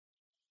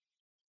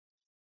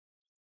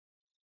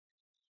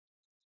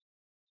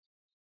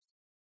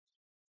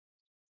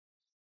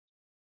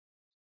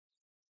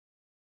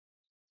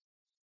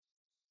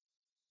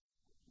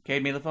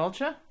Céad míle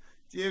fáilte.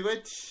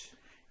 Díagwit.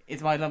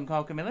 It's my lum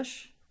Cá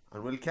Camillish.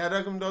 And will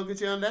Cadagum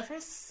Doggity on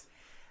Leffers?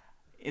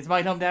 It's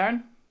my lum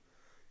Darren.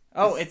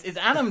 Oh, it's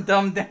Anam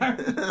Dum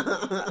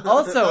Darren.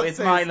 Also, it's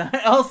my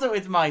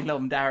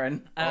lum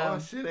Darren.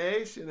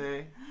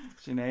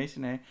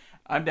 Sinead.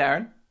 I'm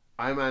Darren.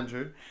 I'm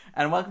Andrew.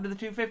 And welcome to the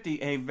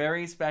 250, a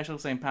very special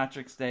St.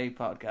 Patrick's Day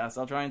podcast.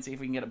 I'll try and see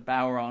if we can get a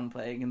bower on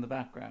playing in the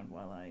background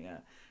while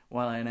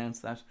I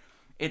announce that.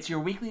 It's your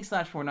weekly /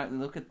 fortnightly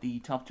look at the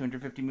top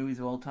 250 movies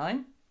of all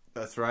time.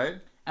 That's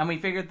right. And we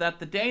figured that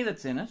the day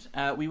that's in it,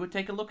 we would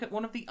take a look at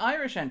one of the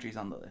Irish entries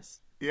on the list.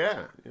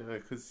 Yeah,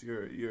 because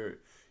you're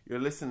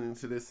listening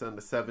to this on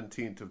the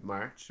 17th of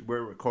March.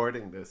 We're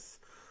recording this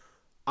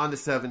on the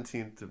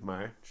 17th of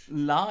March.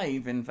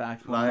 Live, in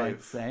fact, one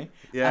might say.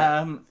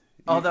 Yeah.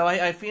 Although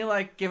I feel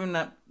like, given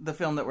that the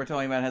film that we're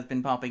talking about has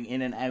been popping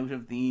in and out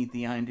of the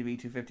IMDb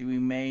 250, we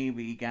may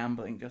be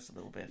gambling just a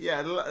little bit.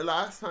 Yeah,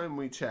 last time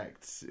we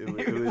checked,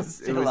 it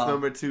was on.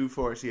 number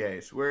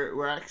 248.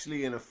 We're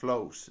actually in a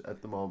float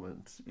at the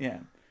moment. Yeah.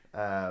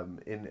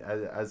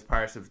 As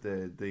part of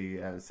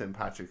the St.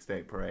 Patrick's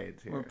Day parade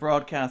here. We're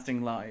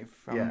broadcasting live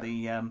from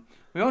the...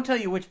 we won't tell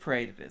you which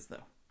parade it is,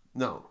 though.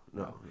 No.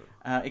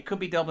 It could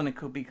be Dublin, it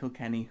could be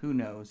Kilkenny, who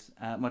knows,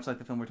 much like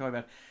the film we're talking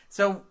about.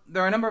 So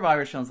there are a number of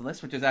Irish films on the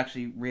list, which is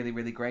actually really,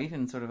 really great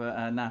in sort of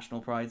a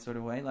national pride sort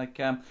of way. Like,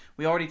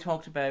 we already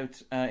talked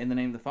about In the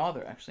Name of the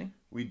Father, actually.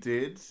 We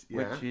did,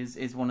 yeah. Which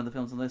is one of the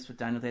films on the list with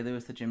Daniel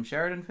Day-Lewis, the Jim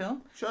Sheridan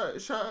film.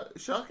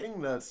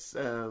 Shocking that's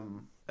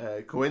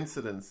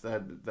coincidence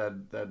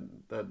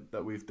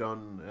that we've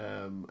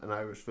done an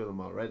Irish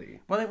film already.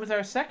 Well, it was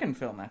our second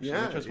film, actually,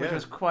 which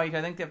was quite...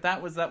 I think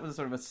that was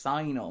sort of a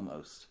sign,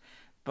 almost.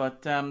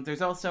 But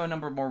there's also a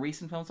number of more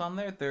recent films on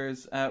there.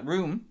 There's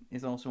Room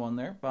is also on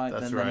there by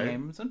Lenny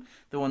Abrahamson,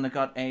 the one that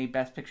got a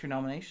Best Picture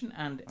nomination.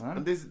 And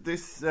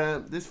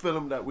this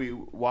film that we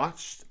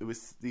watched, it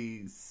was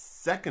the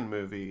second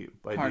movie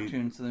by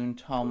cartoon saloon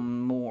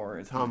Tomm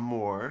Moore. Tomm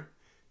Moore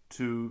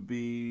to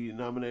be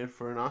nominated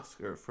for an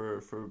Oscar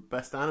for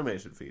Best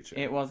Animated Feature.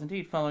 It was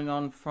indeed, following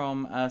on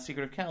from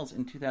Secret of Kells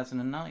in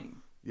 2009.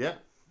 Yeah.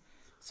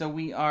 So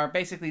we are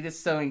basically this.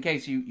 So in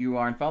case you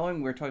aren't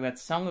following, we're talking about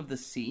Song of the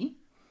Sea.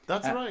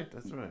 That's right.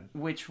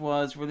 Which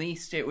was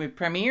released, it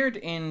premiered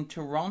in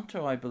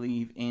Toronto, I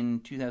believe,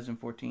 in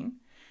 2014.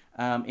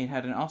 It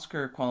had an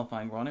Oscar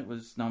qualifying run. It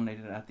was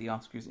nominated at the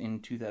Oscars in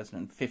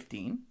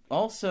 2015.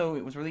 Also,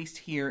 it was released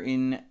here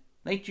in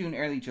late June,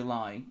 early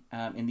July,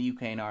 in the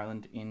UK and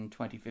Ireland in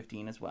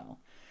 2015 as well.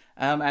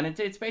 And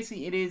it's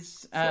basically, it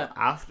is... so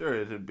after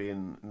it had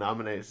been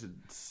nominated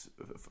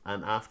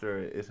and after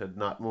it had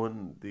not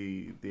won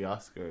the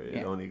Oscar,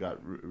 it only got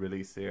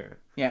released here.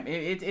 Yeah,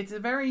 it's a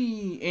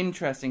very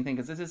interesting thing,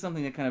 because this is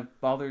something that kind of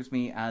bothers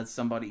me as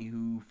somebody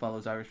who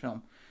follows Irish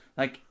film.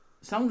 Like,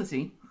 Song of the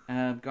Sea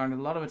garnered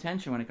a lot of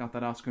attention when it got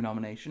that Oscar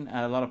nomination.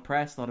 A lot of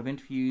press, a lot of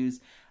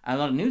interviews, a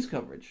lot of news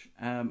coverage,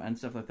 and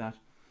stuff like that.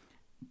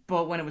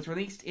 But when it was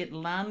released, it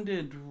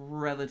landed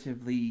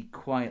relatively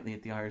quietly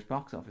at the Irish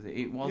box office.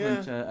 It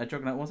wasn't a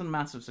juggernaut. It wasn't a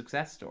massive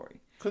success story.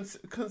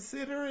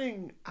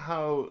 Considering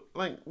how,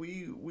 like,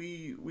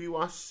 we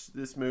watched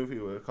this movie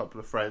with a couple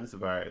of friends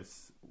of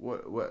ours.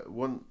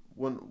 One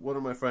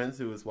of my friends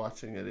who was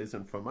watching it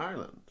isn't from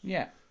Ireland.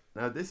 Yeah.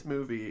 Now this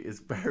movie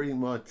is very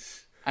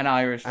much an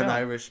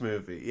Irish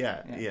movie.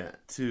 Yeah.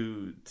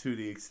 To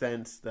the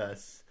extent that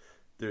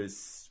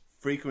there's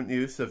frequent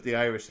use of the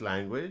Irish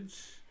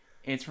language.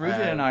 It's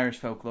rooted in Irish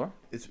folklore.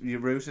 You're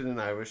rooted in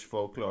Irish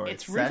folklore.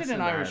 It's rooted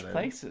in Irish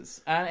places.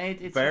 And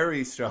it's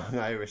very strong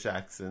Irish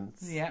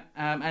accents. Yeah,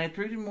 and it's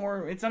rooted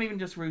more... It's not even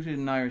just rooted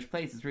in Irish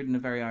place. It's rooted in a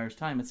very Irish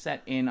time. It's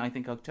set in, I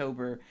think,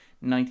 October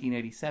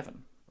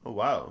 1987. Oh,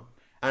 wow.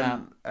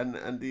 And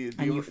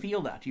you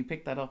feel that. You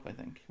pick that up, I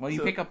think. Well,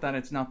 you pick up that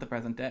it's not the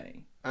present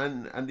day.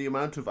 And the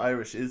amount of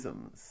Irish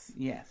isms.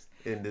 Yes.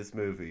 In this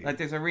movie. Like,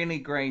 there's a really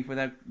great... We're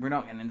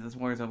not getting into this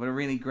war zone, but a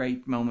really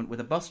great moment with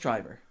a bus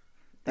driver.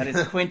 That is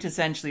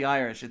quintessentially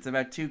Irish. It's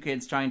about two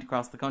kids trying to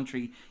cross the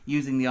country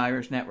using the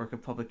Irish network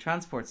of public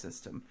transport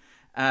system.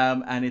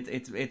 And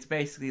it's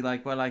basically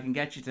like, well, I can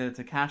get you to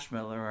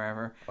Cashmill or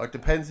wherever. Or it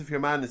depends if your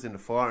man is in the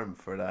farm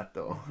for that,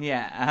 though.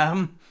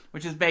 Yeah,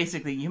 which is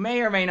basically, you may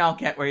or may not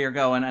get where you're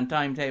going, and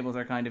timetables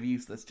are kind of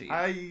useless to you.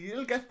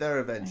 You'll get there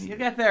eventually. You'll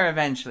get there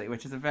eventually,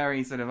 which is a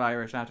very sort of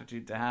Irish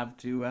attitude to have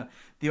to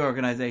the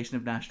Organisation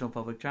of National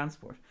Public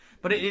Transport.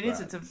 But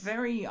it's a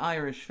very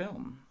Irish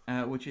film,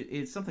 which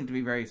is something to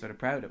be very sort of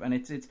proud of. And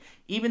it's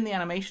even the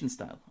animation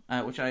style,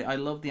 which I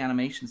love the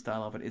animation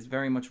style of it, is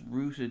very much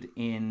rooted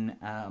in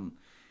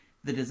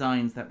the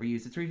designs that were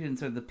used. It's rooted in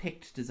sort of the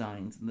Pict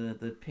designs,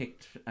 the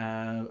Pict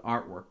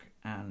artwork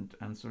and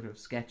sort of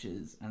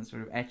sketches and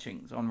sort of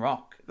etchings on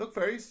rock. Look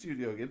very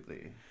Studio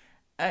Ghibli.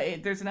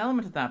 There's an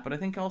element of that, but I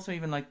think also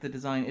even like the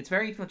design, it's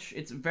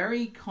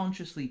very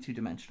consciously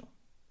two-dimensional.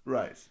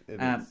 Right,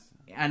 it is.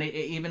 And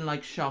even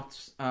like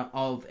shots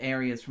of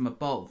areas from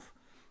above,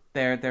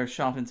 they're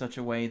shot in such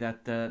a way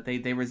that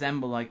they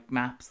resemble like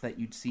maps that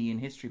you'd see in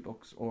history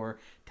books or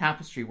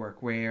tapestry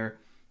work, where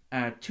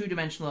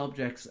two-dimensional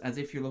objects as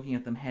if you're looking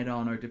at them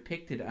head-on are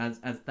depicted as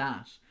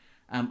that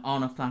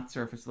on a flat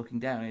surface looking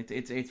down.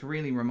 It's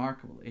really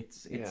remarkable.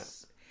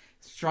 It's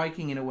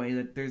striking in a way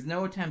that there's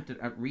no attempt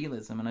at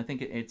realism, and I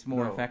think it's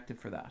more effective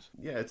for that.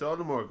 Yeah, it's all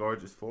the more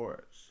gorgeous for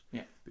it.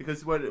 Yeah,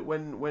 because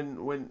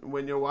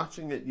when you're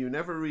watching it, you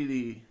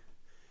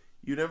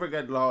never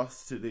get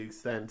lost to the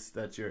extent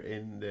that you're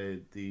in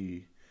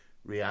the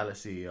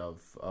reality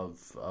of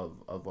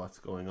what's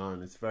going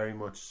on. It's very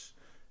much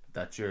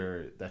that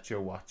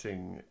you're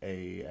watching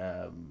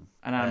an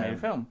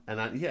animated film.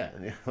 I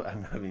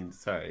mean,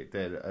 sorry,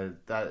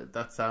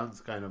 that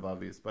sounds kind of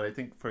obvious, but I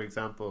think, for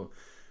example.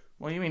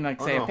 Well, you mean a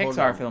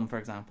Pixar film, for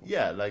example?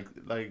 Yeah,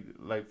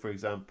 like for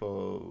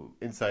example,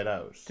 Inside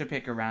Out. To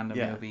pick a random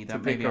movie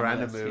that may be on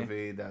the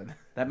list,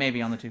 that may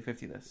be on the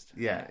 250 list.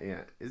 Yeah.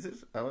 Is it?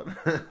 Well,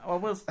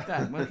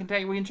 we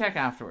can check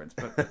afterwards.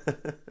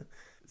 But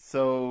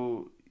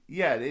so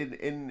yeah,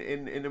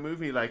 in a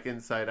movie like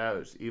Inside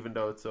Out, even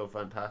though it's so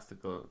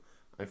fantastical,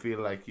 I feel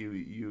like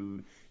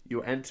you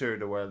enter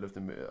the world of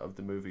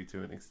the movie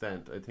to an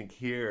extent. I think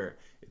here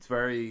it's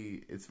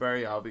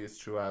very obvious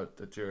throughout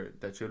that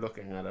you're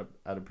looking at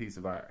a piece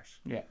of art.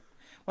 Yeah.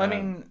 Well, I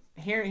mean,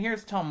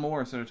 here's Tomm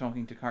Moore sort of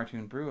talking to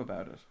Cartoon Brew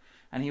about it,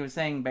 and he was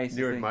saying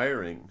basically you're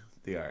admiring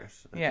the art.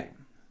 I think.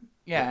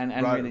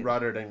 And really,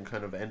 rather than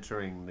kind of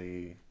entering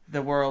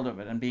the world of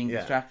it and being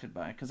distracted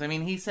by it. Because, I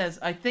mean, he says,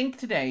 I think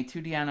today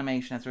 2D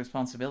animation has a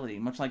responsibility,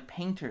 much like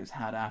painters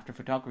had after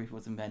photography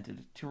was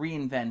invented, to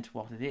reinvent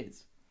what it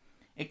is.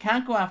 It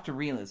can't go after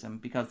realism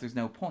because there's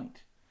no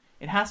point.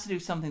 It has to do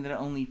something that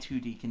only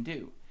 2D can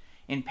do.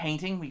 In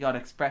painting, we got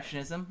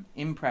Expressionism,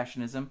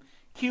 Impressionism,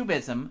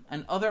 Cubism,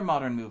 and other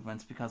modern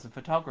movements because of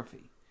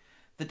photography.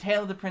 The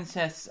Tale of the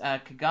Princess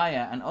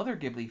Kaguya and other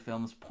Ghibli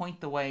films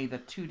point the way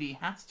that 2D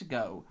has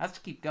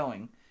to keep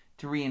going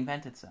to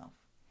reinvent itself.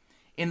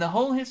 In the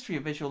whole history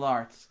of visual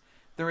arts,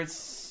 there is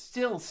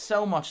still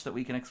so much that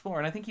we can explore,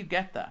 and I think you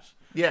get that.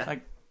 Yeah.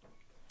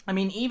 I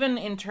mean, even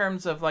in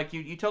terms of,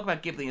 you talk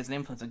about Ghibli as an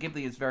influence, and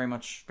Ghibli is very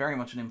much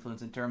an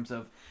influence in terms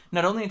of,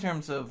 not only in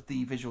terms of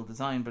the visual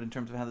design, but in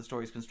terms of how the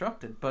story is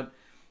constructed, but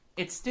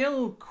it's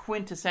still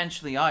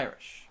quintessentially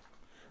Irish.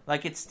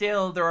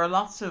 There are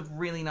lots of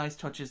really nice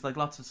touches, like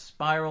lots of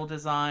spiral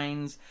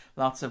designs,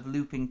 lots of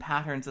looping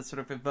patterns that sort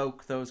of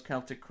evoke those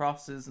Celtic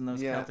crosses and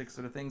those Celtic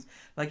sort of things.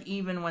 Like,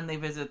 even when they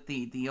visit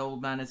the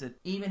old man,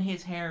 even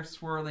his hair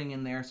swirling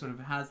in there sort of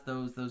has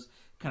those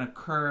kind of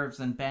curves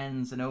and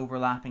bends and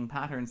overlapping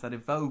patterns that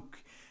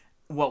evoke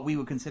what we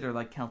would consider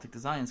like Celtic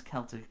designs,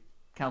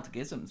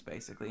 Celticisms,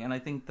 basically. And I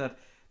think that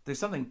there's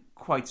something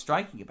quite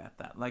striking about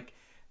that. Like,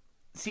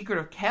 Secret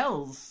of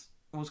Kells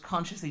was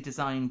consciously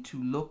designed to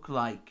look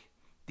like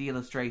the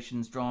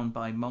illustrations drawn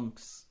by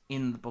monks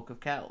in the Book of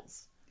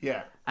Kells.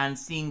 Yeah. And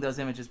seeing those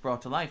images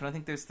brought to life. And I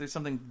think there's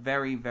something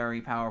very,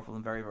 very powerful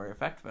and very, very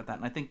effective about that.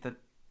 And I think that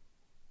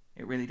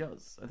it really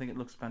does. I think it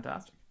looks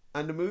fantastic.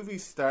 And the movie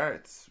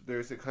starts,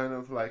 there's a kind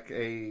of like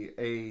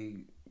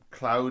a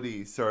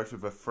cloudy sort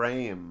of a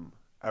frame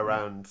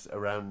around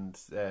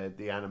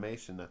the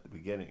animation at the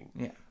beginning.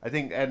 Yeah. I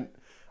think, and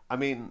I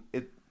mean,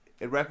 it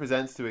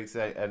represents to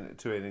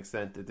an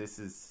extent that this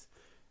is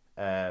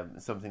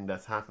something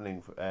that's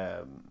happening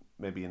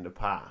maybe in the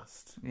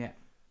past. Yeah.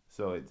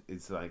 So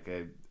it's like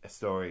a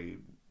story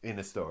in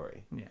a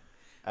story.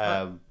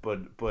 Yeah.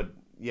 But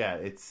yeah,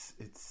 it's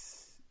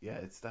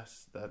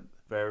that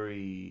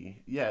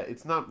very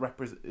it's not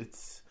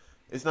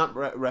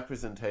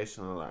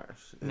representational art.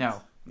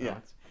 No. Yeah.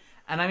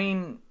 And I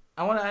mean,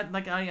 I want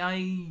to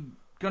I'm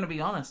going to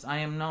be honest. I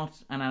am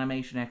not an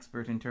animation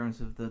expert in terms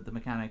of the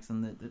mechanics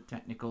and the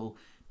technical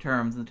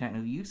terms and the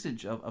technical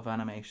usage of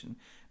animation.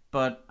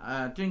 But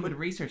doing a bit of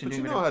research and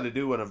doing how to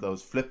do one of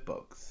those flip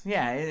books.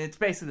 Yeah, it's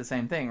basically the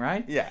same thing,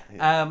 right? Yeah.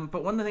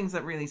 But one of the things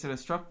that really sort of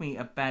struck me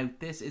about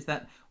this is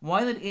that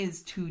while it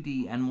is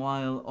 2D and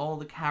while all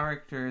the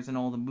characters and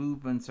all the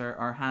movements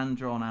are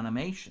hand-drawn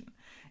animation,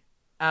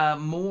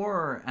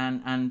 Moore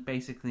and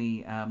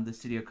basically the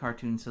Studio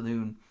Cartoon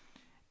Saloon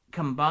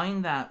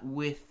combine that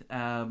with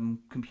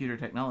computer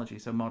technology,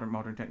 so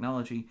modern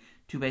technology,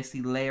 to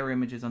basically layer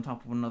images on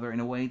top of one another in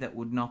a way that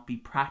would not be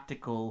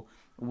practical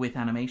with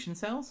animation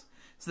cells.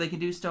 So they can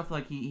do stuff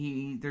like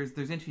there's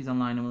interviews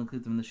online, and we'll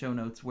include them in the show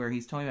notes, where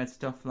he's talking about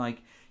stuff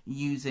like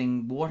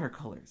using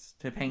watercolors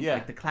to paint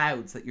like the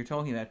clouds that you're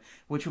talking about,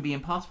 which would be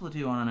impossible to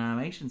do on an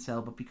animation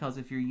cell, but because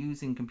if you're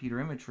using computer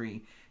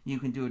imagery, you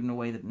can do it in a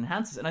way that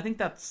enhances. And I think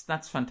that's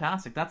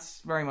fantastic.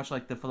 That's very much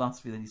like the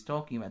philosophy that he's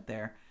talking about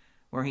there,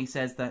 where he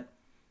says that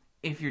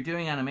if you're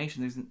doing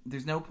animation,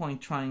 there's no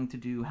point trying to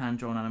do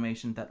hand-drawn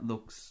animation that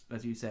looks,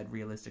 as you said,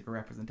 realistic or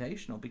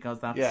representational, because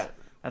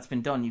that's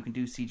been done. You can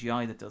do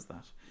CGI that does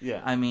that.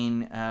 Yeah. I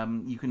mean,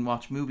 you can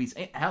watch movies.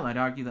 Hell, I'd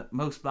argue that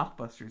most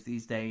blockbusters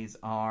these days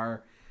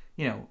are,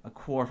 a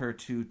quarter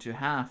to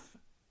half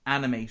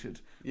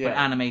animated, but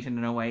animated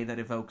in a way that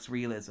evokes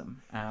realism.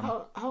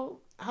 How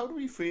do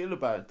we feel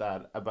about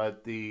that?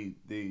 About the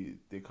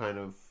kind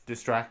of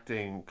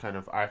distracting kind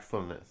of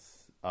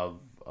artfulness of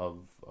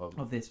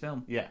this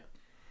film? Yeah.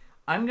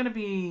 I'm going to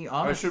be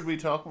honest. Or should we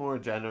talk more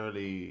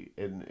generally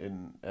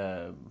in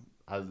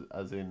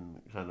as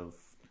in kind of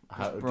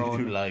how did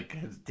you like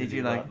it? Did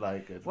you not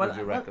like it? Would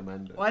you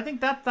recommend it? Well, I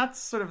think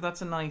that's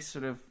a nice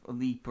sort of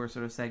leap or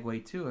sort of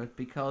segue to it,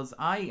 because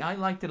I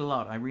liked it a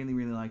lot. I really,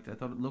 really liked it. I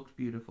thought it looked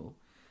beautiful.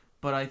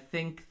 But I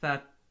think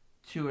that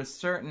to a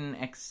certain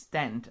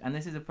extent, and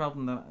this is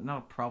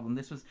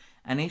this was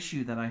an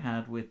issue that I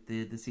had with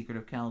the Secret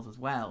of Kells as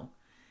well,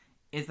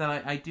 is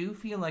that I do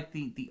feel like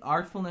the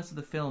artfulness of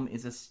the film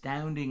is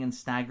astounding and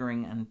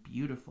staggering and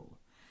beautiful.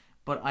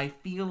 But I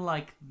feel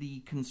like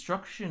the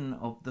construction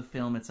of the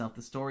film itself,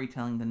 the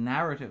storytelling, the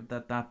narrative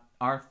that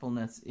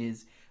artfulness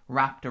is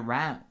wrapped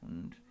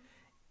around,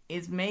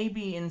 is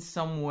maybe in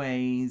some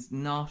ways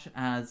not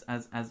as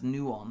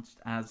nuanced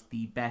as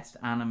the best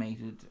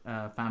animated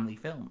family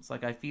films.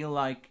 Like, I feel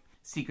like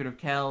Secret of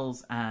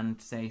Kells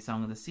and, say,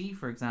 Song of the Sea,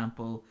 for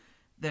example,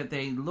 that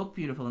they look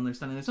beautiful and they're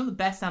stunning. They're some of the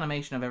best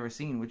animation I've ever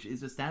seen, which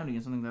is astounding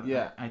and something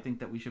that I think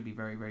that we should be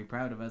very, very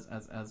proud of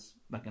as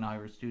like an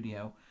Irish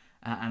studio.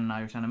 And an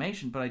Irish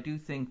animation, but I do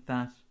think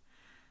that,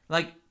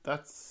 like,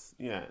 that's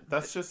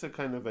just a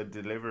kind of a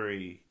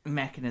delivery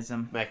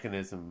mechanism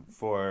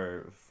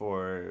for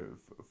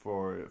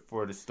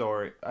the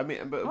story. I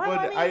mean, there's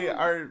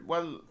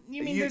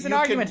an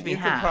argument to be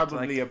had. You could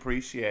probably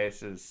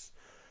appreciate it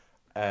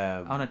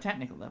on a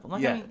technical level.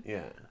 Like,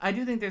 I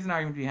do think there's an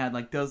argument to be had.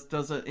 Like,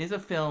 is a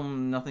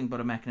film nothing but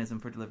a mechanism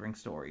for delivering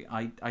story?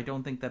 I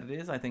don't think that it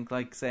is. I think,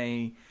 like,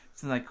 say,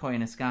 something like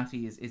Quinn is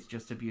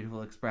just a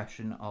beautiful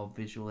expression of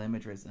visual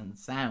images and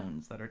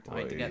sounds that are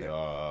tied together.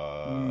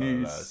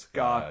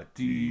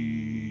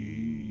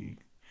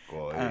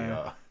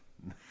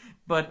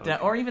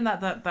 But or even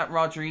that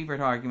Roger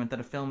Ebert argument that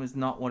a film is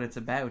not what it's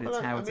about; it's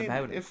how it's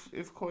about it.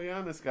 If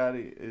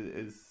Koyaanisqatsi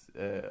is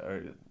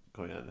or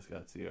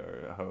Koyaanisqatsi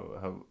or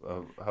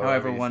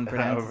however one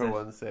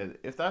says it,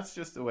 if that's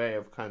just a way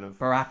of kind of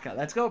Baraka,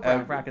 let's go.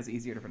 Baraka's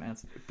easier to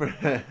pronounce.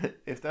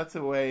 If that's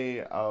a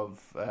way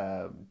of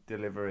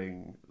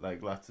delivering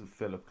like lots of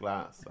Philip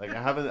Glass, like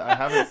I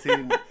haven't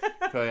seen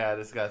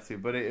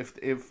Koyaanisqatsi, but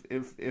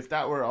if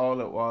that were all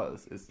it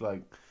was, it's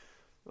like,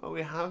 well,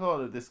 we have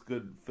all of this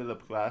good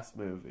Philip Glass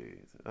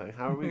movies. Like,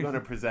 how are we going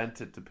to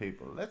present it to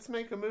people? Let's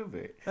make a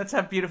movie. Let's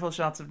have beautiful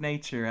shots of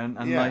nature and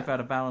life out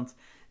of balance.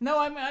 No,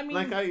 I mean,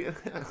 like I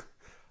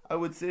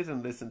would sit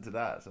and listen to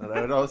that, and I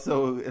would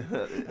also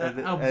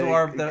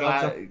absorb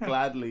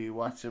gladly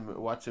watch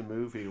a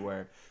movie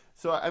where.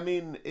 So I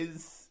mean,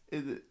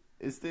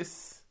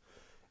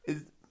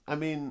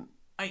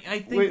 I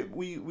think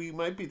we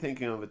might be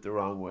thinking of it the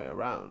wrong way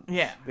around.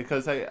 Yeah,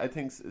 because I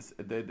think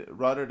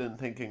rather than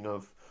thinking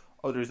of,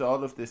 oh, there's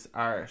all of this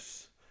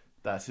art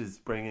that is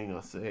bringing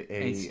us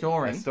a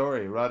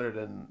story, rather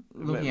than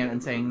looking at it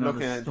and saying, no,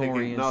 the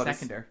story is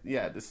secondary.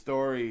 The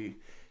story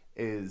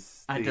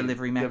is a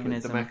delivery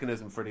mechanism. The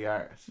mechanism for the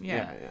art.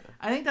 Yeah.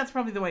 I think that's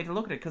probably the way to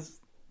look at it,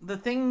 because the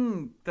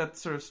thing that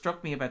sort of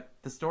struck me about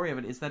the story of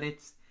it is that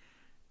it's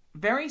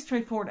very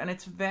straightforward, and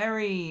it's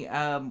very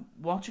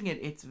watching it,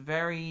 it's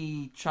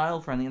very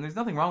child friendly, and there's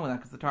nothing wrong with that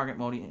because the target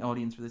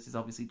audience for this is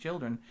obviously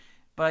children.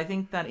 But I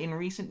think that in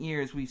recent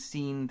years we've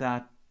seen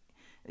that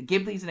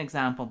Ghibli's an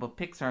example, but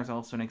Pixar's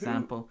also an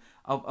example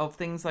of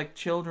things like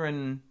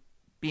children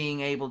being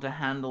able to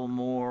handle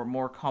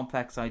more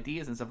complex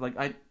ideas and stuff. Like,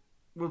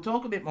 we'll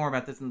talk a bit more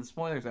about this in the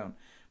spoiler zone,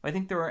 but I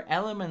think there are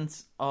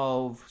elements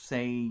of,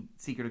 say,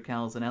 Secret of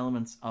Kells and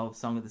elements of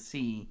Song of the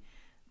Sea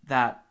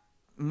that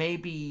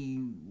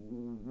maybe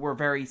were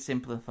very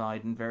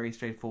simplified and very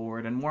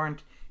straightforward and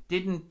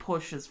didn't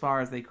push as far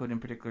as they could in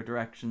particular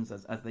directions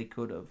as they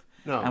could have.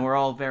 No. And were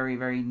all very,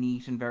 very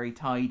neat and very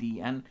tidy.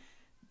 And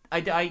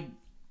I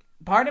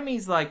part of me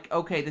is like,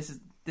 okay, this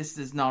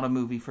is not a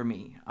movie for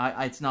me.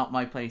 It's not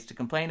my place to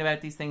complain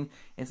about these things.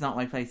 It's not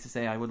my place to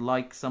say I would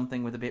like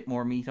something with a bit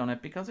more meat on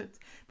it, because it's.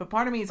 But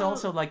part of me is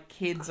also like,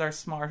 kids are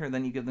smarter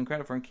than you give them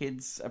credit for, and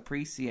kids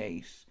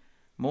appreciate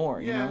more.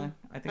 You know,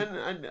 I think.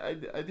 And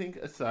I think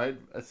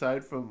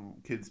aside from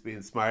kids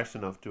being smart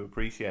enough to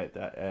appreciate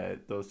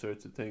that those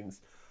sorts of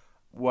things,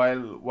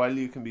 while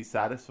you can be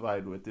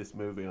satisfied with this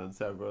movie on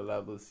several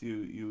levels,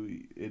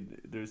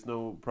 there's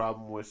no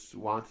problem with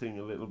wanting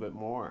a little bit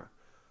more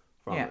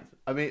from it.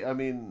 I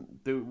mean,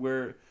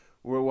 we're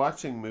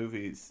watching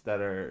movies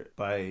that are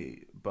by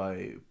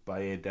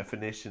a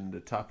definition the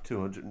top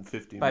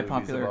 250 by movies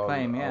popular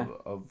acclaim,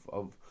 of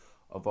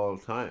all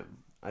time.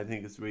 I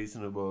think it's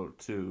reasonable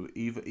to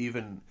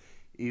even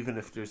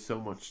if there's so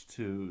much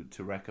to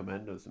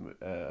recommend us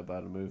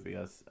about a movie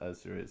as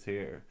there is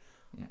here.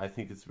 Yeah. I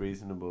think it's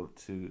reasonable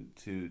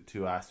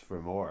to ask for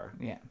more.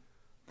 Yeah,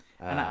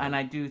 and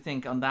I do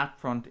think on that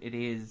front it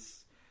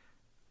is.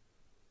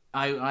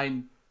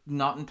 I'm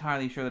not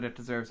entirely sure that it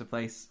deserves a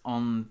place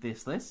on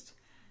this list,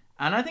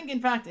 and I think,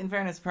 in fact, in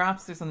fairness,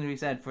 perhaps there's something to be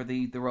said for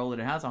the role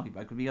that it has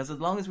occupied, because as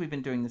long as we've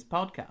been doing this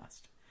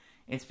podcast,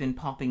 it's been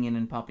popping in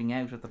and popping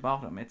out at the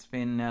bottom. It's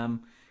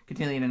been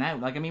continually in and out.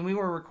 Like, I mean, we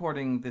were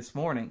recording this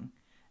morning,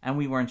 and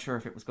we weren't sure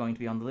if it was going to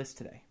be on the list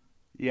today.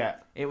 Yeah.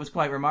 It was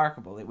quite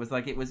remarkable. It was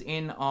like it was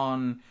in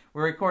on...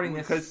 We're recording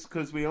this...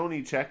 Because we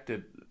only checked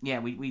it. Yeah,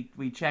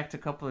 we checked a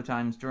couple of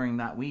times during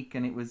that week,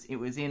 and it was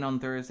in on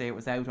Thursday, it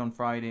was out on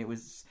Friday, it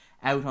was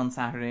out on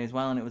Saturday as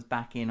well, and it was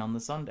back in on the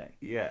Sunday.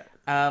 Yeah.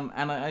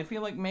 And I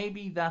feel like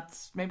maybe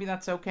that's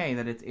okay,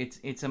 that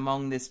it's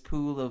among this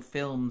pool of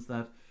films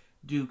that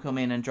do come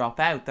in and drop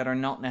out that are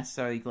not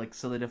necessarily like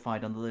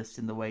solidified on the list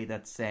in the way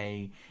that,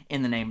 say,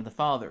 In the Name of the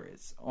Father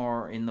is,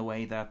 or in the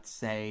way that,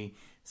 say,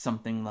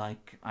 something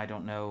like, I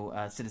don't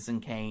know, Citizen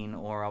Kane,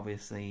 or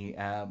obviously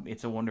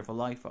It's a Wonderful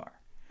Life are.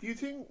 Do you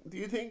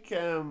think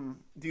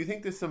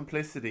the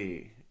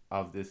simplicity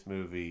of this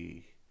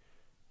movie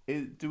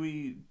do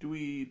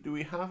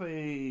we have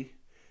a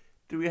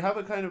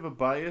kind of a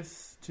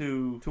bias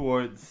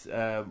towards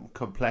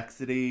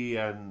complexity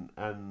and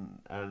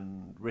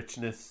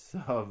richness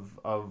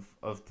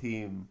of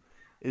theme?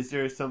 Is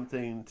there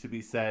something to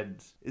be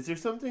said? For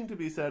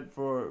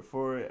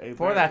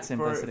that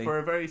simplicity, for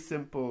a very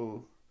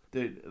simple,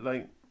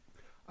 like,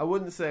 I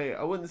wouldn't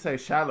say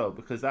shallow,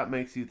 because that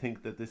makes you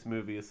think that this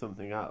movie is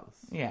something else.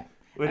 Yeah,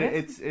 but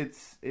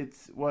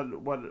it's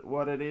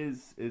what it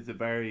is a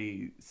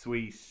very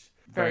sweet,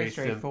 very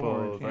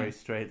simple, very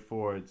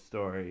straightforward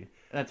story.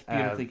 That's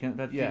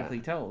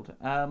beautifully told.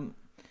 And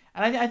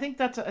I think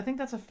that's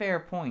a fair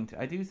point.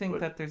 I do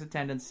think that there's a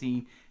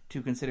tendency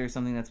to consider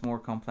something that's more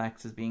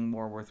complex as being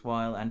more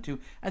worthwhile, and to,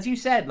 as you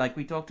said, like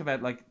we talked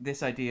about, like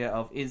this idea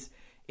of is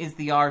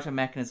the art a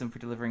mechanism for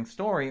delivering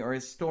story, or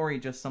is story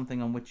just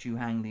something on which you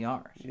hang the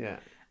art? Yeah.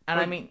 And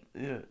I mean...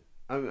 Yeah.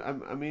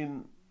 I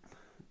mean,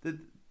 the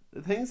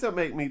things that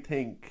make me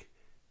think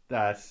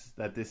that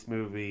this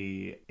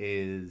movie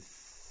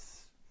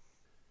is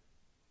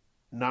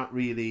not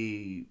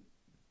really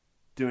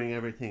doing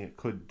everything it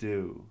could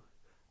do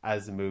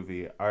as a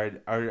movie are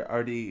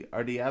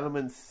the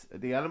elements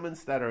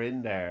that are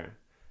in there.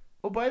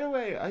 Oh, by the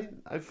way,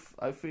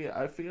 I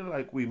feel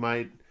like we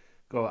might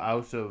go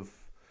out of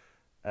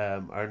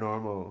our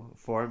normal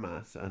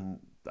format, and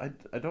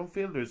I don't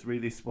feel there's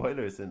really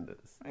spoilers in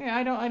this. Yeah,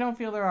 I don't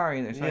feel there are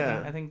either. So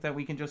yeah. I think that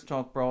we can just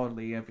talk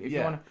broadly if you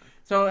want to.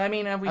 So I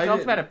mean, we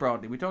talked about it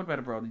broadly. Do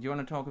you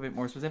want to talk a bit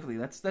more specifically?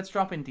 Let's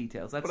drop in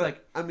details. I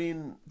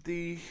mean,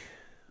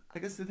 I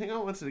guess the thing I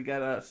wanted to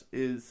get at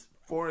is,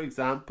 for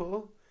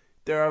example,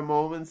 there are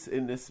moments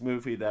in this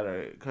movie that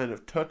are kind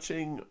of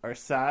touching or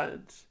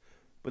sad,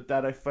 but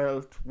that I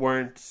felt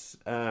weren't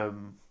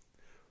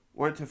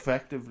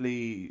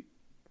effectively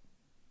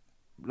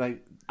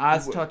like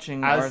as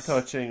touching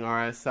or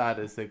as sad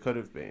as they could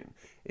have been.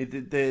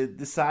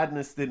 The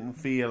sadness didn't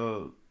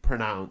feel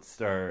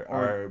pronounced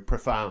or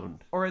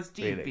profound, or as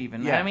deep, really.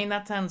 even. Yeah. I mean,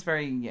 that sounds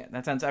very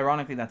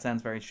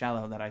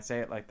shallow that I say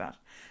it like that.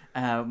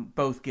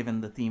 Both given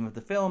the theme of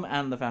the film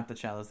and the fact that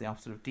shallow is the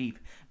opposite of deep.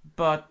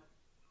 But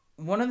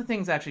one of the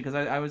things, actually, because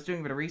I was doing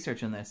a bit of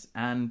research on this,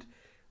 and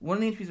one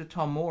of the interviews with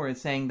Tomm is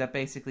saying that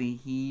basically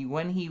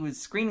when he was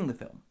screening the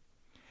film,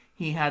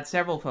 he had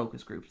several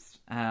focus groups,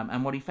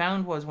 and what he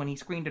found was when he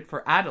screened it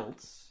for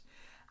adults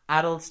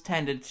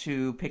tended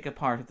to pick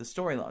apart at the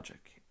story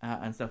logic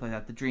and stuff like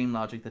that, the dream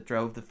logic that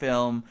drove the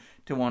film,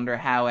 to wonder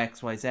how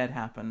XYZ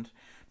happened.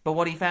 But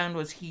what he found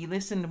was he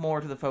listened more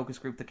to the focus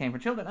group that came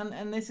from children,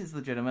 and this is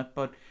legitimate,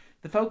 but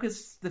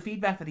the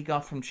feedback that he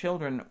got from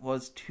children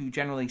was to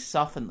generally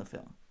soften the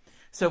film.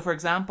 So, for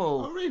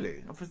example... Oh,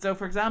 really? So,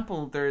 for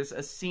example, there was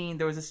a scene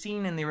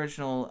in the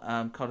original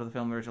cut of the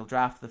film, the original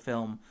draft of the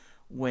film,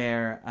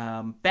 where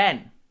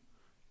Ben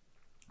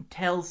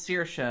tells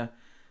Saoirse,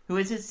 who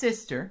is his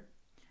sister,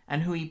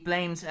 and who he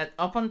blames,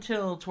 up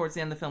until towards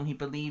the end of the film, he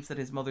believes that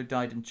his mother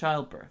died in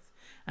childbirth,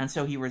 and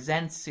so he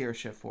resents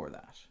Saoirse for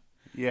that.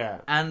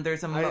 Yeah. And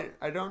there's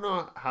I don't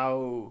know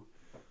how...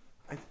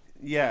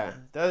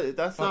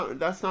 that's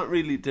not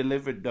really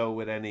delivered though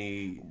with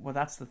any... Well,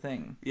 that's the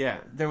thing. Yeah.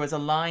 There was a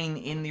line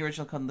in the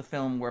original cut of the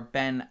film where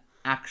Ben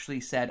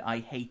actually said, "I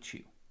hate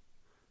you,"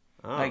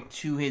 like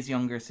to his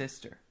younger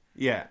sister.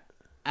 Yeah.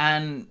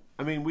 And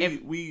I mean,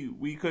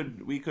 we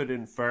could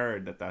infer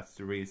that that's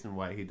the reason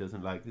why he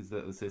doesn't like his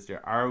little sister,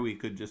 or we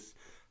could just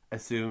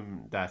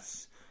assume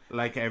that's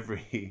like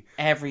every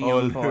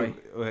young boy.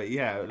 Like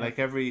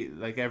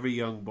every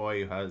young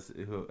boy who has,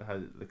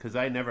 because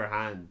I never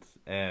had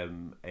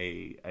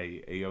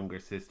a younger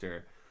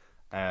sister.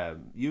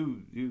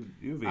 You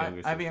have a younger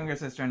sister. I have a younger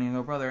sister and a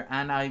younger brother,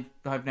 and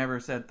I've never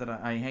said that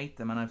I hate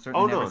them, and I've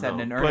certainly never said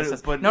in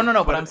earnest. But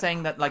I'm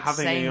saying that, like,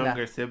 having saying a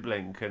younger that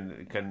sibling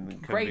can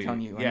grate be, on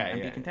you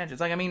and be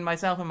contentious. Like, I mean,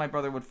 myself and my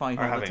brother would fight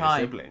or all the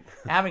time.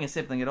 Having a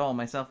sibling at all,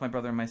 myself, my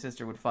brother, and my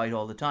sister would fight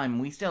all the time,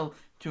 and we still,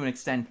 to an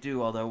extent,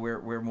 do. Although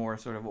we're more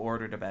sort of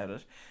ordered about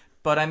it.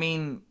 But I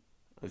mean,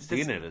 I've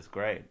seen it. It's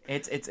great.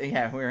 It's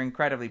we're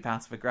incredibly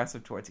passive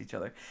aggressive towards each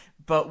other.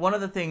 But one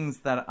of the things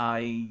that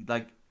I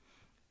like.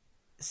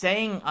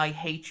 Saying "I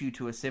hate you"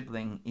 to a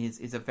sibling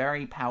is a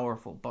very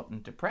powerful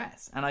button to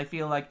press, and I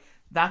feel like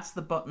that's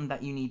the button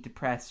that you need to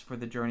press for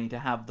the journey to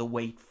have the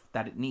weight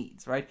that it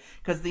needs, right?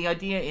 Because the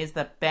idea is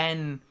that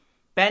Ben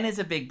Ben is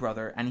a big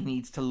brother, and he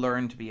needs to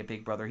learn to be a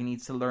big brother. He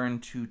needs to learn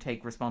to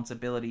take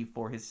responsibility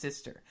for his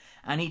sister.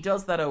 And he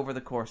does that over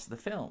the course of the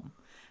film.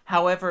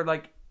 However,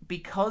 like,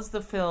 because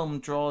the film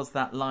draws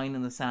that line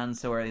in the sand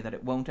so early that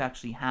it won't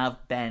actually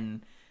have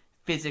Ben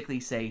physically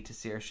say to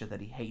Saoirse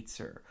that he hates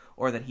her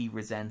or that he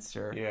resents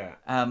her. Yeah.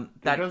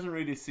 That doesn't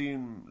really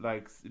seem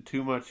like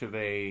too much of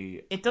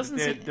a... It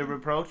doesn't the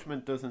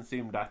rapprochement doesn't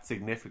seem that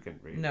significant,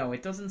 really. No,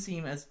 it doesn't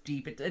seem as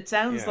deep. It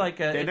sounds like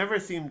a... They never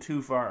seem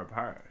too far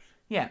apart.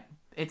 Yeah.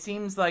 It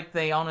seems like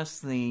they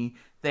honestly...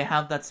 They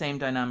have that same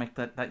dynamic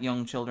that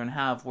young children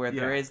have, where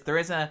there is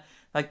a...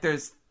 Like,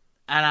 there's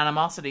an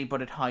animosity,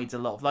 but it hides a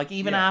love. Like,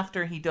 even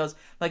after he does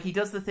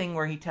the thing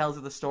where he tells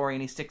her the story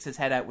and he sticks his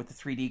head out with the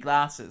 3D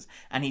glasses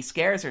and he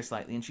scares her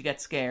slightly and she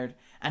gets scared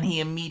and he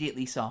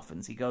immediately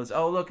softens. He goes,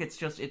 "Oh, look, it's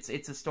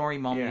a story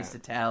Mom used to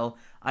tell.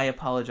 I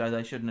apologize,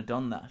 I shouldn't have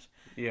done that."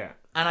 Yeah.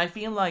 And I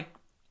feel like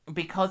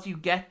because you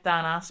get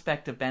that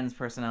aspect of Ben's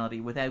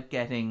personality without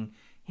getting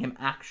him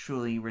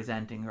actually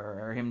resenting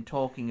her or him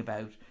talking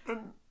about...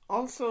 And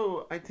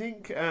also, I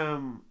think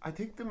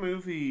the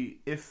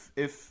movie,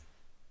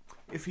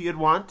 if he had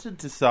wanted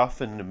to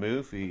soften the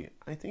movie,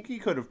 I think he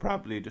could have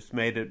probably just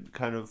made it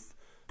kind of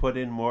put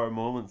in more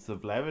moments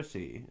of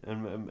levity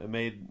and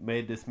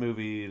made this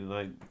movie,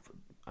 like,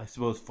 I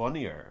suppose,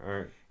 funnier.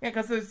 Or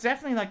because there's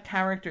definitely like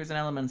characters and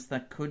elements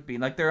that could be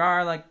like there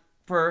are like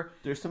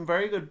there's some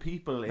very good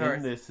people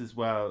in this as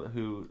well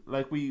who,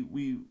 like,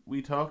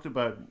 we talked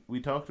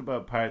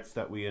about parts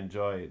that we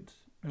enjoyed.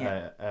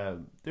 Yeah.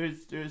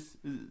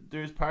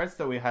 There's parts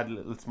that we had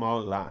little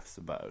small laughs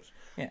about,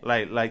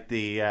 like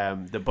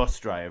the bus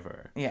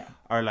driver,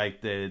 or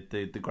like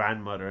the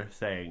grandmother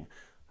saying,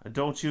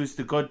 "Don't use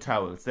the good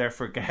towels; they're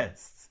for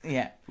guests."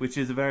 Yeah, which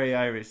is a very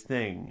Irish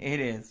thing. It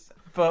is.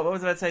 But what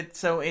was I about to say?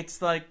 So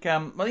it's like,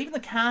 well, even the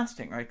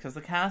casting, right? Because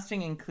the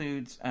casting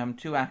includes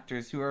two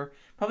actors who are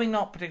probably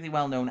not particularly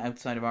well known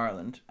outside of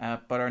Ireland,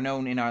 but are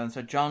known in Ireland.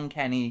 So John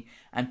Kenny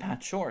and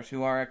Pat Short,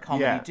 who are a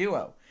comedy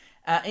duo.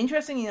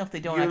 Interestingly enough,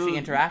 they don't actually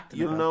interact.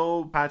 You'll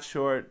know Pat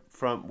Short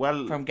from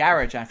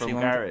Garage, actually.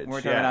 From Garage, we're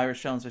talking about Irish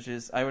films, which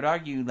is, I would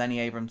argue, Lenny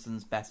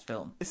Abramson's best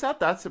film. It's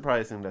not that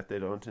surprising that they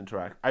don't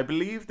interact. I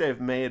believe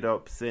they've made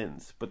up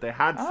since, but they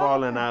had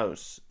fallen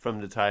out from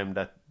the time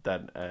that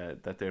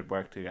they'd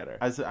worked together.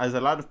 As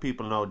a lot of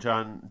people know,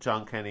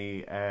 John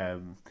Kenny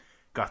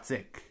got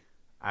sick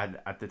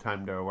at the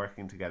time they were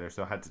working together,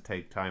 so had to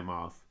take time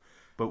off.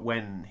 But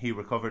when he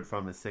recovered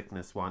from his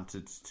sickness,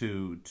 wanted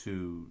to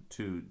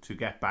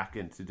get back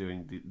into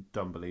doing the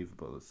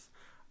Unbelievables,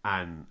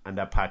 and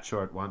that Pat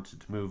Short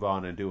wanted to move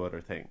on and do other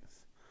things.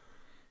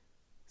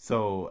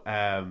 So,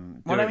 to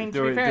be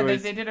fair,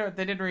 they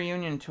did a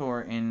reunion tour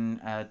in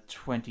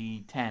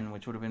 2010,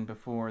 which would have been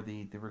before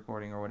the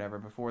recording or whatever,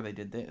 before they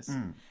did this.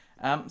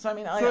 So I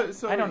mean, I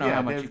don't know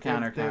how much you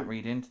can or can't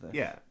read into this.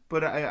 Yeah,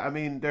 but I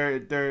mean,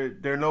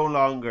 they're no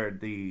longer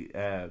the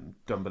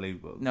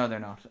Unbelievables. No, they're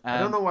not. I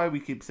don't know why we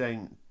keep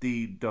saying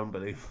the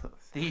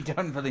Unbelievables. The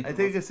Unbelievables. I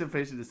think it's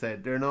sufficient to say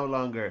they're no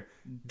longer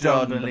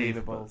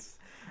Unbelievables.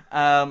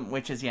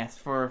 Which is, yes,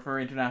 for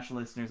international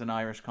listeners, an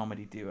Irish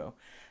comedy duo.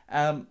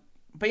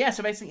 But yeah,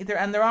 so basically,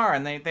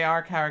 they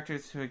are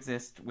characters who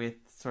exist with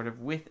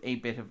a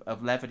bit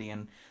of levity,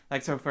 and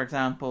like, so for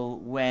example,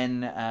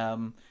 when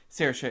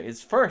Saoirse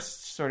is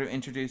first sort of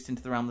introduced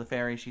into the realm of the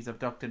fairy, she's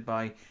abducted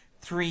by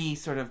three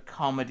sort of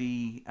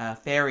comedy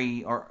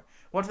fairy, or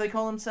what do they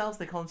call themselves?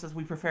 They call themselves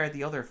 "We Prefer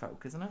the Other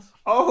Folk," isn't it?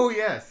 Oh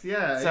yes,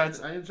 yeah.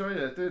 So I enjoyed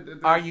it.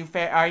 Are you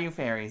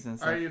fairies?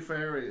 And are you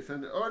fairies?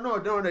 And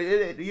no,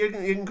 you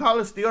can call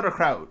us the other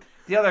crowd.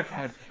 The other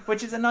crowd,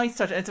 which is a nice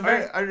touch. It's a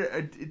very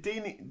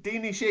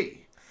Deanie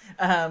she.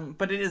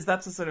 But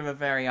that's a sort of a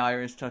very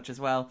Irish touch as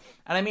well.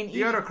 And I mean,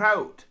 the other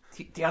crowd.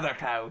 The other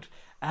crowd.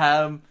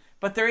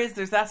 But there's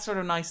that sort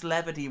of nice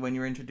levity when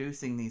you're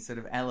introducing these sort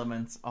of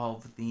elements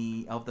of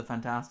the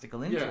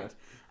fantastical into it.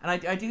 And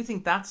I do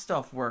think that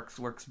stuff works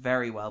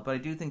very well. But I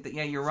do think that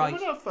you're right.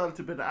 Some of that felt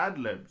a bit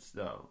ad-libs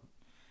though.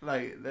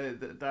 Like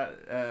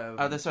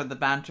the sort of the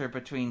banter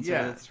between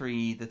sort of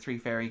the three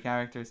fairy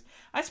characters.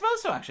 I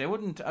suppose so. Actually,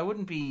 I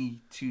wouldn't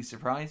be too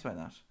surprised by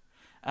that,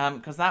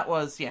 because that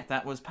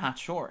was Pat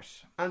Short,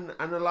 and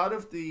a lot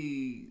of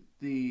the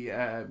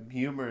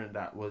humor in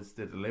that was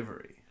the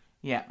delivery.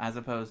 Yeah, as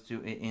opposed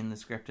to in the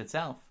script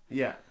itself.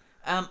 Yeah.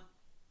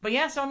 But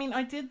yeah, so I mean,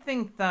 I did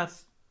think that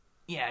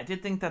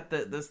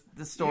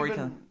the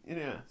storytelling.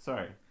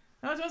 Sorry.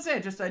 No, I was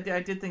going to say,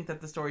 I did think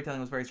that the storytelling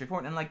was very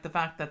straightforward, and like the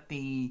fact that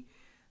the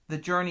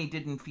journey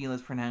didn't feel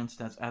as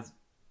pronounced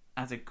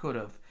as it could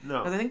have. No,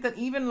 because I think that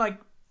even like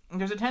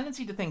there's a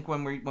tendency to think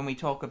when we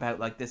talk about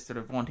like this sort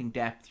of wanting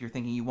depth, you're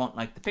thinking you want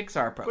like the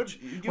Pixar approach,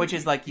 which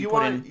is like you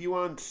want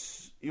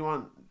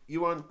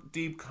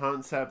deep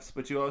concepts,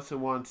 but you also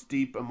want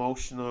deep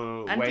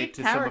emotional and weight deep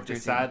to some of the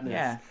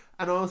sadness,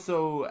 and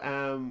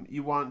also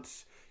you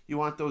want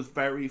those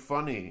very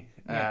funny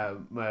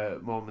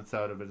moments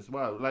out of it as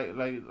well.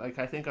 Like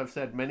I think I've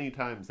said many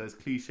times, as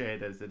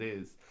cliched as it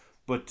is,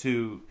 but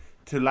to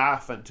to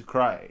laugh and to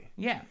cry.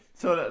 Yeah.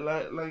 So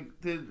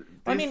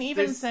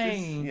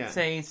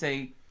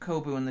say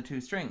Kobu and the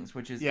Two Strings,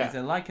 which is a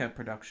Leica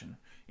production.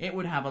 It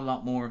would have a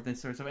lot more of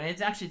this sort of, and it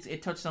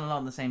touched on a lot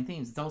of the same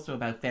themes. It's also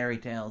about fairy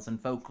tales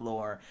and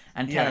folklore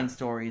and telling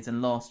stories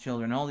and lost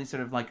children, all these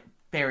sort of like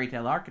fairy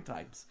tale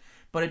archetypes.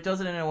 But it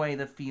does it in a way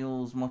that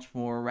feels much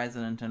more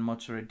resonant and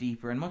much sort of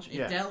deeper, and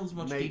it delves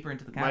much deeper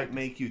into the characters. Might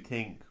make you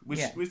think, which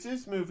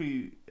this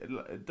movie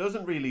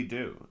doesn't really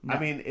do. No. I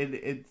mean,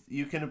 it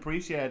you can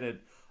appreciate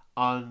it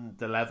on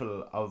the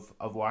level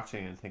of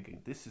watching and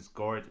thinking, this is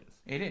gorgeous.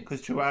 It is, because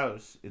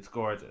throughout it's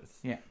gorgeous.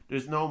 Yeah,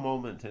 there's no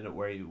moment in it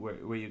where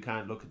you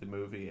can't look at the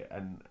movie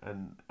and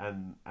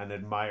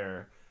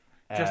admire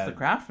just the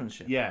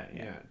craftsmanship. Yeah.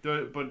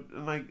 But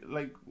like,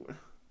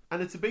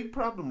 and it's a big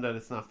problem that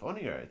it's not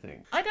funnier. I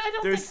think. I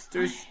don't.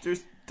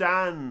 There's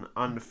Dan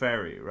on the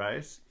ferry,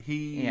 right?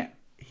 He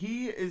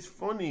is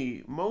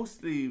funny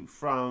mostly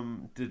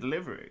from the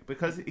delivery,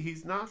 because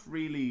he's not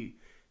really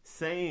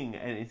saying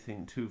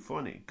anything too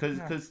funny,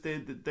 because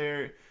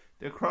they're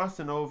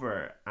crossing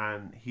over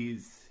and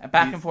he's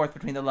back and forth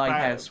between the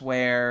lighthouse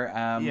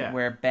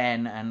where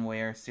Ben and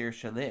where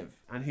Saoirse live,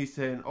 and he's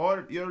saying,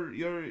 "Oh, you're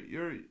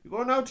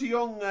going out to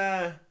young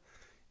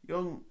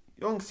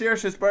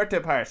Saoirse's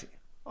birthday party.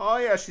 Oh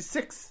yeah, she's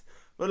 6.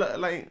 Well,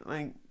 like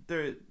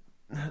they're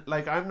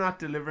like, I'm not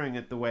delivering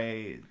it the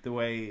way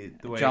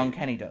John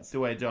Kenny does. The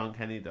way John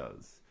Kenny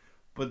does.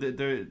 But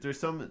there's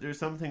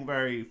something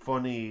very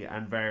funny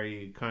and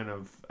very kind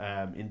of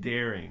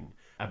endearing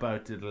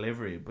about the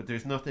delivery, but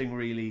there's nothing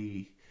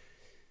really.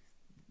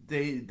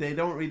 They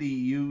don't really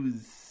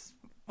use.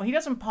 Well, he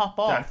doesn't pop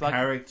off that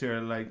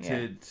character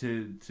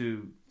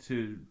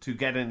to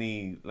get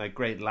any like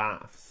great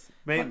laughs.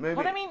 Maybe.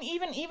 But I mean,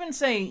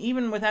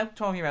 even without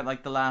talking about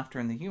like the laughter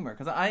and the humor,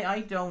 because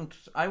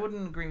I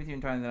wouldn't agree with you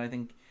entirely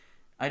that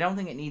I don't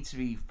think it needs to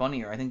be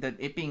funnier. I think that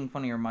it being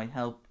funnier might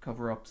help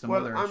cover up some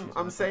other issues.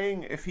 I'm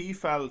saying if he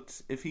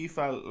felt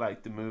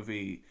like the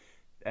movie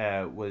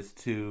was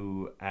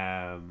too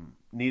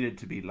needed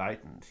to be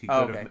lightened,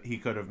 he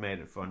could have made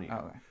it funnier.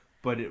 Okay.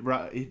 But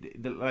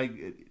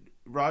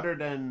rather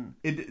than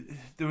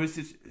there was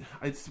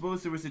I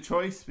suppose there was a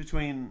choice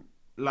between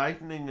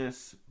lightening it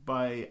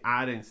by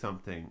adding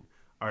something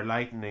or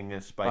lightening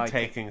it by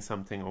taking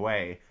something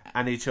away,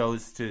 and he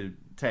chose to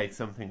take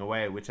something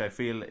away, which I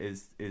feel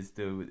is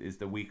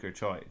the weaker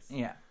choice.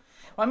 Yeah,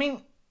 well, I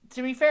mean,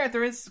 to be fair,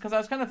 there is, because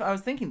I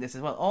was thinking this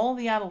as well. All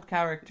the adult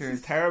characters.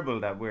 It's terrible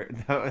that we're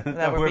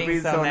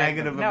being so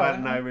negative about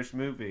an Irish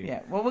movie.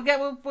 Yeah, well,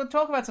 we'll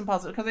talk about some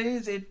positive, because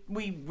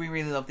we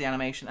really love the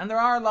animation, and there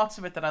are lots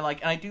of it that I like,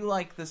 and I do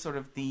like the sort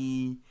of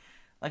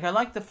I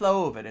like the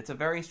flow of it. It's a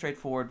very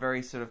straightforward,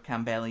 very sort of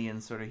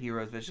Campbellian sort of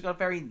hero's vision. It's got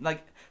very,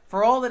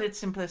 for all that its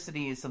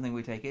simplicity is something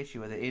we take issue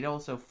with, it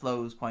also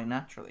flows quite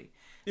naturally.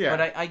 Yeah.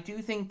 But I do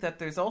think that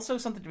there's also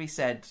something to be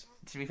said,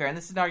 to be fair, and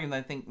this is an argument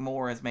that I think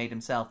Moore has made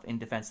himself in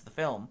defense of the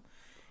film,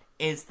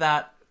 is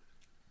that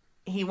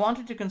he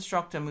wanted to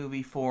construct a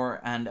movie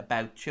for and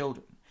about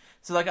children.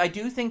 So, I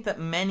do think that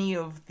many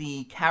of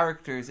the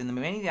characters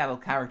many of the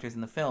adult characters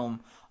in the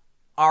film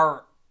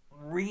are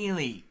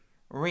really,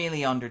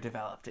 really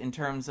underdeveloped in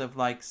terms of,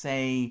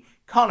 say,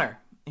 Connor,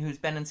 who's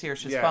Ben and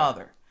Saoirse's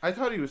father. I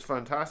thought he was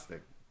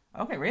fantastic.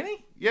 Okay,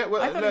 really? Yeah,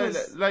 well, there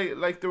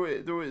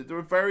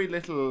were very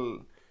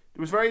little. There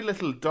was very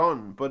little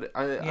done, but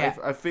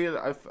I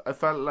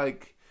felt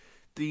like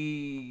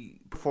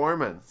the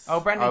performance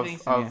of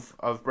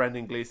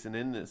Brendan Gleeson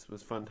in this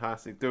was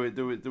fantastic.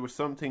 There was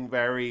something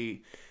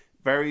very,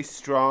 very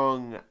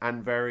strong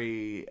and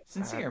very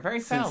sincere,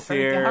 very felt,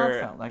 very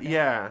heartfelt.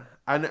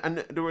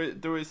 And there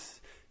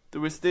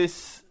was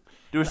this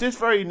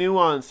very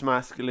nuanced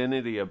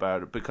masculinity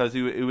about it, because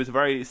it was a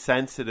very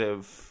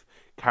sensitive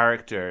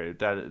character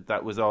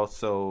that was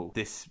also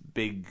this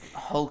big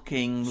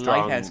hulking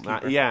strong lighthouse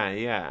keeper.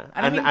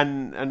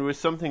 And there was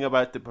something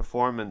about the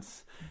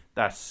performance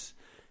that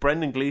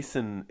Brendan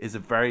Gleeson is a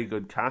very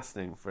good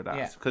casting for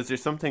that, because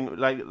there's something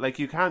like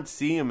you can't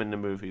see him in the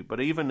movie, but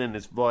even in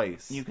his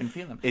voice you can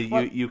feel him.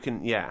 You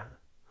can.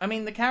 I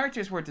mean, the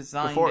characters were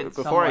designed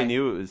before I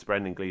knew it was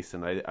Brendan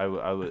Gleeson. I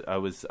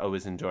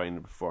was enjoying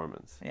the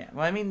performance. Yeah,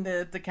 well, I mean,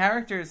 the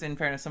characters, in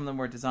fairness, some of them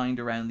were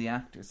designed around the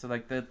actors. So,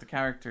 the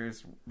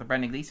characters, the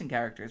Brendan Gleeson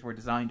characters, were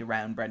designed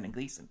around Brendan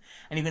Gleeson,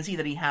 and you can see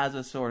that he has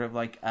a sort of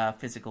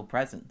physical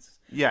presence.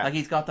 Yeah,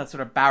 he's got that sort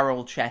of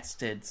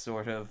barrel-chested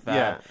sort of.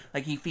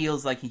 He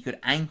feels like he could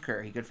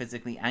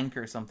physically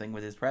anchor something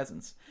with his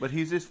presence. But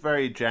he's this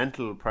very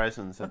gentle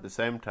presence at the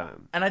same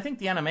time. And I think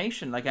the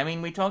animation,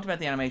 we talked about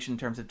the animation in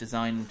terms of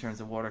design, in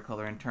terms of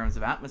watercolor, in terms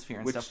of atmosphere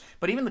and stuff.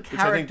 But even the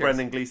characters, which I think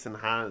Brendan Gleeson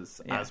has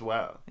as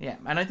well. Yeah,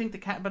 and I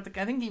think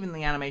I think even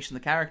the animation, the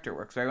character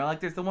works very well.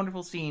 There's the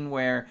wonderful scene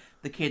where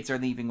the kids are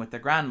leaving with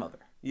their grandmother.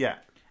 Yeah,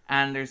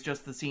 and there's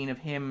just the scene of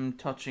him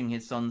touching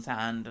his son's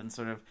hand and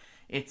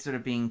it's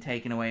being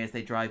taken away as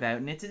they drive out,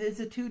 and it's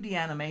a 2D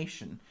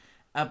animation.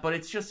 But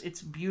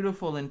it's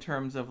beautiful in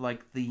terms of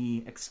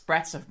the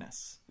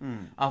expressiveness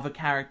of a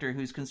character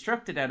who's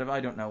constructed out of,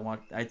 I don't know what,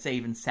 I'd say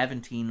even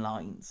 17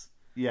 lines.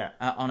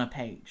 on a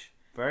page.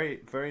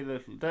 Very, very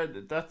little.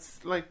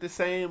 That's like the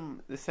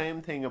same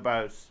thing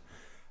about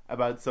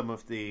some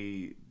of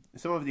the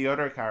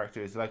other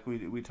characters. Like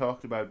we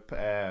talked about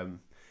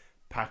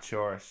Pat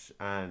Short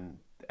and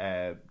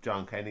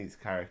John Kenny's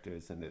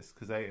characters in this,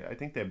 because I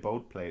think they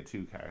both played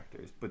two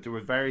characters, but there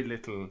was very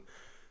little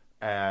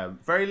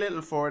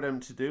for them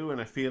to do,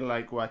 and I feel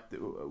like what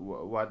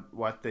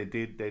they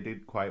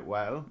did quite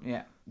well.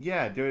 Yeah.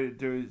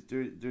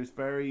 There's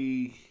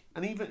very,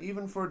 and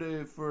even for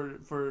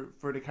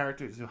the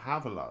characters who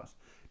have a lot.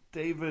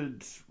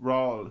 David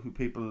Rawle, who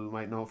people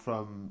might know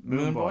from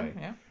Moon Boy,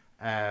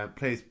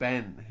 plays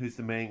Ben, who's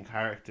the main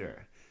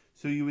character.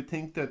 So you would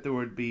think that there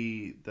would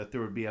be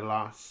a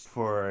lot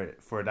for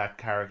that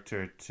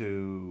character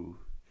to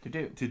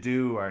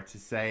do or to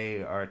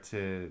say or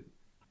to,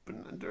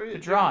 but to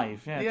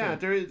drive.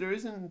 There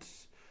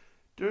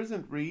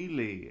isn't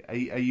really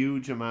a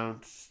huge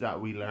amount that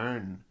we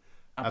learn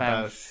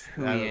about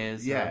who he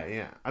is.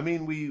 Yeah. I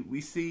mean,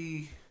 we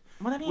see.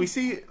 What I mean, we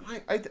see.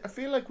 I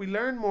feel like we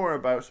learn more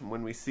about him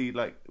when we see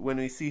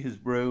his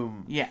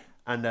room. Yeah.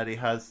 And that he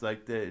has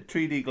like the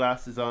 3D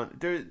glasses on.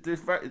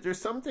 There's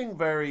something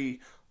very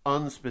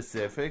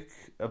unspecific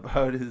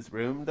about his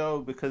room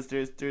though, because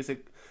there's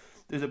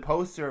a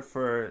poster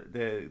for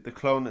the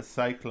Clonus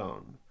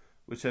Cyclone,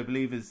 which I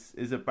believe is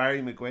it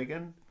Barry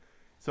McGuigan.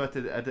 So at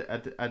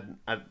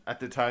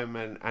the time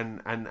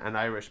an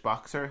Irish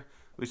boxer,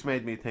 which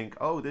made me think,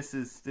 oh, this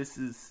is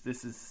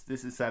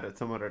set at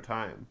some other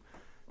time.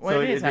 Well,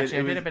 so it is actually.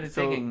 I did a bit of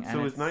digging. So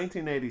it was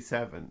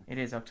 1987. It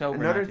is October.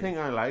 Another thing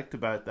I liked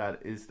about that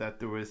is that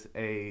there was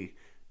a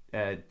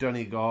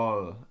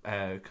Donegal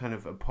kind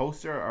of a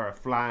poster or a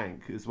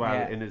flag as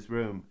well in his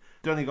room.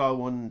 Donegal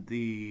won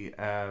the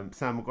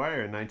Sam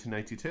Maguire in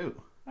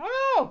 1992.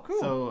 Oh,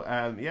 cool. So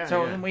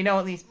So we know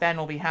at least Ben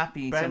will be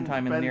happy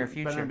sometime in the near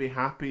future. Ben will be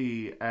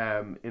happy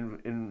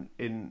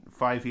in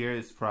 5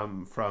 years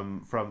from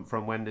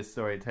when this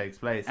story takes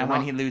place, and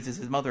when he loses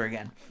his mother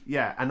again.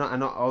 Yeah, and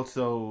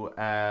also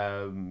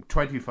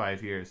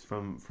 25 years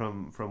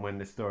from when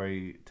this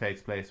story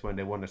takes place, when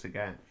they won it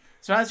again.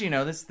 So as you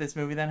know, this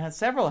movie then has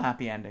several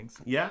happy endings.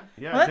 Yeah.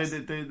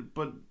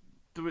 But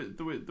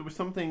there was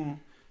something.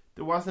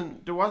 There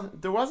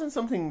wasn't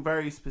something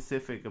very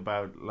specific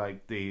about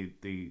like the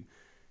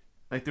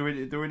like there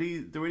were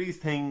these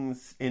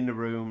things in the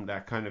room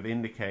that kind of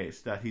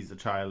indicate that he's a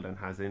child and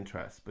has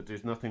interests, but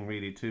there's nothing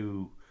really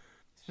too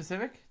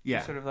specific.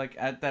 Yeah, sort of like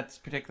that's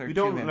particular. We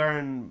don't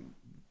learn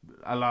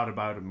a lot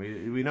about him.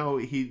 We know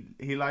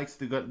he likes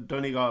the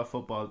Donegal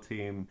football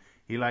team.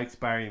 He likes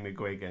Barry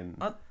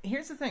McGuigan.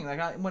 Here's the thing: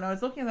 like when I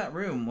was looking at that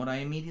room, what I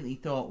immediately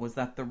thought was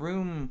that the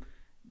room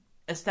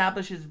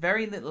establishes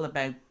very little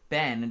about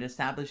Ben. It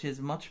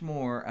establishes much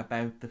more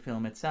about the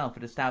film itself.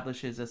 It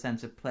establishes a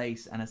sense of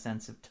place and a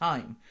sense of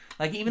time.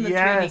 Like even the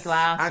 3D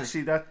glasses.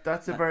 Actually,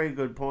 that's a very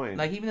good point.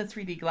 Like even the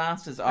 3D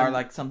glasses are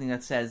like something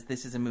that says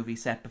this is a movie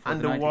set before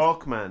the 90s.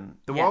 Walkman.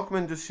 The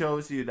Walkman just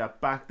shows you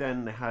that back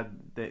then they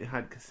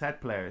had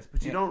cassette players,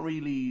 but you don't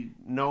really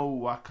know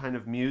what kind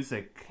of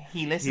music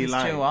he listens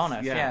to on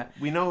it. Yeah,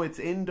 we know it's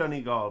in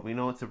Donegal. We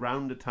know it's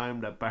around the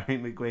time that Barry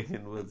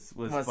McGuigan was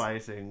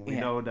fighting. We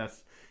know that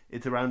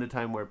it's around the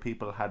time where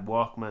people had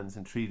Walkmans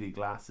and 3D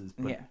glasses,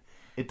 but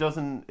it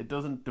doesn't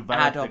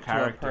develop the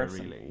character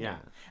really. Yeah,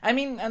 I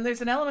mean, and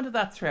there's an element of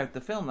that throughout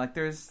the film. Like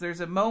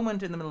there's a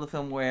moment in the middle of the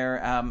film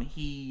where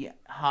he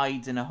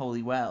hides in a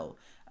holy well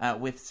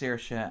with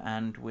Saoirse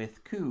and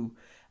with Ku,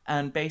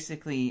 and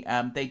basically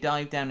they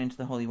dive down into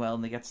the holy well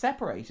and they get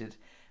separated.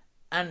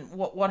 And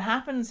what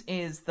happens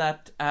is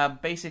that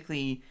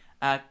basically.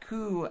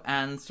 Ku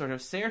and sort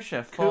of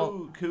Saoirse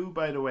fall... Ku,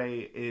 by the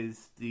way,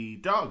 is the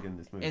dog in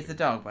this movie. Is the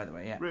dog, by the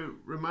way, yeah.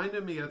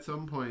 Reminded me at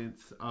some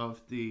points of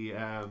the...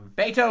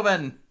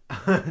 Beethoven!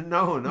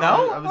 No?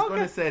 I was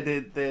going to say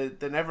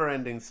the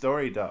never-ending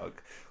story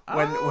dog.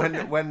 When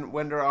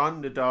they're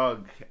on the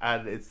dog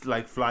and it's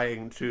like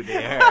flying through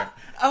the air.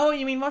 Oh,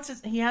 you mean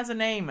he has a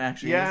name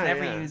actually. Yeah, he's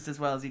never used as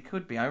well as he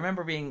could be. I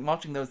remember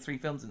watching those three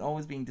films and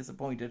always being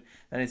disappointed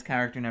that his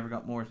character never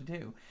got more to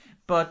do.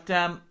 But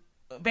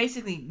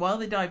basically, while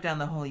they dive down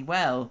the holy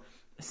well,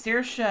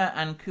 Saoirse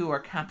and Ku are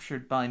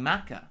captured by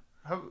Macha.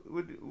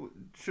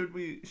 Should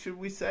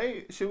we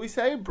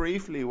say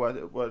briefly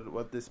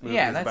what this movie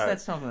is about? Yeah,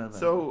 let's talk a little bit.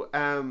 So,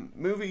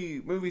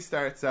 movie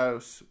starts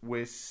out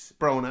with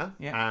Brona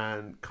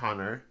and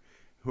Connor,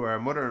 who are a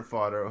mother and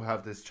father who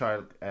have this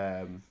child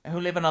who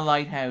live in a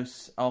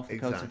lighthouse off the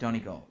coast of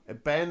Donegal.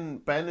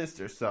 Ben is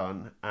their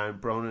son,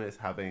 and Brona is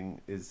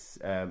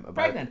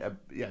pregnant.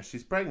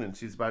 She's pregnant.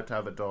 She's about to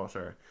have a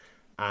daughter.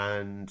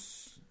 And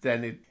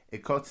then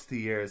it cuts to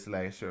years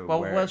later.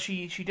 Well,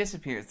 she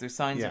disappears. There's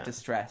signs of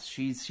distress.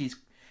 She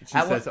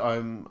says,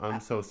 "I'm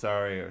so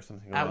sorry" or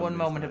something. At one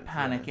moment of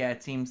panic,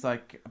 it seems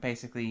like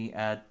basically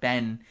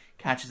Ben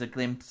catches a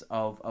glimpse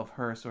of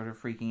her sort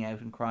of freaking out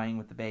and crying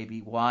with the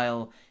baby,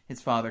 while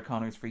his father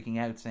Connor's freaking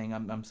out, saying,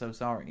 "I'm so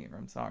sorry," or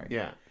 "I'm sorry."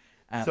 Yeah.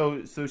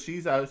 So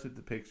she's out of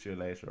the picture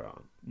later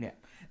on. Yeah.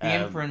 The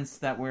inference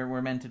that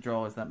we're meant to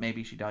draw is that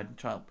maybe she died in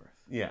childbirth.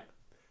 Yeah.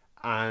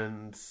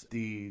 and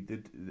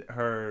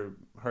her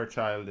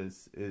child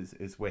is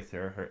with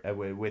her,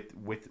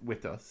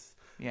 with us.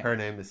 Yeah. Her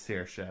name is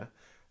Saoirse,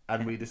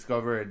 and we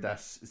discovered that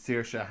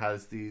Saoirse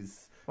has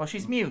these. Well,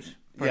 she's mute.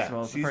 First of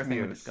all, it's the first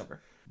thing we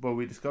discover. But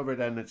we discovered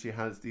then that she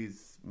has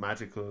these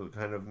magical,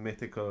 kind of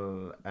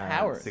mythical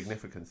powers,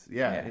 significance.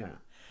 Yeah.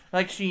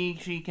 Like she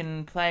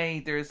can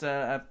play. There's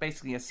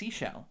basically a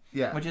seashell.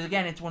 Yeah. Which is,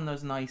 again, it's one of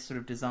those nice sort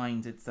of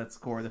designs. It's that's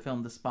core of the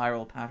film, the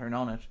spiral pattern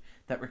on it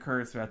that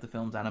recurs throughout the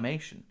film's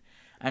animation.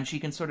 And she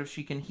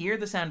can hear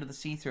the sound of the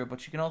sea through,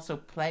 but she can also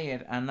play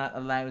it, and that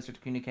allows her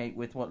to communicate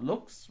with what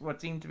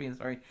seem to be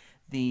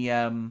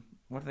the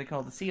what do they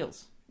call the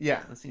seals?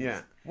 Yeah, the seals.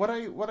 Yeah. What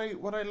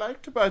I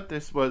liked about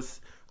this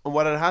was, and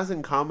what it has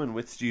in common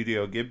with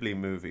Studio Ghibli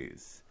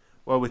movies,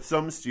 well, with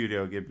some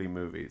Studio Ghibli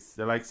movies,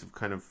 the likes of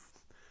kind of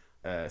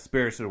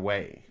Spirited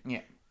Away,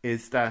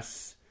 is that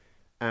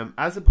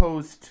as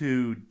opposed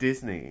to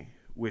Disney,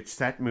 which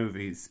set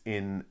movies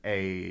in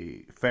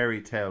a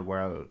fairy tale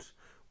world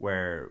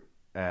where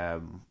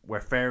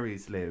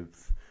fairies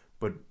live,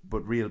 but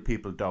real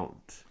people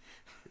don't.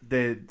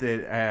 Where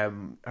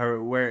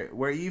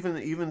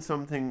even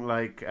something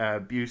like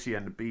Beauty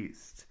and the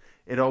Beast,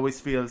 it always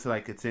feels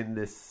like it's in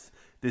this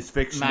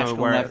fictional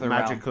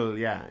magical,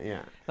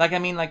 yeah. Like, I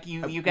mean, like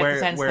you get the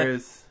sense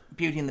that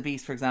Beauty and the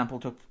Beast, for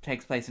example,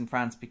 takes place in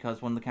France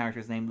because one of the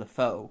characters is named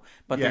LeFou,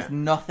 but there's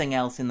nothing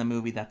else in the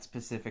movie that's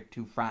specific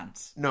to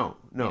France. No,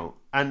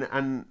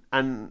 and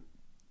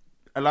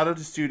a lot of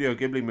the Studio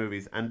Ghibli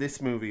movies, and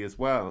this movie as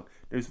well,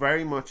 there's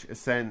very much a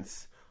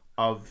sense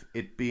of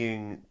it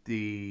being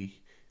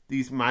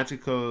these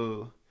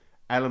magical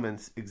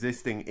elements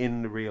existing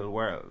in the real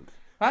world.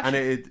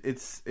 Actually, and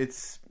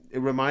it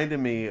reminded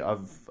me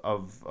of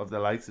the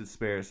likes of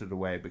Spirited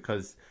Away,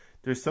 because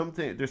there's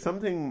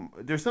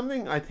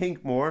something I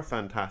think more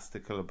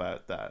fantastical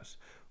about that,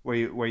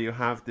 where you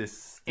have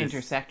this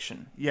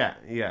intersection.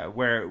 Yeah,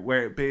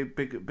 where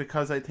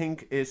because I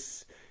think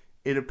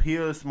it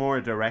appeals more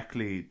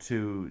directly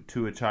to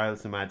a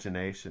child's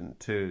imagination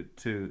to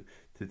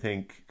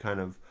think kind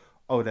of,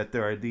 oh, that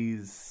there are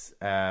these.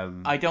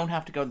 I don't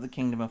have to go to the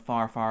kingdom of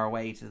far, far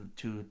away to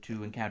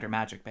encounter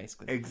magic.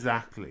 Basically,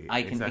 exactly.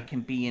 It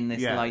can be in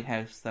this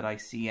lighthouse that I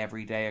see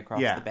every day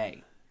across the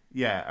bay.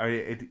 Yeah, or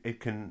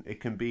it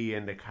can be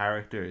in the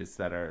characters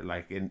that are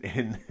like in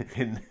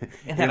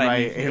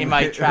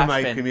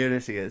my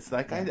community. It's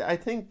like I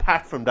think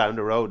Pat from down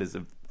the road is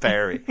a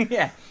fairy.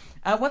 Yeah.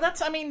 Well,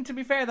 to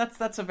be fair,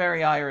 that's a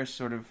very Irish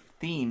sort of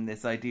theme,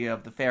 this idea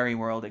of the fairy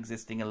world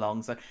existing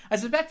alongside. I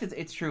suspect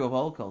it's true of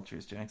all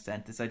cultures to an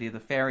extent, this idea of the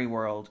fairy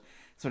world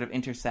sort of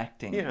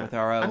intersecting with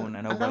our own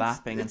and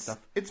overlapping and stuff.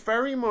 It's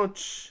very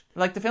much...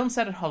 Like the film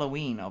set at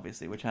Halloween,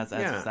 obviously, which has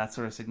that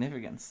sort of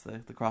significance,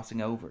 the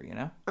crossing over, you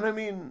know? And I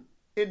mean,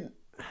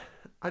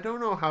 I don't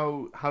know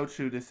how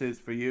true this is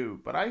for you,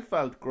 but I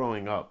felt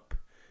growing up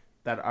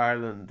that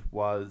Ireland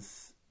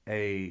was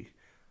a...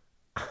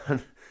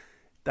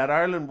 that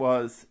Ireland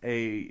was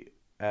a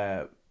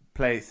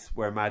place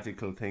where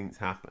magical things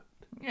happened.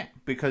 Yeah,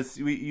 because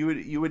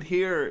you would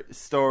hear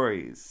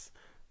stories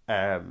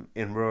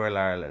in rural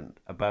Ireland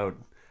about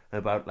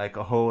like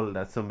a hole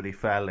that somebody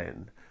fell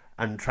in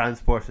and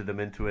transported them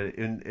into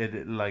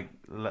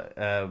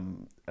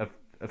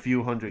a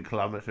few hundred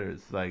kilometers,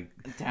 like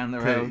down the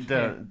road,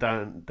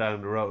 down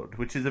the road,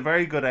 which is a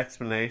very good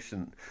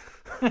explanation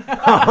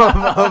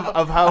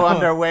of how on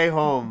their way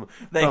home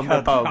they from got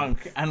the pub,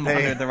 drunk and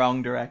wandered the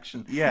wrong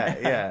direction.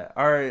 Yeah.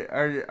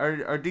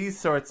 Are these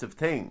sorts of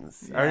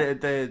things?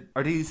 Yeah.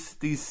 Are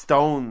these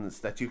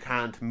stones that you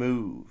can't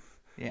move?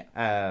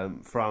 Yeah.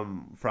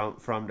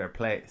 From their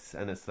place,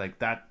 and it's like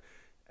that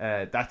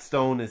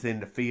stone is in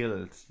the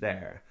field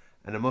there.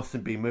 And it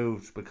mustn't be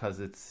moved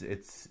because it's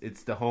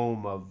the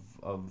home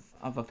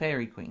of a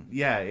fairy queen.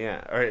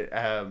 Yeah. Or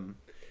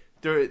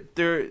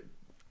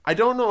I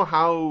don't know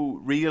how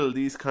real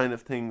these kind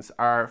of things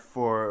are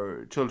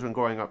for children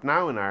growing up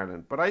now in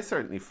Ireland, but I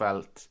certainly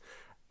felt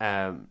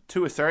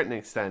to a certain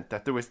extent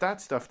that there was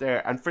that stuff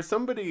there. And for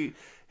somebody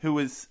who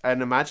was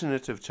an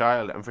imaginative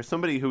child, and for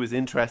somebody who was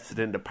interested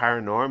in the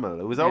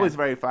paranormal, it was always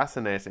very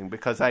fascinating,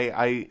 because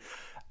I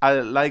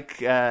like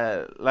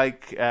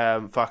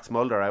Fox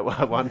Mulder, I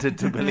wanted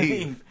to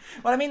believe.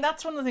 Well, I mean,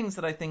 that's one of the things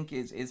that I think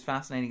is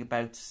fascinating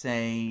about,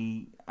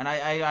 say, and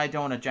I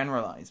don't want to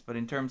generalize, but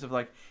in terms of,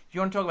 like, if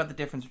you want to talk about the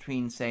difference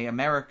between, say,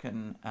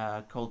 American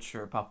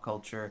culture, pop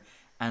culture,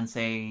 and,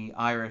 say,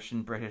 Irish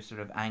and British sort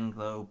of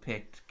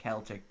Anglo-Pict,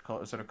 Celtic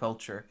sort of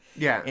culture,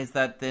 is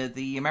that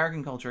the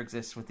American culture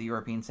exists with the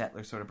European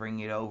settlers sort of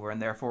bringing it over,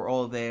 and therefore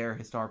all their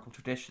historical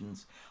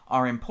traditions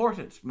are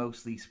imported,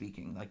 mostly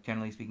speaking, like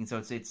generally speaking. So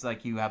it's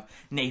like you have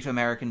Native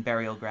American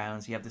burial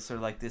grounds, you have this sort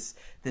of like this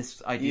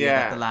idea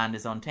that the land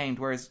is untamed,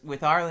 whereas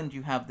with Ireland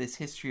you have this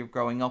history of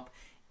growing up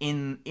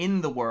in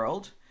the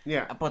world,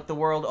 but the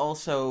world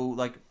also,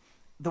 like,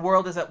 the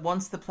world is at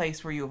once the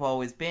place where you've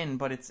always been,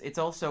 but it's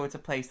also a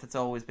place that's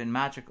always been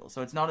magical.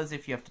 So it's not as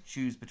if you have to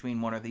choose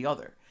between one or the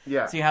other.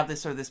 Yeah. So you have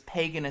this sort of this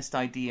paganist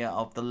idea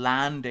of the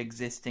land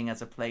existing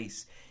as a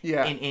place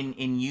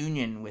in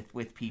union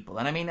with people.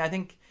 And I mean, I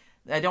think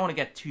I don't want to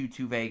get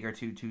too vague or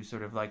too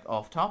sort of like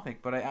off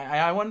topic, but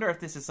I wonder if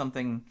this is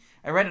something.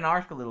 I read an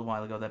article a little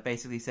while ago that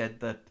basically said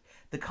that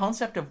the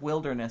concept of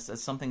wilderness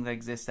as something that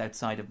exists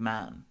outside of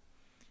man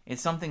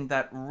is something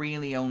that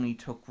really only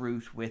took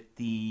root with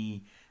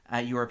the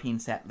European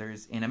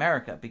settlers in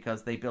America,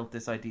 because they built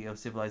this idea of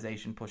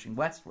civilization pushing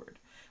westward.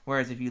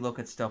 Whereas if you look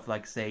at stuff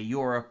like, say,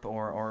 Europe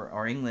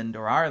or England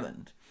or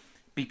Ireland,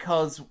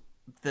 because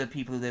the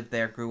people who lived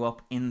there grew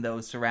up in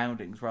those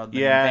surroundings rather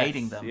than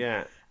invading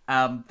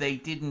them, they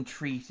didn't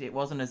treat it.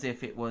 Wasn't as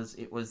if it was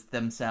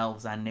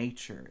themselves and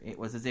nature. It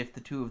was as if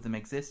the two of them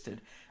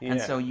existed,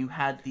 and so you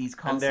had these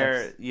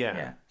concepts.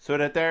 So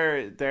that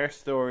their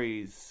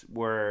stories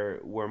were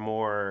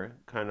more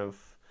kind of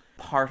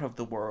part of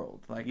the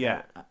world,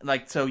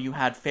 like so you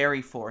had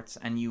fairy forts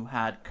and you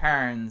had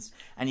cairns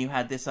and you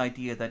had this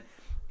idea that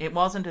it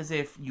wasn't as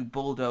if you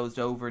bulldozed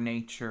over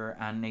nature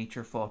and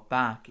nature fought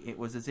back. It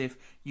was as if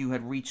you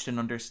had reached an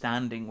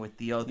understanding with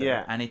the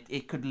other, and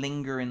it could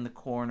linger in the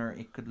corner.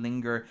 It could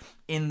linger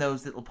in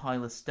those little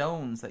pile of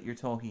stones that you're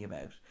talking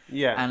about.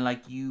 And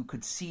like you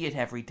could see it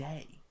every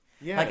day.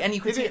 And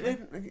you could see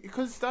it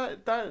because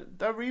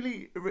that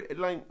really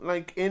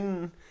like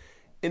in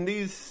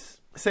these,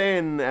 say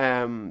in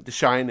The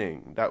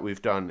Shining that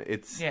we've done,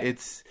 it's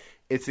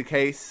a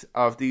case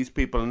of these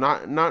people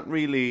not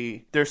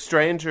really, they're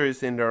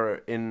strangers in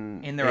their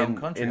own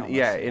country.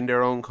 In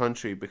their own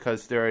country,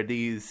 because there are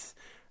these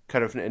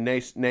kind of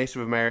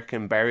Native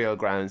American burial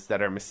grounds that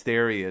are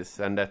mysterious,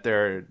 and that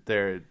they're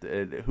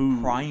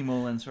who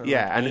primal and sort of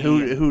and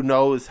who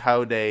knows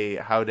how they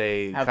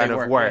kind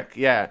of work.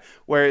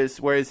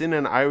 Whereas in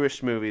an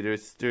Irish movie,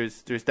 there's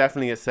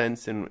definitely a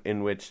sense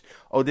in which,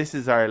 oh, this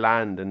is our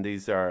land and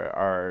these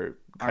are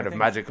kind of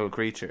magical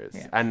creatures,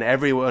 and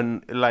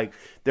everyone, like,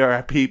 there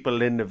are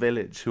people in the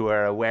village who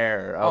are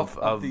aware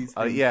of these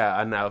things.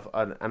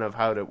 And of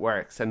how it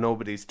works, and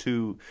nobody's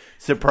too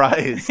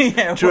surprised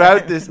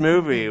throughout this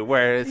movie,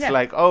 where it's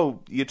like, oh,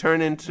 you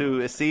turn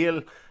into a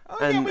seal.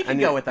 We can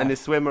go with that. And they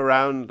swim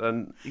around,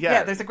 and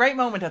there's a great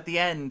moment at the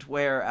end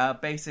where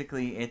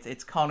basically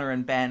it's Connor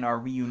and Ben are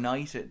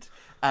reunited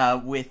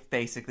with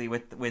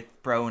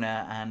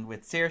Brona and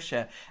with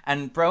Saoirse,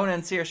 and Brona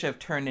and Saoirse have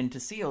turned into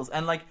seals,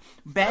 and like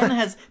Ben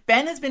has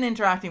been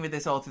interacting with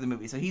this all through the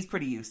movie, so he's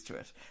pretty used to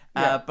it.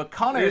 But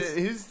Connor's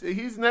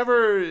he's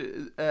never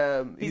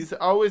he's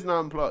always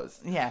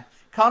nonplussed.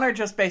 Connor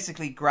just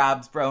basically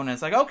grabs Brona and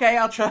is like, okay,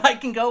 I'll try. I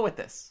can go with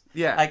this.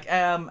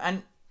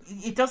 And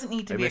it doesn't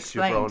need to be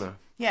explained.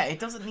 It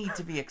doesn't need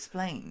to be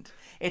explained.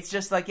 It's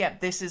just like,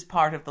 this is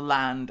part of the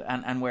land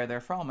and where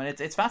they're from, and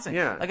it's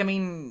fascinating. Like, I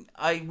mean,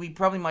 we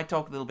probably might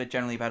talk a little bit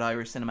generally about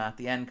Irish cinema at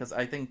the end, because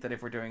I think that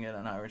if we're doing it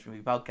an Irish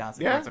movie podcast,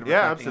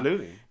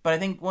 absolutely. But I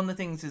think one of the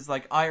things is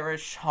like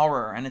Irish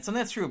horror, and it's something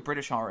that's true of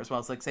British horror as well.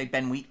 It's like, say,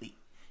 Ben Wheatley,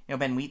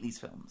 Ben Wheatley's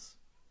films,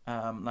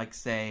 like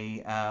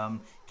say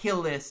Kill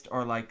List,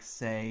 or like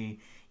say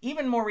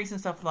even more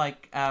recent stuff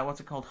like what's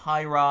it called,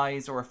 High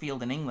Rise, or A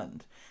Field in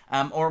England.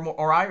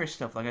 Or Irish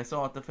stuff, like I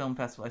saw at the film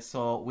festival, I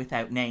saw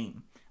Without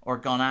Name, or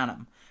Gone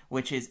Anam,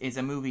 which is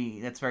a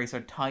movie that's very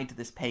sort of tied to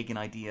this pagan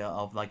idea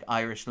of like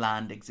Irish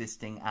land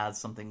existing as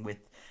something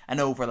with an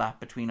overlap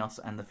between us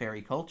and the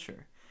fairy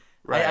culture.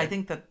 Right. I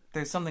think that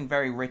there's something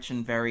very rich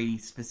and very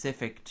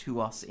specific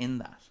to us in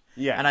that.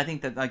 And I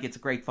think that like it's a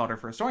great fodder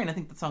for a story, and I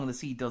think that Song of the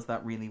Sea does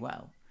that really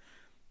well.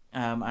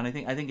 And I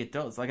think it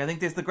does. Like, I think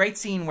there's the great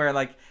scene where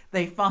like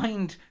they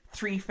find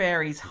 3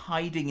 fairies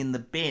hiding in the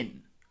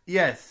bin.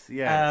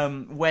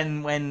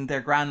 When their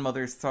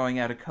grandmother's throwing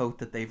out a coat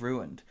that they've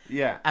ruined.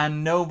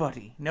 And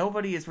nobody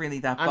is really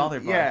that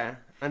bothered by it.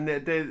 And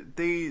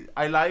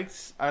I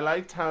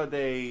liked how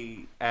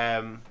they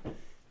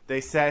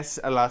set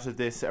a lot of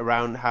this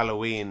around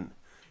Halloween.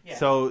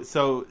 So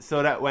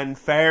that when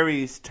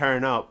fairies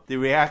turn up, the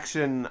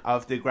reaction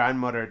of the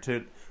grandmother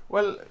to,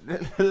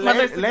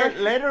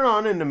 later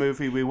on in the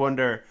movie we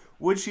wonder,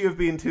 would she have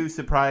been too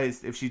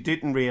surprised if she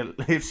did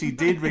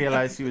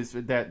realize she was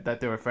that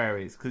they were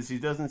fairies? Because she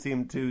doesn't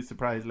seem too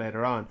surprised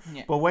later on.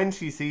 But when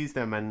she sees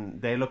them and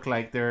they look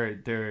like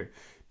they're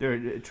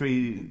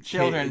 3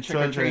 children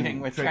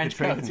trick-or-treating with trench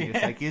coats.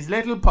 It's like, his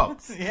little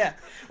pups. Well,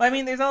 I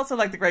mean, there's also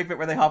like the great bit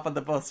where they hop on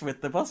the bus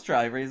with the bus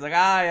driver. He's like,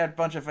 I had a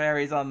bunch of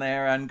fairies on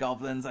there and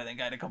goblins. I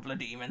think I had a couple of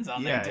demons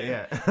on there too.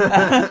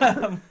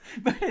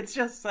 But it's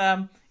just,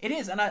 it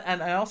is, and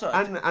I also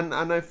and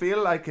I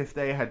feel like if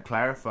they had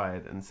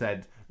clarified and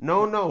said,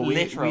 No, we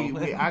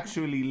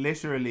actually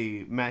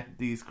literally met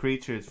these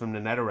creatures from the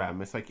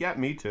Netherrealm. It's like, yeah,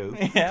 me too.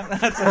 This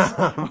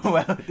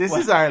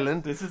is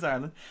Ireland. This is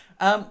Ireland.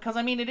 Because,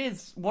 I mean, it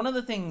is. One of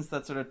the things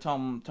that sort of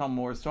Tomm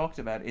Moore's talked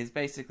about is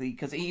basically,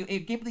 because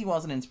Ghibli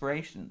was an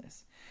inspiration in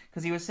this.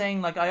 Because he was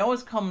saying, like, I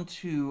always come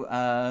to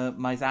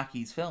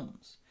Miyazaki's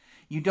films.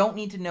 You don't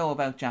need to know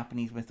about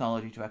Japanese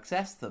mythology to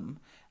access them.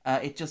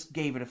 It just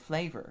gave it a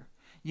flavour.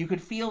 You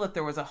could feel that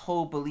there was a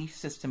whole belief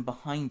system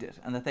behind it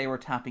and that they were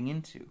tapping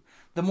into.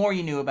 The more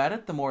you knew about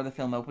it, the more the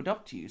film opened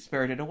up to you.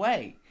 Spirited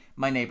Away,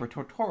 My Neighbor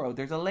Totoro.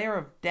 There's a layer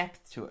of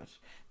depth to it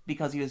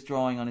because he was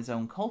drawing on his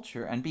own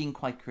culture and being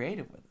quite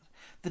creative with it.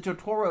 The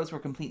Totoros were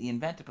completely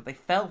invented, but they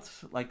felt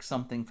like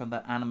something from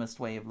that animist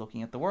way of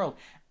looking at the world.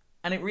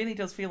 And it really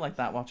does feel like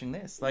that watching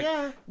this. Like,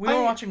 we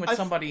were watching with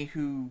somebody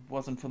who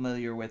wasn't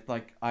familiar with,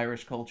 like,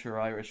 Irish culture or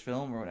Irish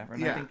film or whatever.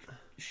 And I think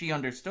she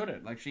understood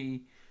it. Like,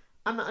 she...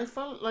 And I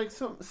felt like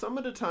some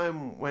of the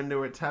time when they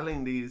were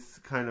telling these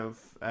kind of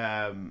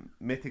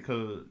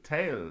mythical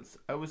tales,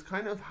 I was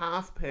kind of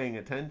half paying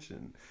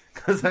attention.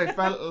 Because I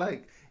felt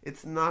like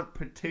it's not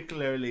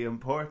particularly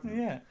important.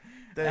 Yeah.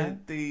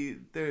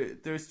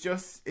 There's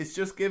just... It's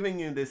just giving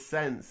you this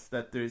sense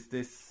that there's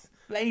this...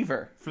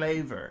 Flavor.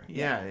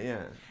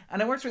 Yeah.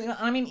 And it works really well.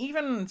 I mean,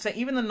 even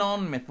the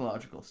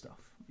non-mythological stuff.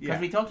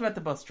 Because we talked about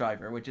the bus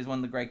driver, which is one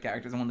of the great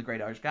characters and one of the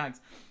great Irish gags.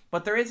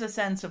 But there is a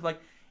sense of,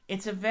 like,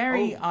 it's a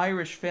very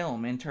Irish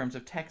film in terms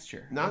of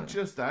texture. Not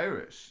just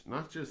Irish.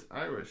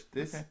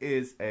 This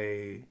is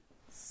a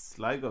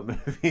Sligo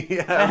movie.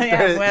 There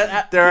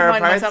are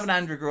myself and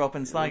Andrew grew up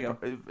in Sligo.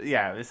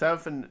 Yeah,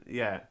 myself and...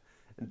 Yeah.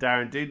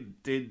 Darren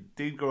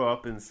did grow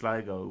up in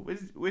Sligo,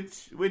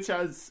 which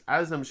as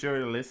I'm sure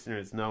the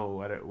listeners know,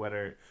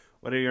 whether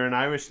you're an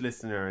Irish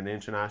listener or an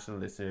international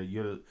listener,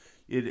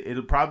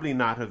 it'll probably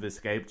not have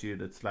escaped you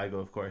that Sligo,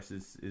 of course,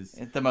 is it's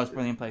the most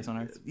brilliant place on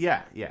earth.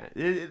 Yeah.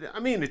 I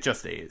mean, it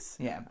just is.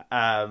 Yeah.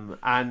 And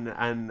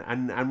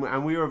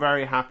we were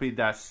very happy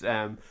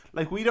that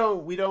like we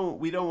don't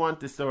want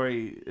the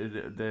story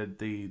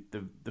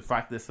the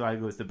fact that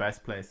Sligo is the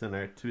best place on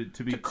earth to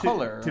be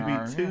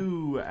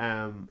too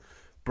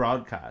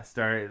broadcast,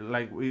 or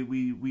like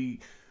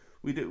we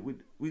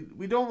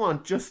don't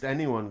want just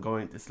anyone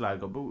going to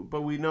Sligo,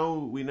 but we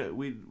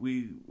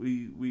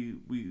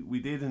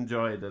did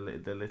enjoy the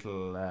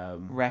little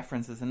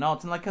references and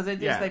nods, and like because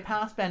they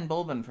pass Ben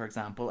Bulben, for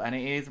example, and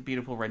it is a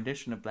beautiful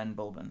rendition of Ben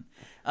Bulben.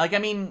 Like, I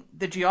mean,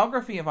 the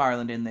geography of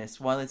Ireland in this,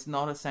 while it's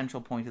not a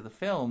central point of the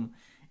film,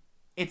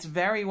 it's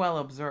very well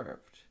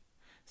observed.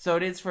 So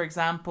it is, for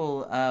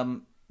example,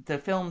 the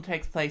film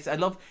takes place. I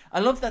love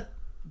that.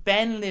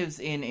 Ben lives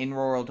in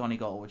rural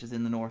Donegal, which is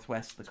in the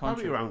northwest of the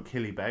country. Probably around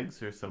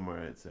Killybegs or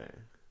somewhere, I'd say.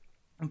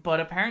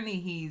 But apparently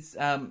he's...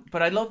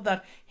 but I love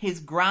that his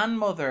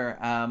grandmother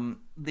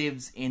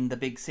lives in the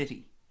big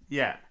city.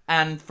 Yeah.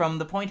 And from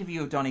the point of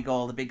view of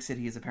Donegal, the big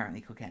city is apparently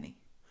Kilkenny.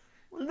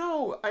 Well,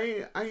 no,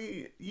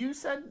 you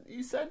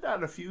said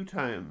that a few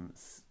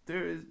times.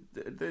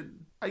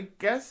 I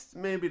guess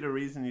maybe the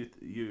reason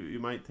you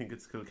might think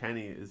it's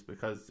Kilkenny is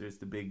because there's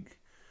the big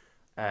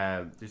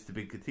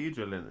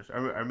cathedral in it,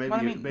 or maybe. Well,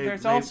 I mean,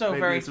 there's also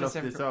very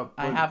specific.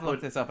 I have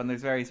looked this up, and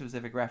there's very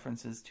specific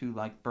references to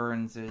like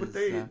Burns's. But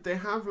they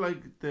have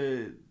like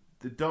the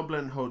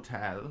Dublin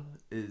Hotel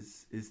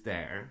is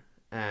there.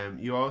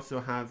 You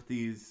also have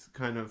these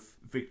kind of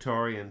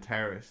Victorian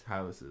terrace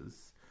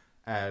houses.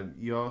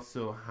 You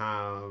also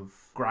have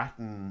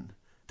Grattan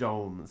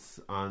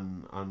domes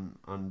on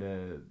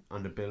the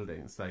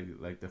buildings,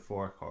 like the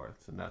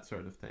forecourts and that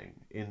sort of thing.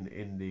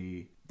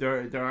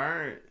 There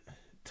are.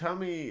 Tell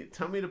me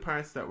the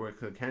parts that were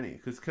Kilkenny,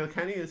 because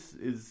Kilkenny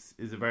is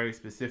a very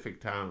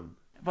specific town.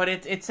 But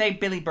it's say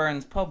Billy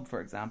Burns pub, for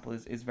example,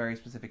 is very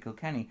specific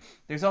Kilkenny.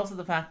 There's also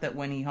the fact that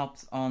when he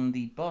hops on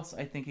the bus,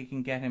 I think it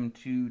can get him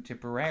to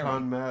Tipperary.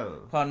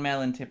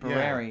 Clonmel and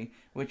Tipperary,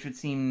 which would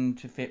seem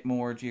to fit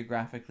more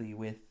geographically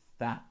with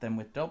that than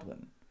with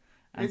Dublin.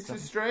 And it's a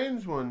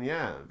strange one,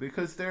 yeah,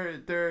 because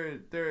they're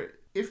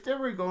if they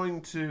were going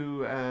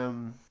to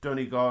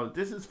Donegal,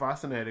 this is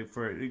fascinating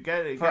for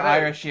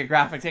Irish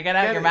geographic. To get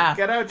out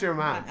your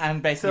map,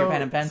 and basically your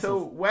pen and pencil.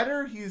 So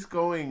whether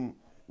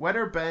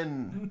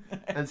Ben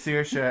and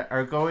Saoirse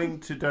are going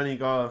to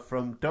Donegal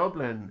from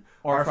Dublin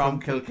or from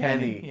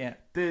Kilkenny, yeah.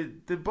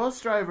 the bus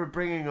driver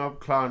bringing up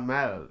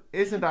Clonmel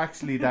isn't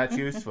actually that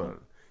useful.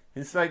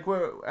 It's like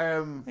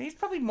he's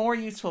probably more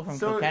useful from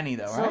Kilkenny,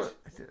 though, right?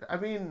 I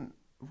mean,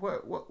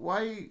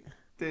 why?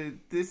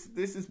 This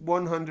is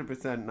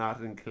 100%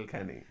 not in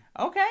Kilkenny.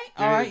 Okay,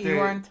 alright, you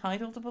are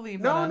entitled to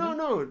believe that.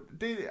 No.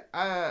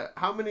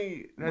 How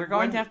many... We're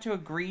going to have to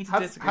agree to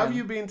disagree. Have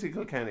you been to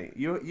Kilkenny?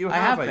 You have, I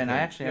have been.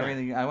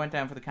 I went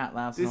down for the Cat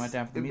Laughs and I went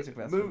down for the music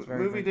festival. The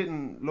movie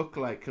didn't look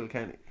like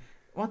Kilkenny.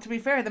 Well, to be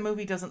fair, the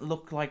movie doesn't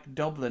look like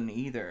Dublin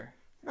either.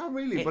 Not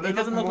really, but it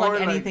doesn't look like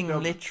anything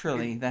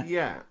literally.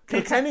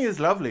 Kilkenny is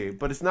lovely,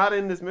 but it's not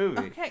in this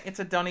movie. Okay, it's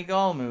a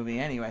Donegal movie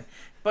anyway.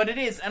 But it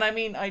is, and I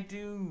mean, I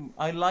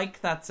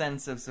like that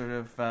sense of sort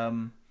of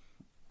sort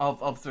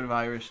of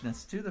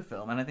Irishness to the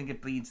film, and I think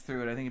it bleeds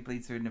through it. I think it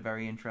bleeds through it in a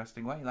very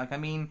interesting way. Like, I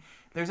mean,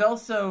 there's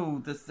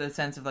also the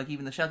sense of like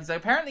even the Shelties. Like,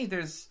 apparently,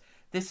 this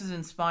is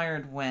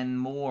inspired when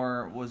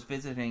Moore was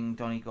visiting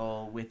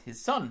Donegal with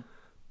his son,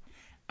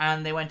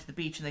 and they went to the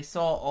beach and they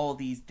saw all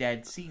these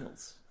dead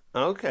seals.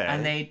 Okay.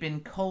 And they'd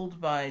been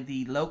culled by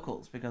the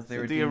locals because they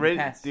were deemed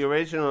pests. The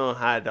original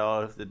had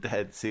all of the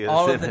dead seals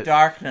all of the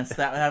darkness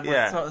that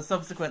was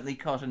subsequently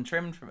cut and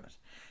trimmed from it.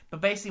 But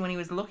basically, when he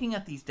was looking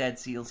at these dead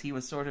seals, he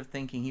was sort of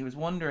thinking, he was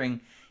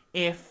wondering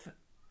if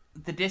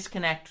the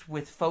disconnect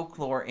with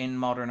folklore in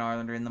modern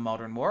Ireland or in the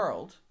modern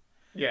world,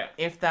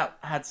 if that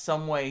had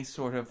some way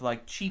sort of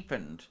like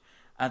cheapened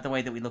the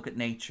way that we look at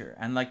nature,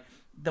 and like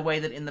the way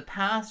that in the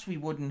past we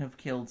wouldn't have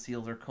killed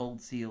seals or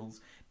culled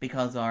seals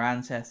because our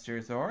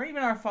ancestors or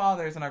even our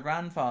fathers and our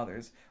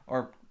grandfathers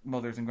or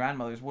mothers and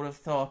grandmothers would have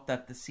thought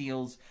that the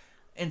seals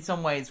in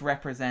some ways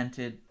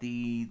represented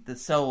the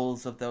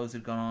souls of those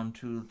who'd gone on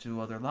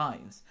to other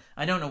lives.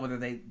 I don't know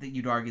whether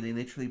you'd argue they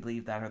literally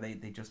believed that or they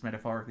just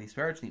metaphorically,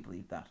 spiritually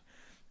believed that.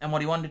 And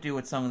what he wanted to do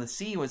with Song of the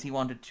Sea was he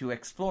wanted to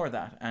explore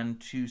that and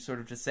to sort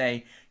of to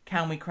say,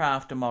 can we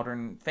craft a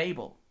modern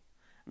fable?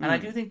 And I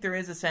do think there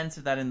is a sense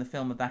of that in the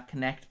film, of that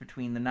connect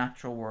between the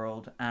natural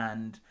world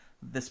and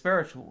the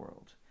spiritual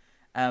world.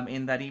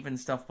 In that even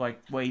stuff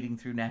like wading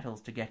through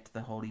nettles to get to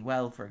the Holy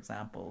Well, for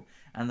example,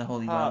 and the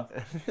Holy Well.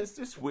 It's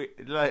just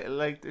weird.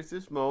 Like there's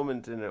this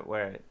moment in it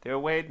where they're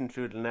wading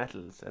through the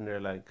nettles and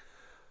they're like,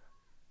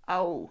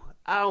 ow,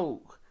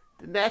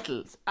 the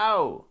nettles,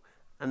 ow.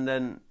 And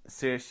then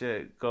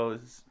Saoirse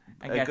goes...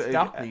 And gets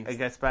dock leaves. And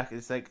gets back,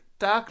 it's like,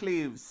 dock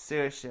leaves,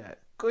 Saoirse,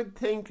 good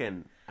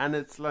thinking. And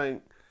it's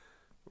like,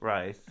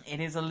 right. It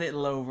is a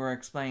little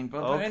over-explained,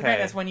 but in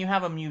fairness, when you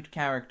have a mute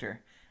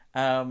character...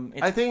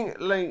 I think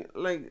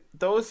like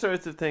those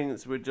sorts of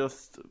things were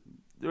just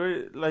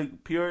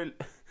like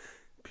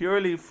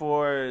purely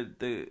for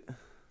the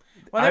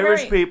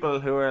Irish people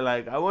who are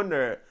like, I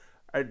wonder,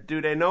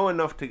 do they know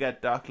enough to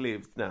get dock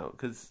leaves now?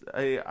 Because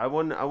I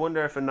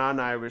wonder if a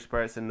non-Irish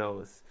person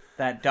knows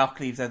that dock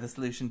leaves are the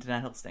solution to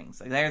nettle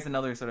stings. Like, there's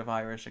another sort of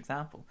Irish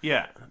example.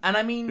 Yeah, and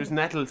I mean, there's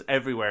nettles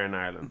everywhere in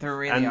Ireland. There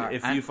really are. And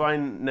if you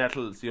find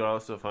nettles, you'll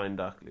also find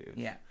dock leaves.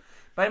 Yeah,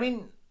 but I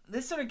mean,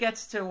 this sort of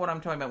gets to what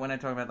I'm talking about when I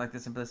talk about like the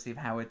simplicity of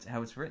how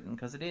it's written,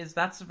 because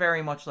that's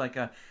very much like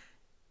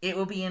it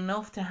will be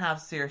enough to have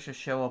Saoirse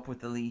show up with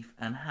the leaf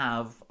and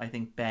have, I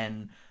think,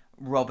 Ben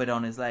rub it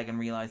on his leg and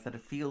realise that it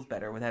feels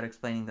better without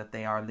explaining that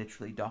they are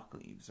literally dock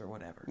leaves or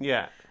whatever.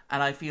 Yeah.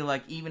 And I feel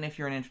like even if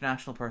you're an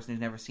international person who's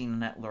never seen a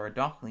nettle or a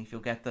dock leaf,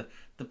 you'll get the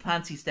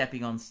plants he's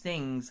stepping on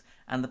stings,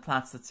 and the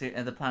plants that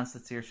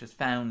Saoirse's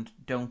found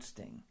don't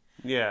sting.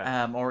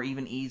 Yeah. Or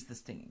even ease the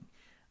stinging.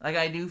 Like,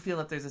 I do feel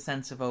that there's a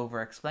sense of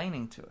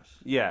over-explaining to it.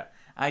 Yeah.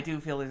 I do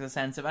feel there's a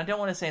sense of... I don't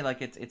want to say,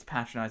 like, it's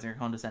patronising or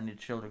condescending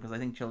to children, because I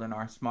think children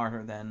are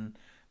smarter than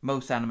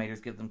most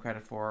animators give them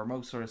credit for, or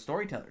most sort of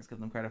storytellers give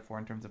them credit for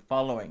in terms of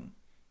following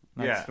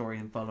that story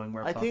and following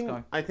where plot's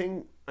going. I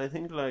think,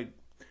 like,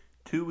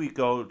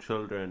 2-week-old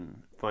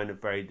children find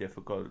it very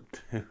difficult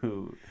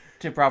to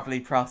properly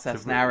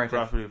process narrative.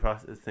 Properly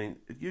process things.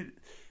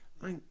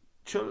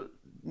 Children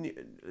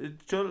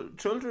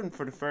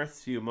for the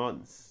first few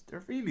months,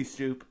 they're really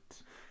stupid.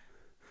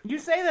 You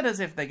say that as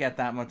if they get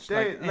that much.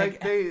 They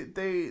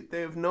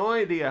have no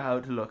idea how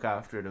to look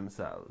after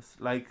themselves.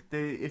 Like,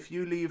 if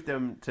you leave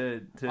them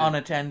to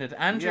unattended,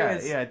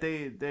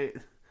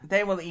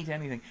 they will eat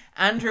anything.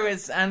 Andrew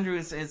is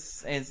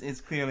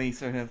clearly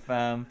sort of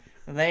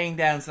laying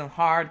down some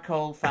hard,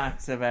 cold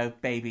facts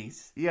about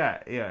babies.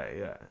 Yeah.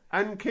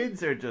 And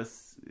kids are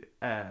just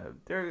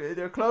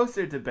they're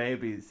closer to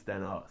babies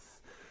than us.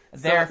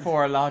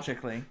 Therefore,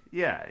 logically,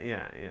 yeah.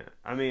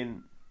 I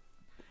mean,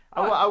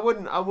 I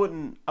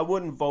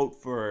wouldn't vote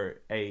for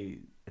a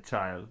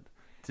child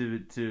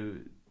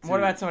to. What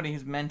about somebody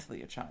who's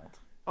mentally a child?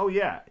 Oh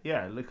yeah,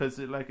 because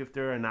like if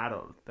they're an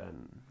adult,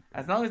 then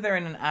as long as they're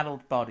in an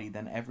adult body,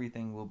 then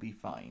everything will be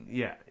fine.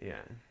 Yeah.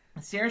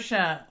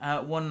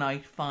 Saoirse one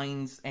night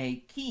finds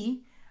a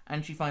key,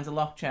 and she finds a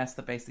locked chest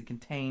that basically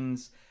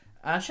contains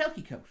a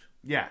shelkie coat.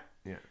 Yeah.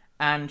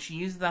 And she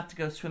uses that to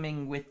go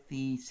swimming with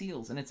the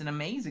seals, and it's an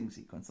amazing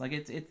sequence. Like,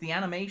 it's the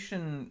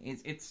animation.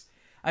 It's.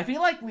 I feel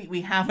like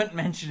we haven't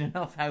mentioned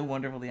enough how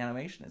wonderful the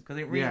animation is, because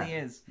it really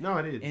is. No,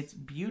 it is. It's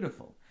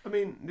beautiful. I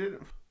mean,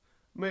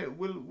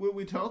 will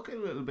we talk a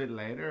little bit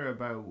later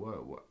about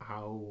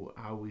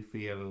how we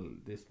feel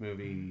this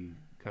movie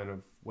kind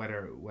of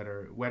whether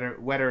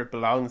it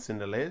belongs in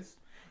the list?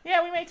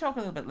 Yeah, we may talk a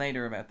little bit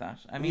later about that.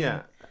 I mean.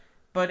 Yeah.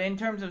 But in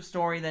terms of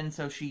story, then,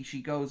 so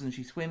she goes and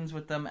she swims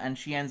with them, and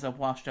she ends up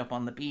washed up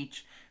on the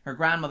beach. Her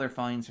grandmother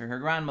finds her. Her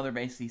grandmother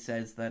basically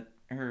says that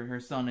her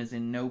son is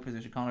in no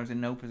position, Connor's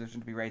in no position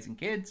to be raising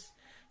kids,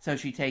 so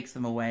she takes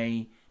them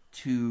away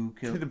to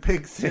the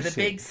big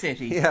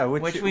city. Yeah,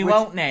 which we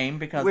won't name,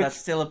 because that's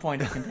still a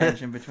point of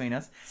contention between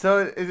us.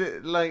 So is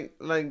it like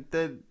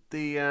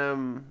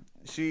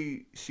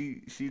she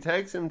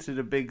takes them to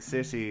the big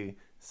city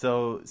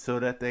so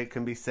that they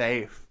can be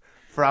safe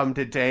from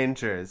the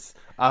dangers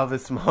of a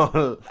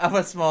small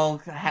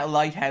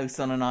lighthouse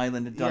on an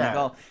island in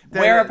Donegal,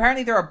 where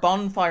apparently there are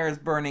bonfires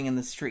burning in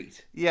the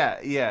street.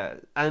 Yeah,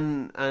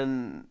 and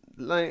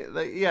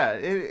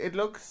it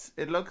looks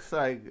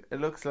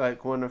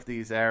like one of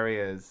these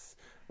areas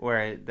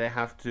where they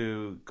have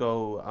to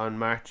go on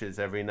marches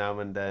every now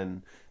and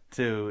then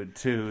to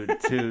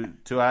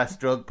ask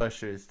drug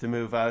pushers to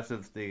move out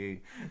of the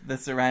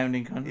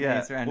surrounding country.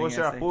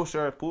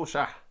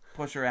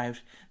 Push her out.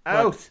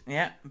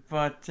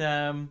 But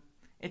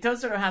It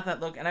does sort of have that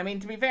look, and I mean,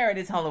 to be fair, it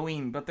is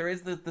Halloween, but there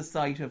is the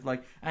sight of,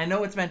 like, I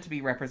know it's meant to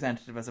be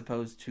representative as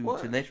opposed to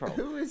literal.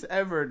 Who has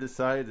ever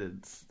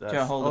decided that,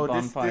 to hold a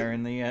bonfire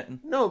in the...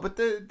 No, but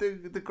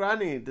the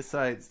granny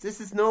decides,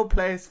 this is no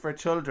place for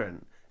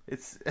children.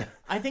 It's...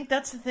 I think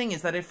that's the thing,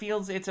 is that it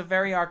feels it's a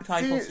very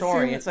archetypal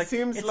story.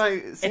 Seems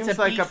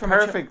like a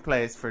perfect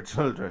place for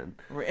children.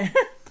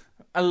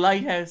 A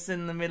lighthouse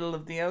in the middle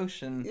of the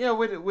ocean. Yeah,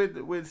 with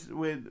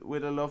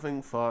a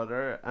loving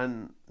father,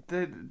 and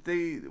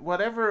the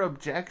whatever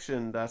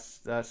objection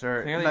that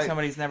her... Clearly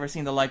somebody's never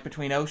seen The Light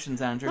Between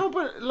Oceans, Andrew. No,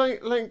 but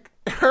like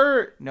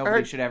her...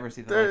 Nobody should ever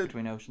see The Light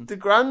Between Oceans. The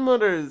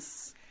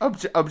grandmother's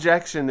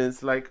objection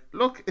is like,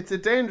 look, it's a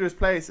dangerous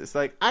place. It's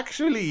like,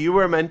 actually, you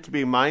were meant to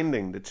be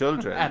minding the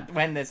children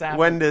when this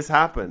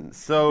happened.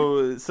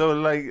 So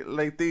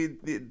like the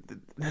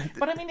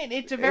but I mean,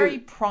 it's a very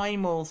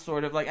primal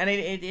sort of like, and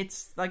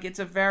it's like it's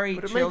a very.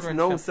 But it makes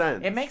no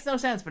sense. It makes no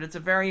sense, but it's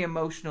a very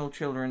emotional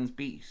children's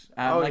beat.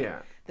 Yeah.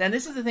 Then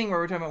this is the thing where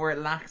we're talking about where it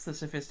lacks the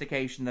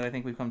sophistication that I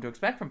think we've come to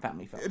expect from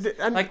family films.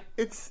 And like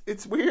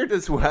it's weird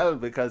as well,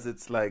 because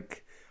it's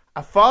like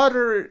a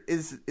father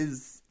is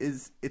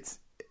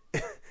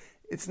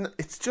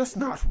it's just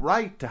not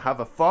right to have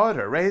a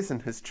father raising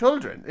his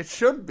children. It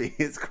should be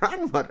his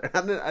grandmother,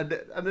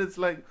 and it's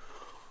like,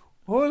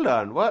 hold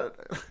on, what?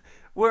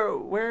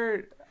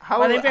 Where? How?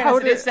 Well, in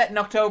fairness, it is set in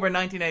October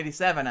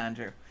 1987,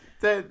 Andrew.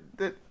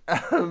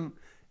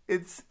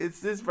 It's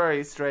this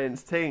very strange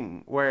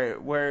thing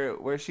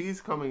where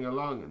she's coming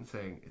along and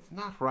saying it's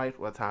not right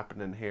what's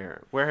happening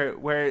here.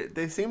 Where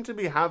they seem to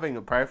be having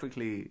a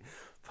perfectly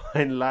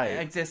fine life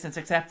existence,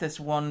 except this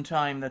one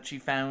time that she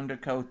found a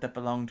coat that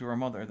belonged to her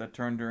mother that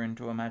turned her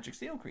into a magic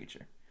seal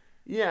creature.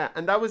 Yeah,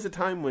 and that was a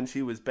time when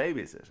she was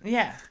babysitting.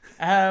 Yeah.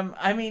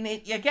 I mean,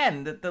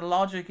 again, the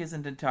logic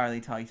isn't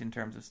entirely tight in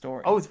terms of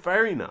story. Oh, it's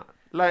very not.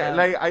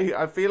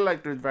 I feel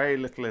like there's very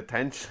little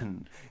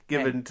attention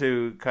given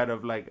to kind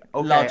of like,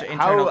 okay,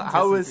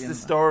 how is the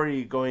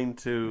story going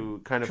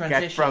to kind of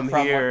get from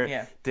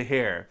here to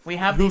here? We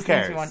have these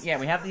things we want. Yeah,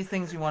 we have these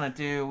things we want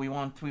to do. We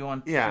want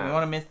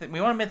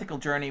a mythical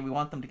journey. We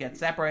want them to get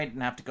separated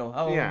and have to go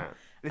home. Yeah.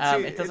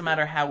 It doesn't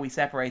matter how we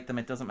separate them.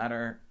 It doesn't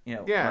matter,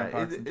 Yeah,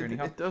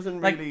 it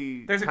doesn't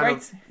really. There's a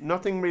great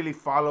nothing really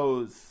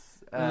follows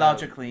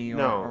logically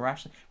or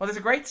rationally. Well, there's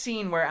a great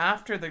scene where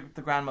after the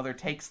grandmother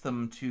takes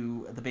them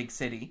to the big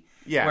city,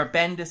 where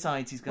Ben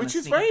decides he's going to, which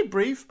is very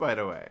brief, by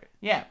the way.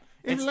 Yeah.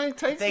 It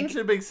takes them to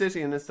the big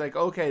city, and it's like,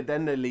 okay,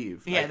 then they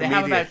leave. Yeah, they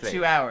have about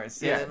 2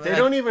 hours. Yeah, they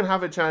don't even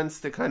have a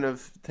chance to kind of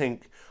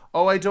think,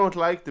 oh, I don't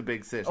like the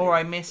big city, or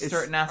I miss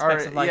certain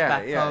aspects of life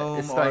back home.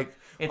 It's like,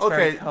 it's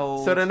very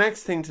cold. So the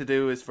next thing to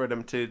do is for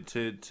them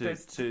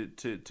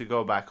to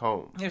go back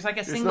home. There's like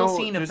a single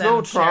scene of them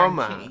no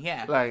trauma. sharing tea.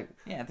 Yeah, like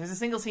there's a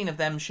single scene of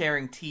them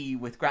sharing tea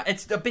with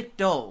it's a bit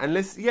dull. And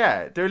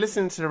they're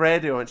listening to the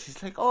radio, and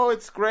she's like, "Oh,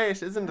 it's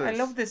great, isn't it? I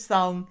love this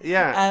song."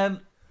 Yeah.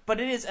 But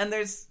it is, and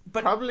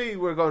probably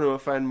we're going to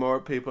offend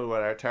more people with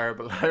our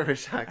terrible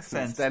Irish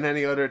accents than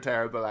any other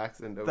terrible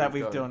accent that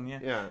we've done.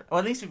 Yeah. Well,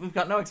 at least we've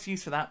got no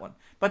excuse for that one.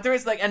 But there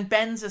is and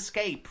Ben's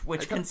escape,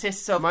 which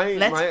consists of my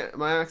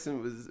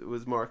accent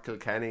was more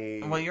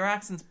Kilkenny. Well, your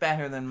accent's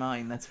better than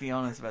mine. Let's be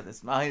honest about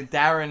this.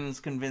 Darren's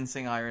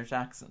convincing Irish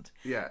accent.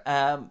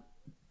 Yeah.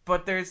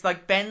 But there's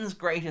Ben's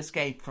great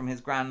escape from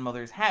his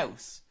grandmother's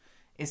house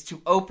is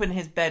to open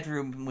his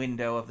bedroom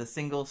window of the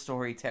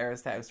single-story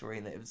terraced house where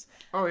he lives.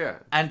 Oh, yeah.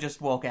 And just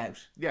walk out.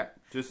 Yeah,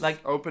 just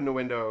open the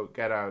window,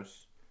 get out.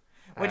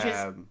 Which is...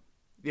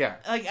 Yeah.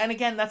 And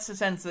again, that's the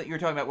sense that you're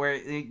talking about, where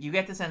you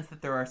get the sense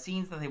that there are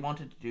scenes that they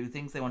wanted to do,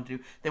 things they want to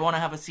do. They want to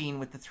have a scene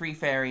with the three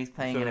fairies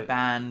playing in a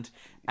band,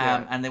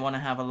 and they want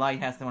to have a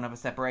lighthouse, they want to have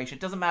a separation.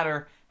 It doesn't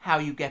matter how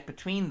you get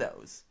between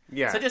those.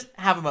 Yeah. So just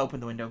have them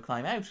open the window and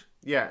climb out.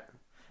 Yeah.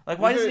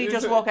 Why doesn't he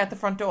just walk out the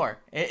front door?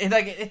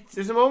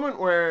 There's a moment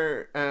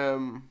where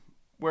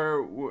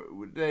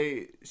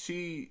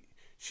she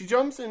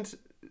jumps into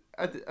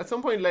at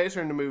some point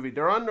later in the movie.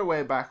 They're on their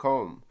way back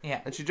home,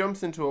 and she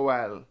jumps into a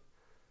well,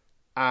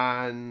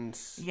 and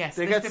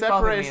they get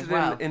separated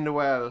in the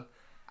well,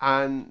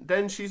 and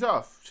then she's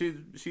off.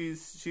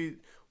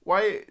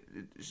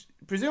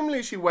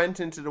 Presumably she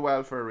went into the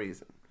well for a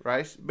reason,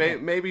 right?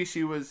 Maybe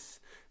she was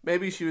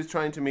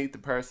trying to meet the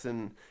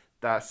person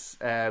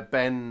that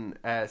Ben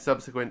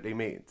subsequently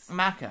meets.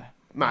 Maka,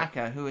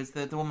 who is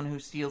the woman who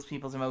steals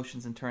people's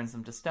emotions and turns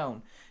them to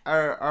stone. The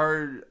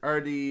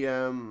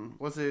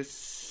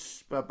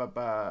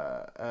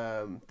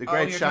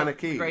Great Shanachie.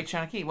 The Great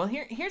Shanachie. Well,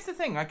 here's the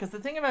thing, right? Because the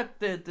thing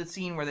about the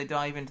scene where they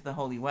dive into the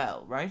holy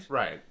well, right?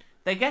 Right.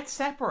 They get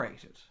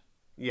separated.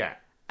 Yeah.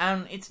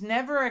 And it's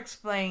never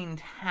explained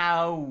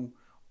how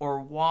or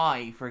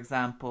why, for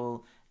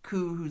example,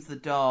 Ku, who's the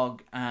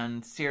dog,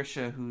 and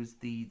Saoirse, who's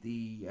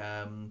the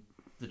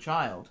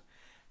child,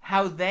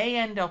 how they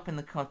end up in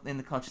the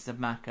clutches of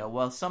Maka,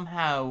 while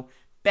somehow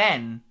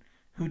Ben,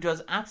 who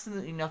does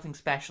absolutely nothing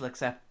special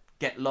except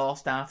get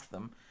lost after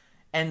them,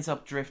 ends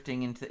up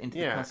drifting into the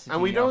custody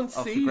of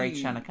the Great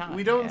Shanachie.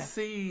 We don't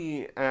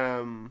see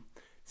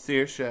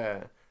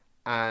Saoirse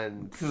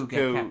and Ku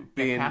Ku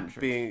get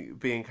captured.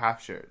 being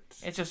captured.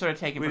 It's just sort of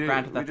taken for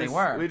granted that they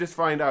were. We just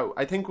find out.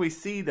 I think we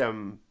see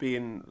them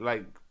being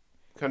like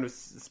kind of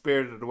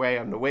spirited away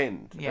on the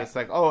wind. Yeah. It's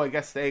like, oh, I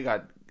guess they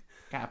got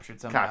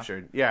captured somehow.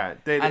 Yeah.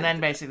 And then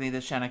basically the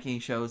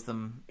Shanachie shows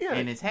them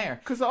in his hair.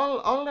 Because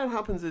all that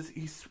happens is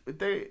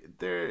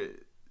they're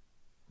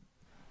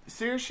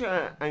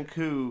Saoirse and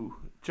Ku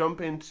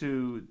jump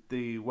into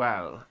the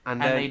well,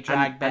 and then they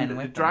drag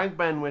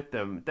Ben with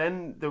them.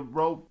 Then the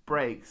rope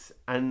breaks,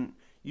 and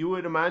you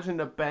would imagine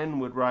that Ben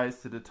would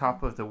rise to the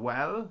top of the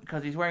well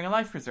because he's wearing a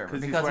life preserver.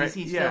 Because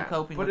he's still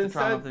coping with the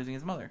trauma of losing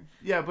his mother.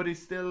 Yeah, but he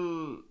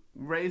still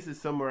raises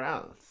somewhere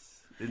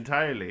else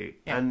entirely,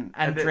 and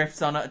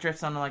drifts on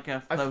like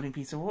a floating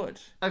piece of wood.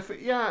 I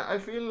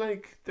feel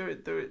like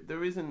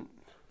there isn't.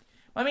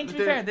 Well, I mean, to be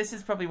fair, this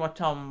is probably what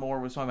Tomm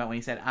Moore was talking about when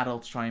he said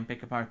adults try and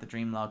pick apart the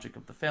dream logic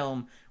of the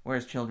film,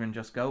 whereas children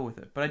just go with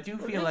it. But I do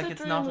feel like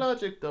it's not dream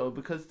logic though,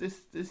 because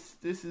this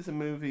is a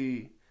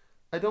movie.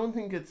 I don't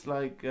think it's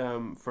like,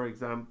 for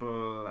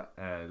example,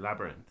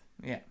 Labyrinth.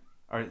 Yeah.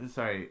 Or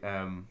sorry,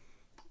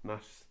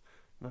 not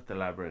the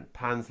Labyrinth,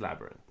 Pan's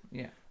Labyrinth.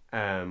 Yeah.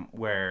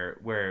 Where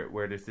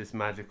there's this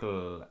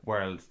magical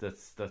world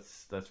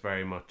that's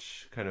very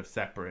much kind of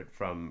separate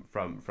from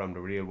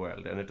the real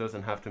world, and it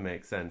doesn't have to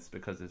make sense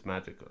because it's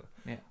magical.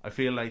 Yeah. I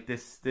feel like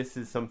this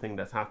is something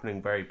that's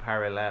happening very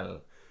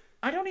parallel.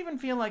 I don't even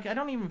feel like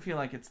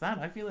it's that.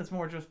 I feel it's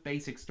more just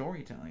basic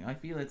storytelling. I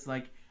feel it's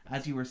like,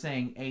 as you were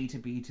saying, A to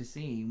B to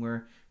C,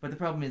 but the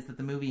problem is that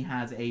the movie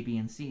has A, B,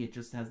 and C. It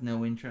just has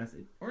no interest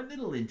or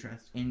little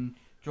interest in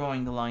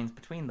drawing the lines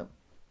between them.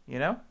 You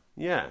know?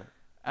 Yeah.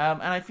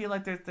 And I feel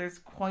like there's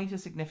quite a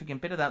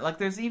significant bit of that. Like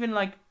there's even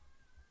like,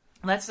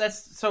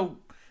 so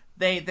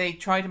they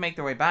try to make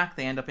their way back.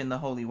 They end up in the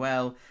Holy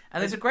Well,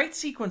 and there's a great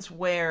sequence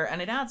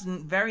and it adds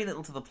very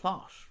little to the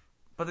plot,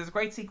 but there's a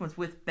great sequence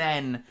with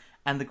Ben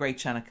and the Great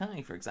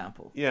Shanachie, for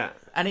example. Yeah,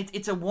 and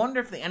it's a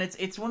wonderful thing, and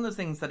it's one of those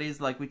things that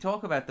is like, we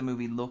talk about the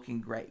movie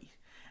looking great,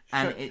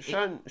 and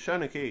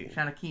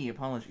Shanachie.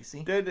 Apologies.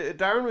 See,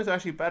 Darren was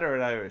actually better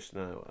at Irish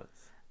than I was.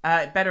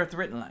 Better at the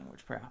written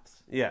language,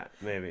 perhaps. Yeah,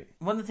 maybe.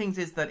 One of the things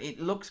is that it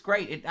looks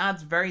great. It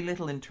adds very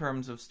little in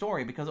terms of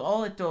story, because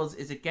all it does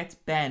is it gets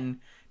Ben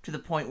to the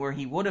point where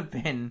he would have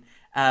been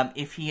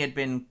if he had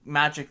been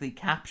magically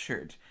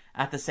captured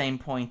at the same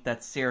point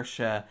that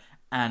Saoirse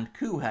and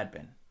Ku had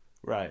been.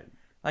 Right.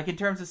 Like, in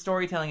terms of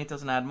storytelling, it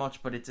doesn't add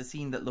much, but it's a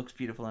scene that looks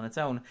beautiful on its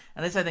own.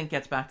 And this, I think,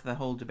 gets back to the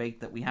whole debate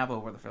that we have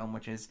over the film,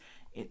 which is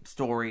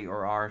story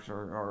or art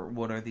or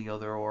one or the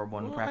other, or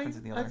one preference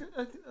or the other.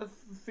 I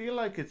feel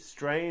like it's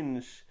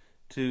strange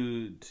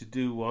to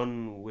do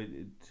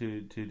one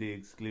to the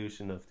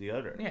exclusion of the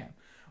other. Yeah.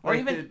 Or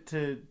like even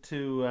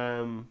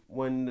to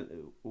when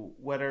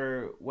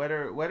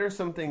whether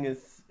something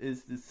is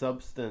the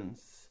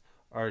substance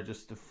or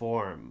just the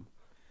form.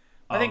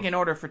 I think in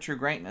order for true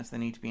greatness, they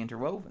need to be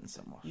interwoven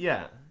somewhat.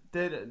 Yeah,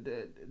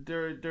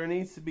 there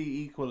needs to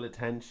be equal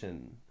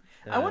attention.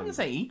 I wouldn't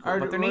say equal,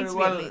 but there needs to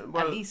be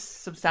at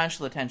least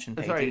substantial attention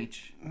paid to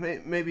each.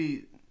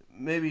 Maybe.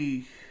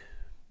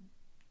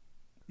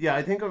 Yeah,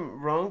 I think I'm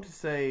wrong to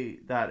say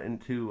that in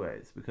two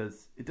ways,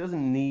 because it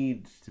doesn't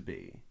need to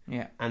be.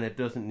 Yeah, and it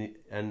doesn't need,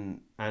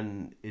 and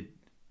it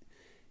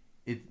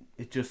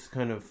just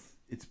kind of,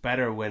 it's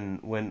better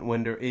when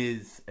there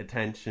is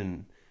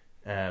attention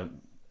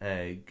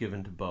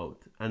given to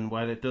both. And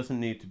while it doesn't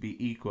need to be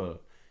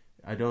equal,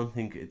 I don't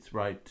think it's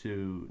right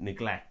to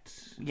neglect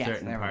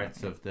certain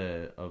parts of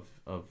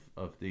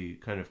the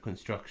kind of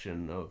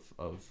construction of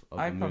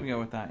I'd probably go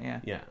with that.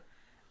 Yeah. Yeah.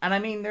 And I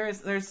mean,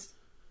 there's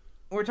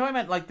we're talking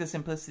about like the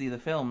simplicity of the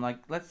film. Like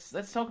let's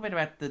talk a bit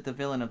about the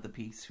villain of the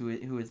piece,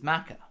 who is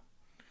Maka,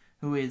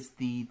 who is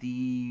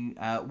the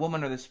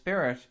woman or the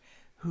spirit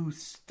who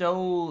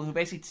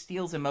basically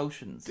steals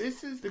emotions.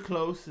 This is the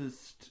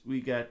closest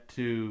we get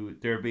to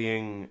there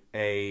being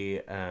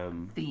a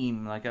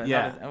theme, like a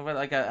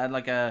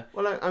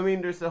Well, I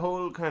mean, there's the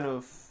whole kind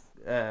of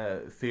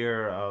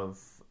fear of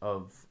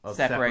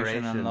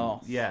separation and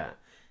loss. Yeah,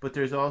 but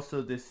there's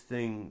also this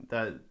thing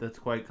that's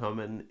quite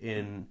common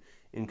in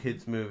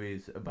kids'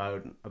 movies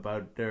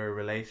about their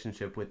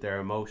relationship with their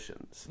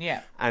emotions.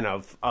 Yeah, and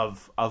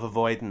of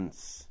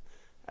avoidance,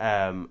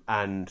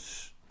 and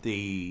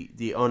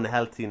the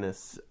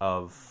unhealthiness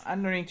of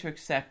and learning to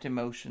accept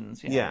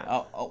emotions.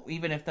 Yeah.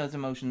 Even if those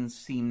emotions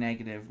seem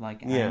negative,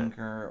 like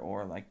anger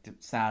or like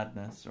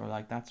sadness or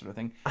like that sort of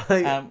thing,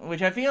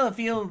 which I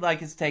feel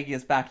like is taking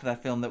us back to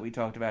that film that we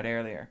talked about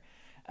earlier.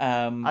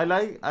 I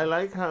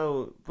like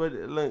how, but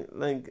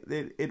like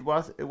it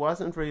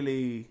wasn't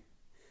really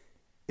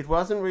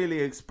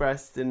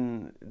expressed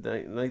in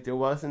like there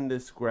wasn't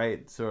this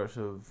great sort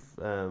of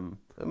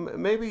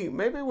maybe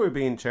we're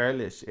being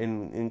churlish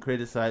in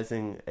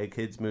criticizing a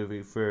kids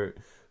movie for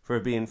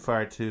being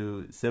far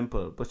too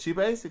simple, but she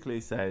basically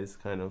says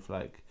kind of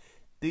like,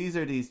 these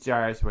are these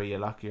jars where you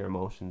lock your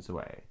emotions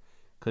away,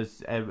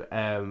 because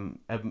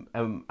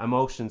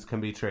emotions can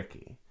be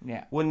tricky.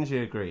 Yeah, wouldn't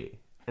you agree?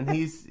 And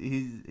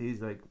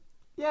he's like,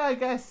 yeah, I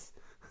guess.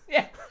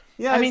 Yeah.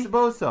 Yeah, I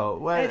suppose so.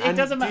 Well, it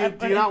doesn't matter.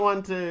 Do you not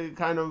want to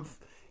kind of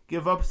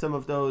give up some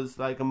of those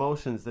like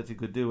emotions that you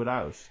could do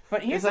without?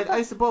 But it's like,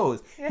 I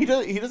suppose he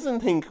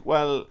doesn't think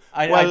I'd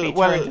be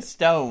turned to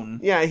stone.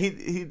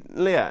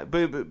 Yeah,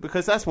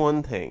 because that's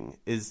one thing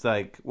is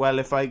like, well,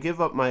 if I give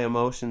up my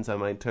emotions, I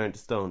might turn to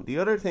stone. The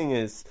other thing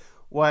is,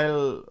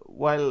 while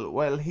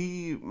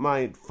he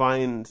might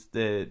find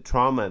the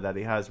trauma that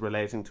he has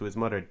relating to his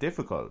mother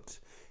difficult,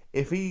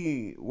 if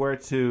he were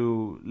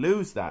to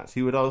lose that,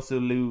 he would also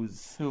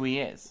lose who he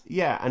is.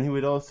 Yeah, and he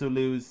would also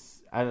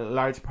lose a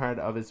large part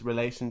of his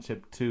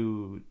relationship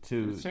to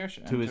his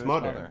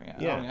mother.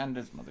 Yeah. Oh, and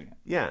his mother.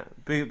 Yeah,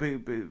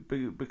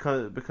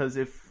 because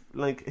if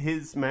like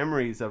his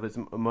memories of his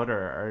mother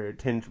are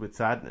tinged with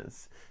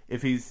sadness,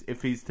 if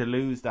he's to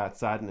lose that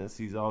sadness,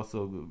 he's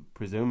also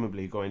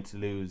presumably going to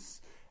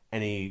lose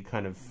any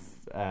kind of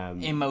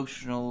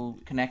emotional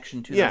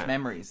connection to those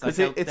memories. Like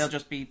they'll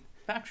just be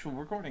factual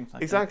recordings.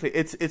 Like exactly.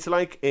 That. It's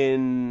like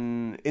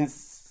in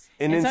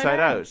Inside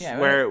Out,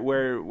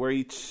 where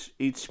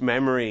each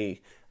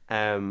memory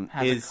has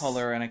a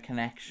color and a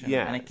connection.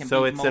 Yeah, and it can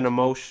so be it's an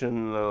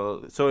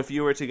emotional. So if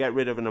you were to get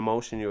rid of an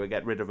emotion, you would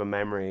get rid of a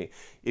memory.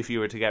 If you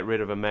were to get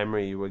rid of a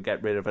memory, you would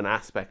get rid of an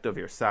aspect of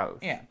yourself.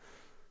 Yeah,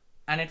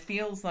 and it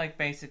feels like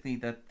basically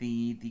that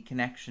the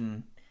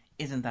connection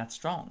isn't that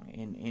strong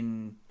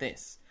in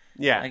this.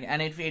 Yeah,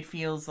 and it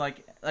feels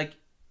like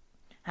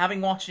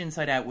having watched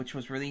Inside Out, which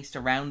was released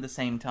around the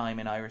same time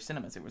in Irish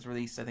cinemas. It was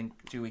released, I think,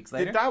 2 weeks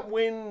later. Did that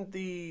win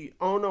the...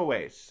 Oh, no,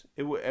 wait.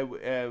 Well, it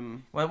would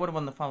have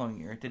won the following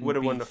year. It didn't would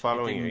have won the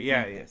following year,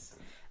 yeah. This,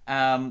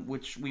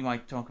 which we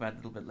might talk about a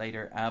little bit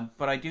later.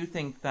 But I do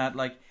think that,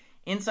 like,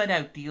 Inside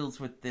Out deals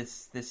with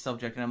this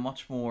subject in a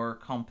much more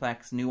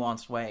complex,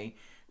 nuanced way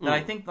that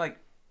I think, like,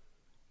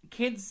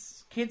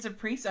 kids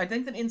appreciate. I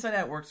think that Inside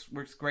Out works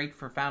great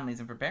for families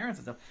and for parents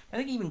and stuff. I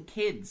think even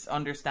kids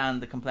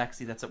understand the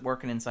complexity that's at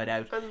work in Inside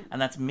Out,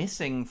 and that's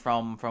missing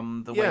from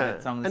the way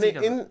that Song of the Sea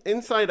does it.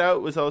 Inside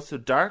Out was also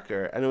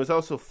darker, and it was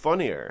also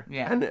funnier.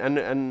 Yeah,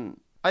 and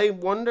I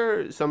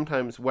wonder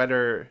sometimes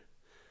whether,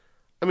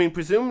 I mean,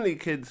 presumably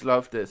kids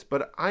love this,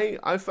 but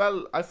I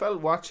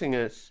felt watching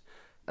it,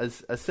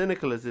 as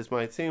cynical as this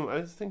might seem,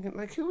 I was thinking,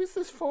 like, who is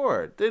this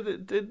for?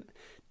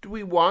 Do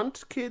we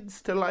want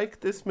kids to like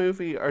this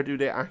movie, or do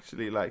they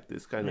actually like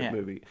this kind of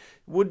movie?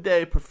 Would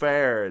they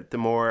prefer the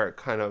more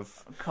kind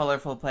of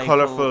colourful,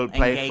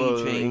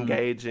 playful,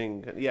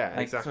 engaging, like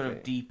exactly, sort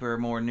of deeper,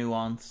 more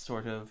nuanced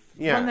sort of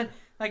one that,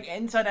 like,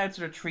 Inside Out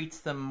sort of treats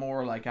them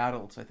more like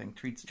adults. I think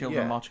treats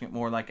children watching it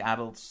more like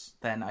adults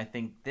than I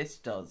think this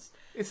does.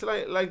 It's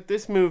like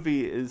this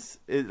movie is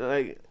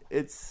like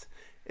it's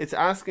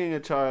asking a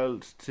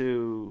child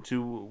to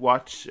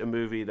watch a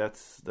movie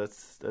that's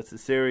a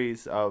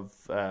series of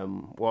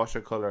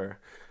watercolor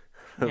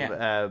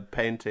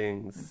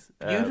paintings,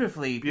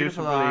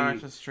 beautiful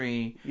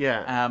artistry,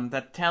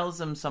 that tells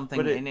them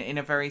something in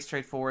a very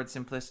straightforward,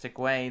 simplistic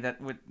way, that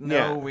with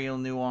no real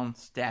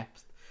nuance,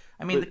 depth.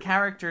 I mean, the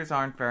characters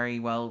aren't very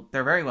well.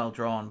 They're very well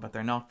drawn, but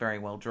they're not very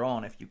well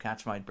drawn. If you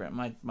catch my sort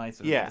of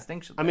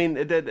distinction. I mean,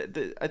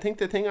 I think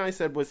the thing I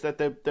said was that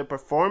the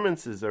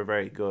performances are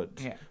very good.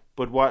 Yeah.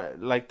 But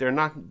they're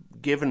not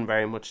given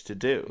very much to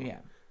do. Yeah.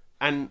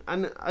 And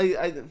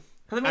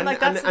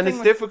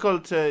it's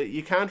difficult to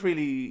you can't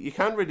really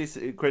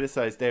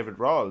criticize David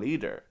Rawl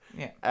either.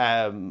 Yeah.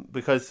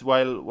 Because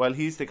while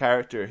he's the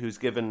character who's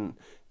given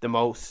the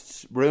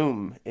most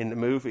room in the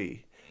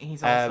movie,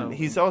 he's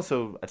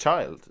also a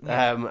child.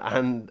 Yeah.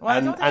 I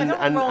don't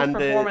think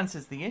performance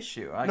is the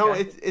issue.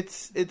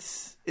 It's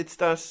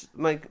that,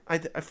 like, I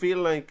feel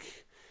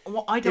like.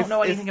 Well, I don't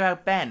know anything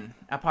about Ben,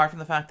 apart from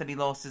the fact that he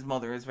lost his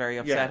mother, is very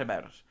upset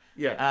about it.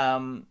 Yeah.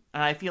 And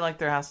I feel like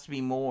there has to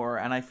be more,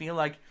 and I feel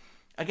like,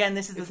 again,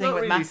 this is the thing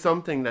with... It's not really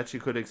something that you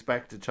could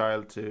expect a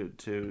child to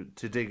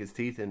dig his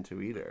teeth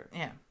into either.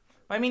 Yeah.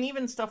 I mean,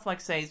 even stuff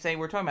like, say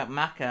we're talking about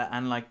Macca,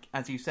 and, like,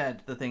 as you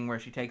said, the thing where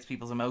she takes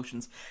people's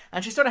emotions,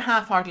 and she's sort of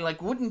half-heartedly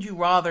like, wouldn't you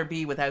rather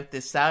be without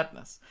this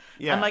sadness?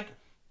 Yeah. And, like,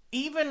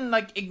 even,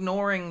 like,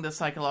 ignoring the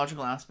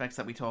psychological aspects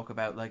that we talk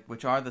about, like,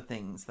 which are the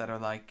things that are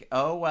like,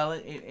 oh, well,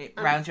 it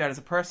rounds you out as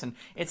a person.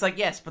 It's like,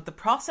 yes, but the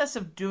process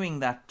of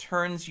doing that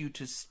turns you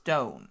to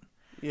stone.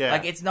 Yeah.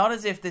 Like, it's not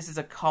as if this is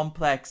a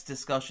complex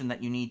discussion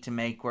that you need to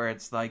make where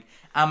it's like,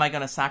 am I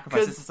going to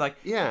sacrifice this? It's like,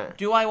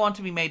 do I want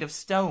to be made of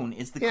stone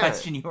is the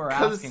question you are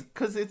asking.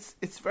 Because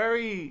it's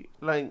very,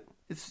 like...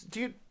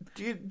 Do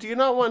you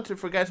not want to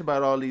forget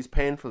about all these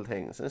painful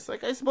things? And it's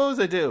like, I suppose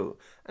I do.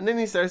 And then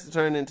he starts to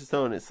turn into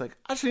stone. It's like,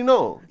 actually,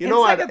 no. You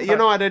know what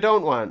I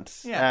don't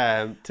want.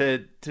 Yeah. To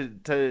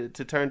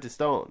turn to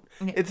stone.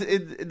 Yeah.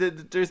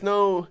 There's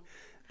no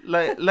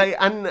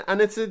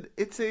and it's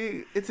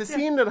a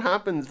scene that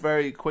happens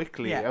very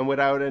quickly and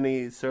without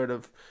any sort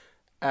of.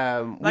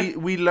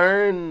 We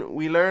learn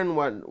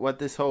what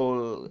this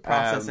whole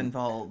process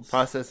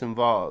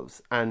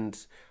involves. And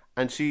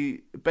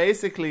she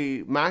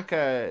basically,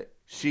 Macca,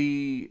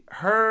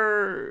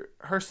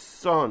 her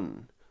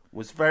son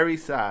was very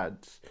sad,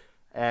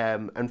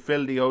 and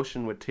filled the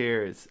ocean with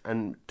tears,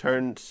 and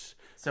turned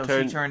So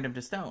she turned him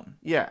to stone.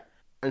 Yeah,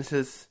 and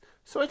says,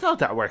 so I thought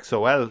that worked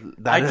so well.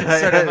 That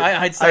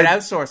I'd start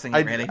outsourcing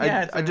it, really.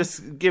 I'd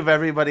just give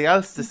everybody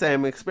else the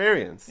same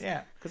experience.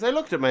 Yeah. Because I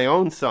looked at my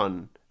own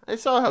son, I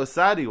saw how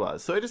sad he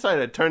was, so I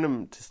decided I'd turn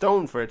him to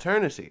stone for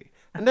eternity.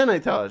 And then I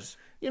thought,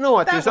 you know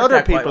what, there's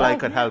other people I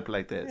could help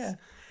like this.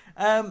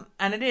 Yeah.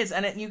 And it is,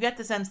 and you get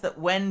the sense that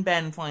when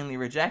Ben finally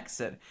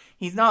rejects it,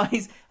 he's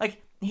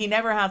like, he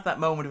never has that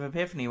moment of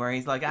epiphany where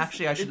he's like,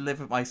 actually, I should live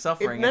with my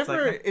suffering.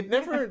 It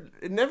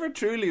never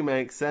truly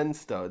makes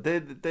sense, though.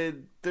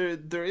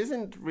 There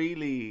isn't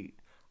really.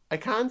 I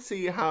can't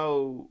see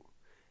how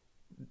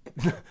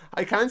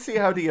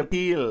the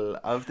appeal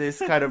of this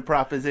kind of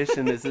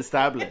proposition is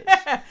established.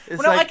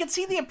 I can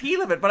see the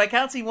appeal of it, but I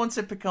can't see once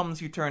it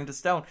becomes you turn to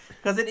stone,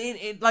 because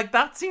it like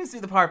that seems to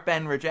be the part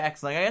Ben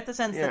rejects. Like I get the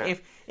sense that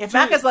if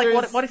Macca's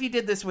like, what if you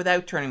did this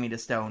without turning me to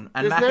stone,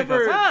 and Macca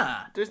goes,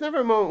 there's never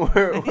a moment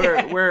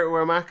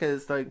where Macca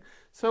is like,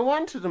 so I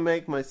wanted to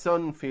make my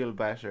son feel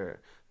better,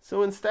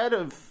 so instead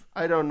of,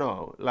 I don't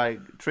know, like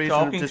treating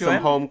him to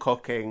some home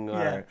cooking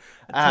or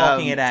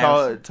talking it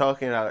out, it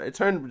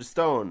turned him to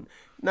stone.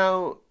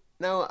 Now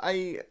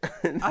I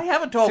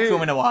haven't talked to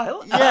him in a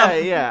while.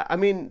 Yeah. I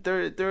mean,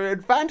 there are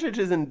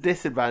advantages and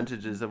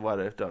disadvantages of what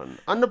I've done.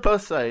 On the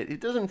plus side, he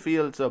doesn't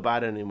feel so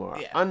bad anymore.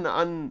 Yeah. On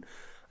the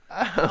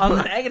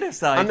negative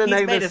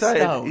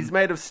side, he's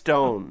made of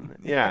stone.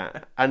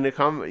 Yeah, and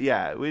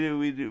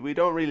we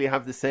don't really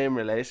have the same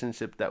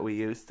relationship that we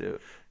used to.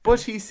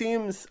 But he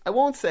seems, I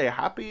won't say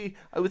happy,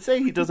 I would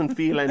say he doesn't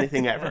feel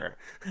anything ever.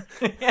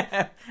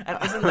 Yeah,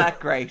 and isn't that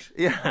great?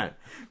 Yeah.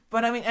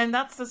 But I mean, and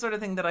that's the sort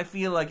of thing that I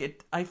feel like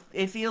it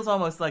feels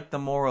almost like the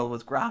moral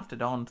was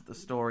grafted onto the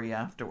story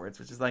afterwards,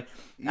 which is like,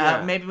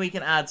 maybe we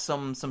can add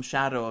some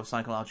shadow of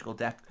psychological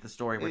depth to the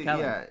story we're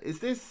telling. Yeah,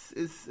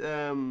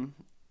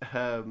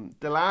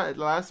 the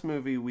last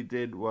movie we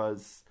did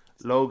was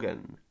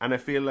Logan, and I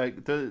feel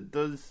like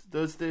does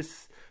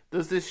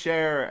this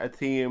share a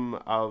theme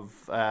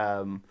of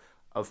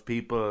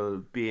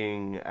people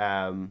being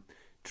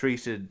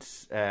treated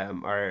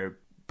or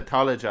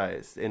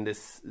pathologized in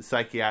this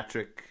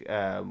psychiatric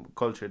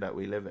culture that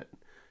we live in?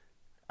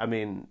 I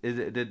mean, in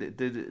the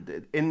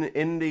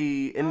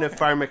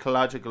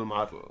pharmacological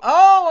model.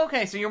 Oh,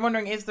 okay. So you're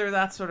wondering, is there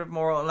that sort of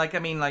moral? Like, I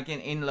mean, like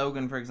in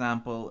Logan, for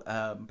example,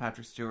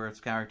 Patrick Stewart's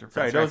character.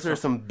 Sorry, those are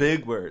some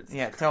big words.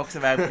 Yeah, talks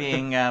about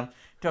being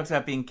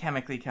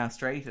chemically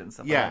castrated and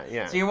stuff. Yeah, like that.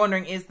 yeah. So you're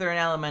wondering, is there an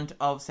element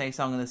of, say,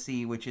 Song of the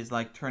Sea, which is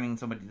like turning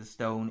somebody to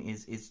stone,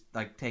 is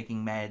like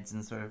taking meds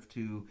and sort of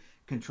to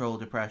control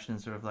depression,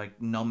 sort of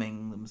like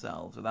numbing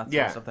themselves or that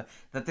sort of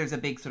stuff, that there's a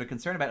big sort of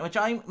concern about, which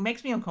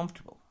makes me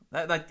uncomfortable.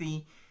 Like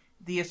the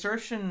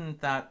assertion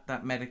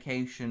that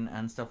medication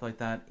and stuff like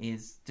that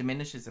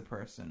diminishes a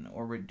person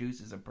or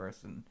reduces a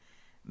person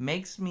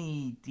makes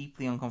me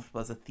deeply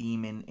uncomfortable as a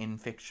theme in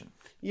fiction.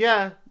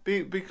 Yeah,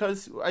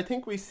 because I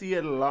think we see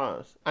it a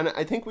lot, and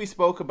I think we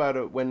spoke about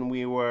it when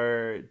we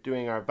were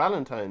doing our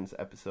Valentine's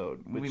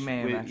episode.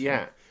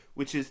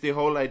 Which is the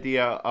whole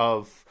idea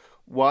of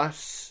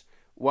what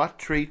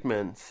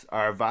treatments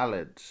are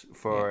valid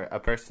for a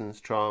person's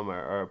trauma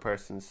or a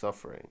person's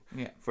suffering,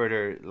 for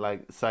their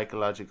like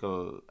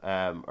psychological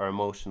or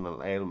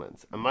emotional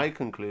ailments. And my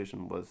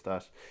conclusion was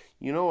that,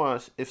 you know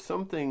what, if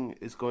something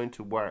is going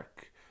to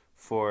work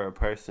for a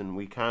person,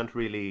 we can't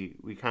really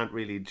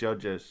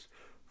judge it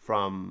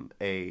from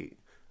an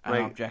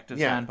objective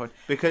standpoint.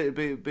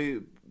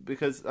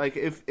 Because like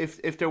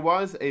if there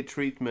was a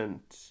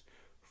treatment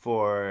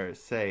for,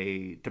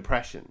 say,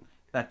 depression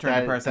that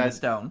turned a person to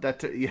stone,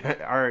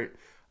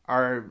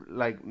 are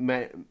like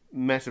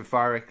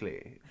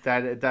metaphorically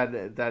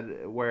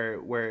that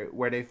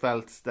where they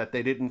felt that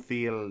they didn't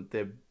feel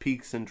the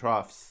peaks and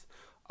troughs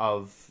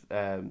of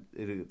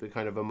the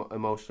kind of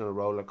emotional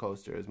roller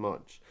coaster as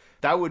much,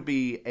 that would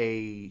be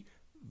a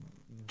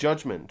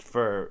judgment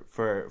for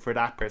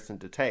that person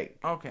to take.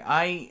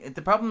 Okay,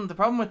 the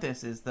problem with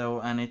this is, though,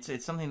 and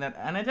it's something that,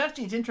 and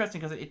it's interesting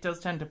because it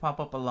does tend to pop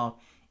up a lot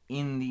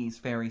in these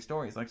fairy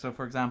stories. Like, so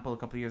for example, a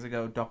couple of years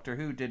ago, Doctor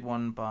Who did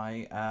one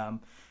by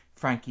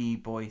Frankie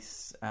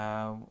Boyce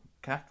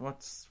Cat.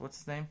 What's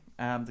his name?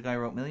 The guy who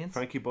wrote Millions.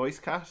 Frankie Boyce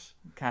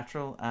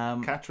Cattrall.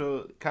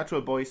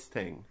 Cattrall Boyce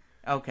thing.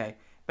 Okay.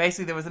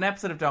 Basically, there was an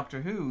episode of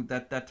Doctor Who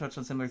that touched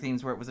on similar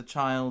themes, where it was a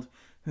child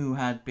who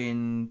had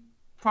been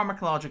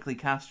pharmacologically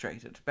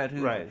castrated, but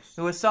who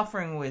was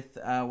suffering with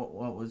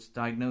what was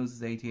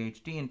diagnosed as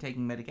ADHD and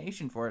taking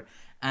medication for it,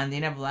 and the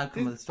inevitable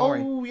outcome of the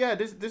story. Oh yeah,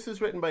 this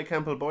is written by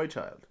Campbell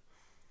Boychild.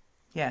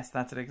 Yes,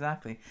 that's it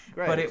exactly.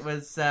 Great. But it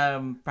was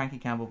Frankie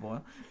Campbell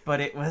Boyle.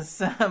 But it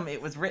was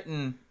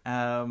written.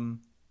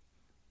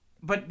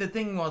 But the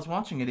thing was,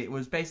 watching it, it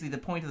was basically the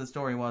point of the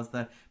story was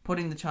that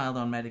putting the child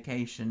on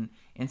medication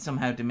and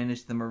somehow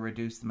diminished them or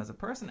reduced them as a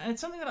person, and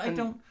it's something that I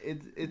don't.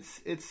 It's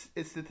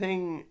the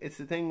thing. It's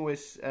the thing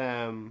with.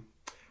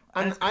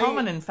 And it's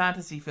common in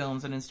fantasy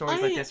films and in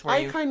stories like this, where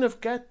I kind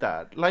of get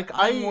that. Like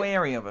I'm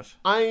wary of it.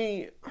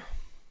 I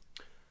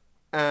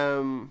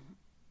am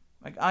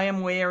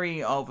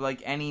wary of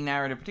like any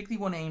narrative,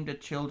 particularly one aimed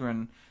at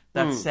children,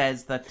 that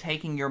says that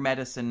taking your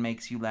medicine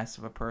makes you less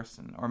of a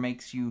person or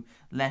makes you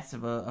less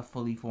of a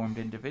fully formed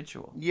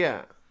individual.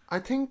 Yeah, I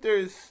think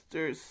there's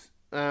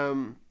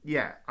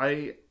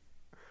I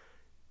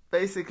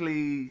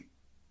basically.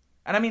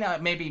 And I mean,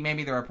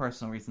 maybe there are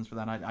personal reasons for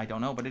that. I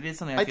don't know, but it is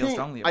something I feel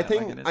strongly about.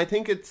 I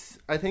think it's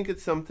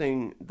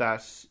something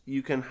that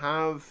you can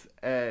have.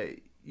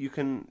 You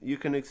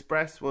can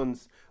express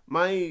one's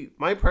my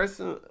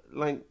personal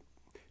like.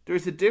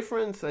 There's a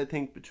difference, I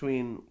think,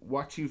 between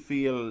what you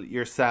feel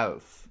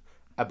yourself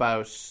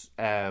about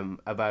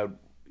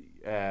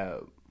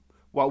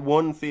what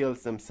one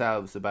feels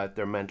themselves about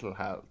their mental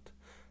health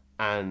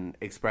and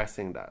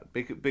expressing that.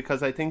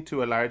 Because I think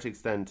to a large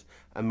extent,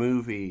 a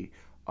movie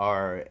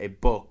or a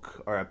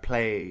book or a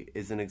play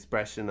is an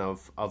expression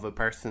of a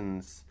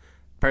person's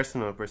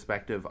personal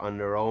perspective on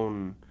their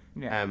own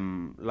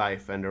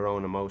life and their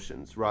own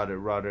emotions,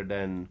 rather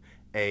than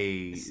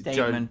a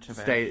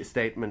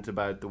statement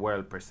about the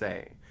world per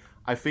se.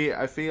 I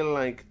feel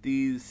like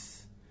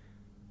these.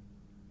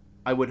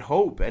 I would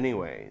hope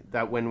anyway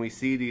that when we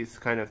see these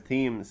kind of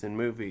themes in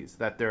movies,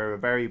 that they're a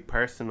very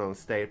personal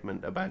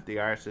statement about the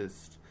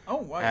artist. Oh,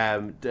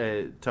 wow.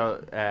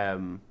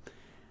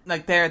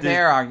 Like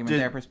their argument,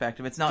 their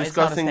perspective. It's not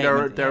discussing it's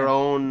not a their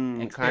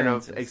own kind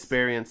of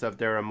experience of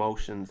their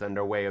emotions and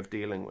their way of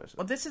dealing with it.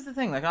 Well, this is the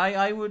thing. Like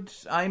I'm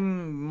much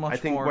more. I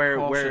think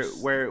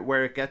cautious.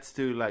 where it gets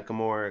to like a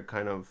more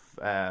kind of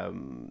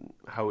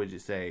how would you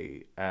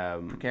say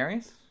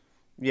precarious.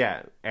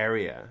 Yeah,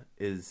 area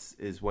is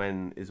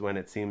when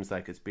it seems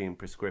like it's being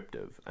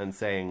prescriptive and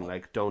saying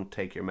like don't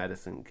take your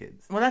medicine,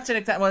 kids. Well, that's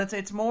it. Well,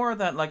 it's more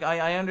that like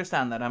I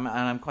understand that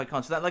I'm quite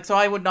conscious of that. Like, so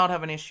I would not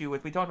have an issue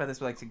with. We talked about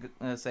this with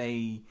like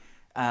say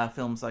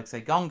films like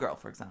say Gone Girl,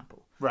 for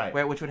example,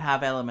 right? Which would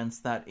have elements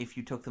that if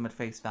you took them at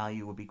face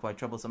value would be quite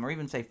troublesome, or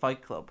even say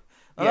Fight Club.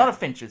 A lot of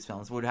Fincher's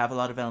films would have a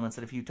lot of elements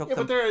that if you took them...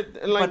 But they're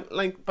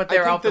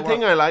I think the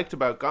thing I liked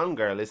about Gone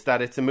Girl is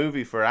that it's a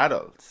movie for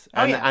adults.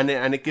 And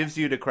it gives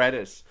you the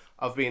credit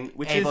of being...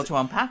 able to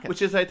unpack it.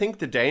 Which is, I think,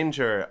 the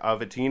danger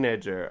of a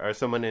teenager or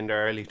someone in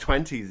their early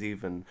 20s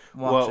even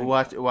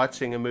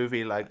watching a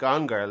movie like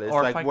Gone Girl is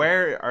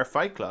like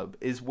Fight Club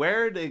is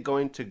where are they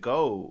going to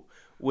go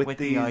with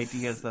these the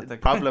ideas that they're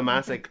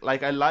problematic...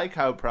 Like, I like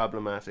how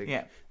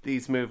problematic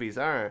these movies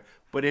are.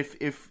 But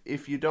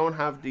if you don't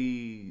have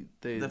the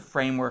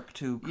framework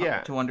to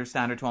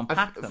understand or to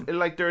unpack them,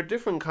 like there are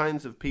different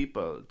kinds of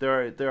people.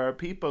 There are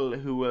people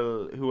who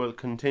will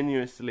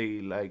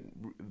continuously like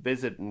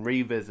visit and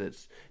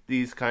revisit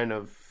these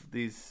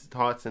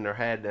thoughts in their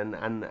head and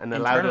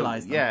allow them,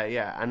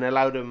 and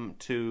allow them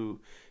to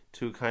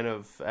kind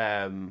of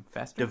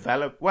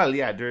develop. Well,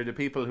 there are the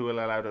people who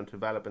will allow them to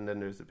develop, and then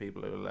there's the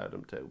people who will allow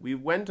them to. We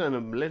went on a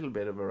little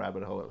bit of a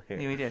rabbit hole here.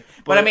 Yeah, we did.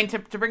 But I mean, to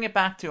bring it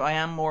back to, I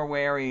am more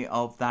wary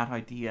of that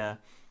idea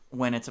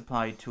when it's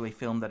applied to a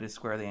film that is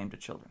squarely aimed at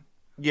children.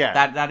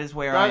 Yeah, that is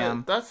where I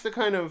am. That's the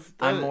kind of.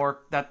 I'm more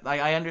that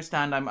I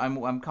understand.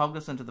 I'm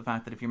cognizant of the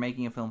fact that if you're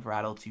making a film for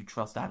adults, you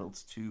trust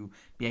adults to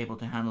be able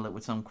to handle it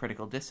with some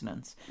critical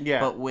dissonance. Yeah.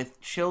 But with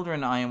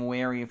children, I am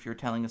wary if you're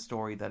telling a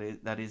story that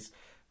is.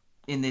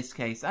 In this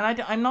case, and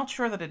I'm not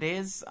sure that it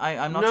is.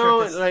 I'm not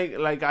sure. No,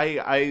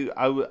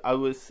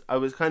 I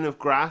was kind of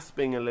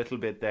grasping a little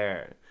bit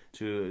there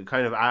to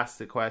kind of ask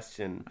the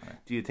question: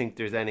 do you think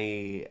there's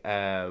any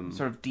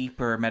sort of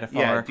deeper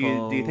metaphorical?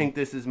 Yeah. Do you think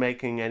this is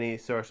making any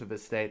sort of a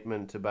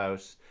statement about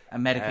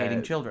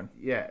medicating children?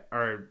 Yeah.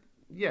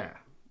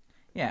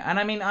 Yeah, and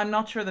I mean, I'm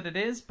not sure that it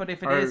is, but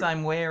if it is,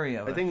 I'm wary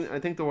of it. I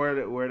think the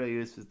word I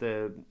used is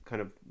the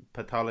kind of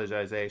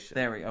pathologization.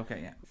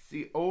 It's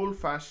the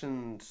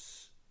old-fashioned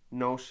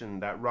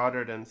notion that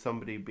rather than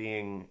somebody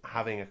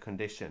having a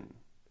condition,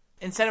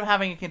 instead of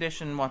having a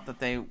condition, that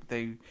they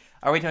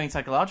are we talking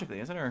psychologically?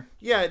 Is it or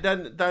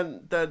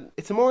that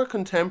it's a more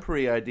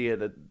contemporary idea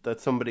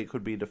that somebody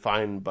could be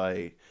defined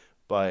by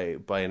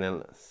an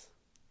illness.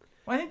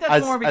 Well, I think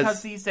that's more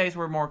because these days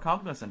we're more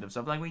cognizant of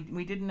stuff. Like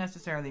we didn't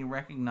necessarily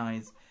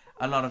recognize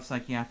a lot of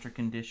psychiatric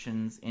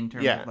conditions in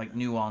terms of like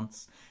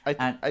nuance,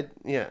 and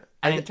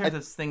in terms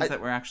of things that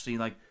were actually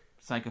like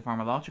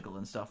psychopharmacological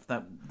and stuff,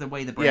 that the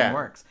way the brain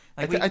works.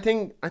 Like I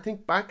think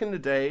back in the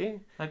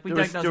day, like we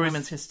diagnosed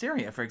women's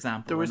hysteria, for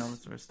example, and all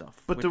this sort of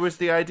stuff. But there was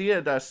the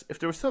idea that if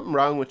there was something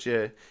wrong with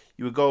you,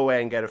 you would go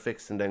away and get it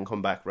fixed and then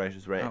come back right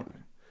as rain. Okay.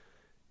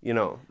 You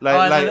know,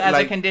 as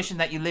a condition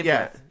that you live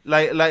with,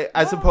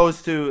 as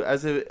opposed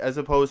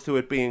to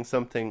it being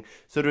something.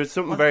 So there's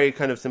something very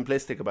kind of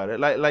simplistic about it,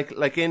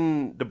 like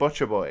in The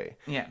Butcher Boy.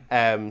 Yeah.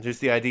 There's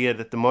the idea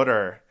that the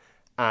mother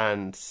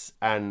and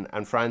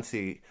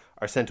Francie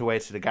are sent away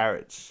to the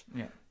garage.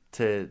 Yeah.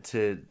 To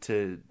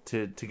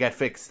get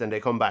fixed, and they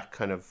come back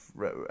kind of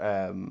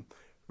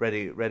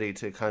ready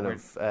to kind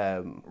of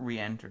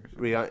re-enter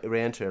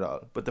it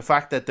all. But the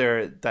fact that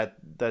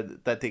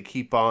they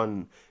keep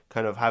on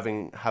kind of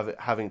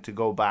having to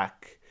go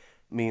back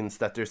means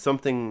that there's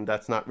something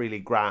that's not really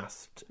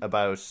grasped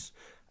about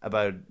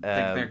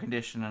their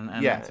condition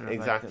and yeah, sort of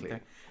exactly.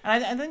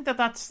 and I think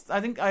that's. I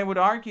think I would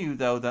argue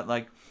though that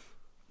like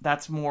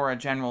that's more a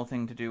general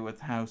thing to do with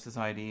how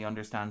society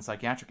understands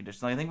psychiatric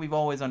conditions. I think we've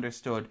always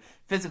understood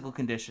physical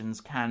conditions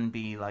can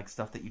be like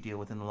stuff that you deal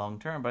with in the long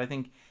term, but I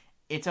think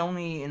it's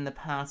only in the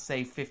past,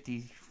 say,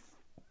 40,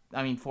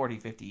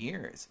 50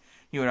 years,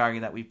 you would argue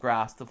that we've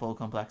grasped the full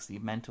complexity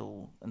of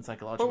mental and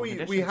psychological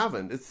conditions. But we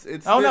haven't. It's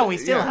we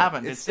still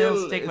haven't. It's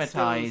still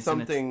stigmatized. It's still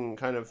something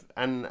kind of,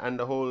 and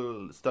the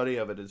whole study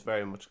of it is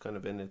very much kind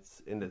of in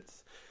its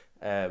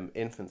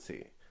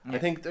infancy. Yeah. I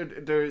think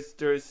there's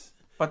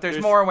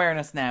more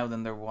awareness now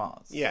than there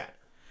was. Yeah.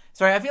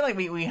 Sorry, I feel like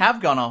we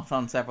have gone off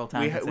on several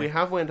tangents. We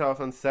have went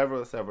off on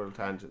several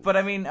tangents. But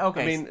I mean,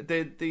 okay. I mean,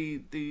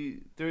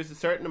 there's a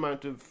certain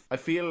amount of... I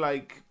feel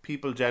like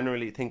people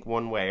generally think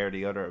one way or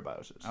the other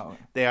about it. Oh.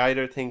 They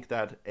either think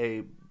that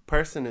a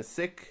person is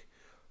sick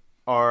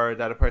or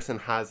that a person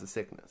has a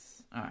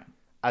sickness. All right.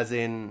 As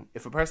in,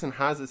 if a person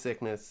has a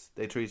sickness,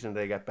 they treat them,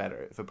 they get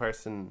better. If a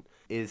person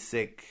is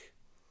sick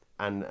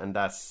and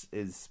that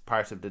is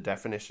part of the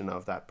definition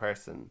of that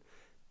person...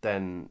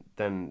 Then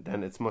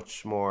it's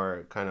much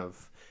more kind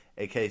of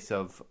a case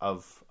of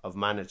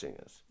managing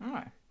it. All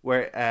right.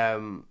 Where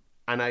and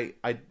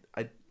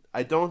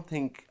I don't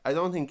think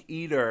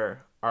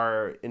either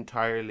are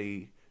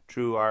entirely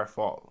true or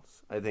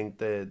false. I think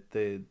there's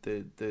a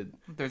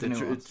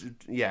nuance.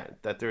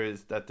 That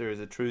there is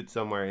a truth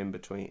somewhere in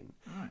between.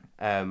 All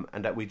right.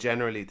 And that we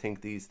generally think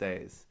these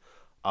days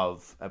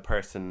of a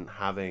person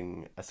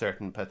having a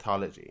certain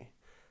pathology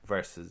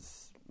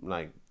versus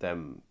like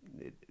them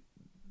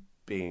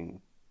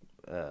being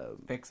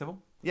fixable.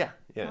 Yeah.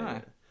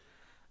 Right.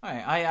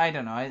 I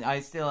don't know. I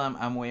still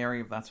am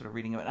wary of that sort of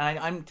reading of it. And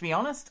I'm to be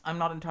honest, I'm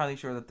not entirely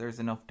sure that there's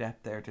enough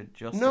depth there to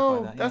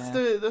justify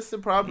that. That's the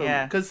problem.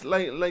 Yeah. Because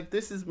like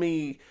this is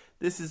me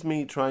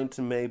trying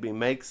to maybe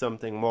make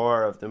something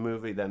more of the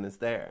movie than is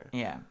there.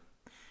 Yeah.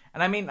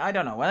 And I mean, I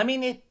don't know. Well, I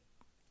mean,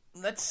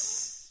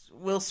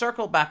 we'll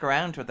circle back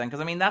around to it then,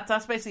 because I mean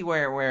that's basically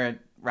where it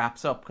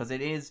wraps up, because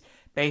it is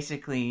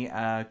basically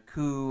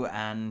Ku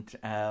and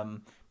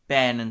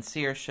Ben and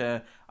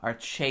Saoirse are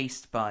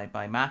chased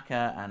by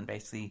Macha, and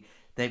basically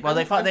they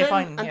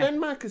find and then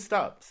Macha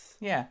stops.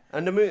 Yeah,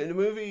 and the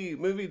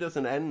movie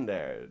doesn't end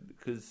there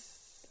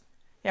because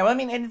well, I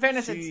mean, in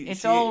fairness,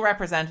 it's all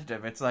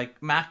representative. It's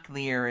like Mac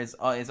Lear is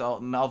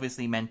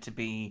obviously meant to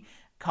be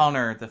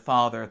Connor, the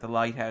father at the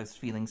lighthouse,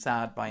 feeling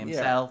sad by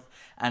himself,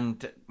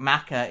 and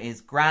Macha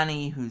is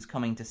Granny, who's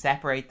coming to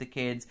separate the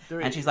kids,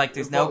 and she's like,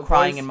 "There's no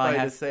crying in my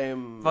house."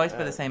 Voiced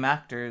by the same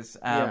actors.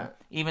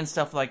 Even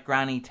stuff like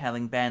Granny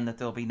telling Ben that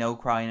there'll be no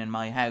crying in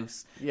my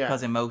house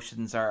because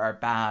emotions are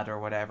bad or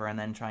whatever, and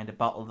then trying to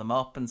bottle them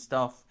up and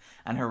stuff.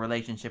 And her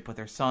relationship with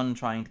her son,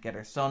 trying to get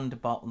her son to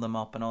bottle them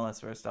up and all that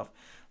sort of stuff.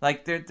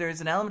 Like there's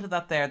an element of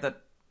that there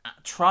that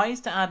tries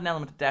to add an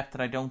element of depth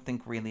that I don't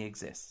think really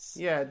exists.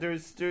 Yeah,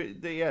 there's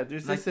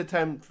this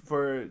attempt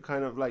for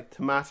kind of like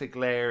thematic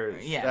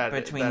layers. Yeah,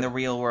 between the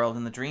real world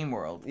and the dream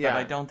world. Yeah. But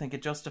I don't think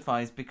it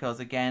justifies,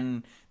 because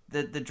again,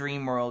 the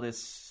dream world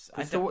is...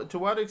 To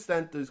what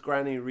extent does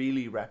Granny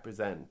really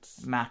represent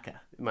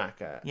Macha?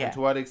 Yeah. And to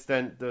what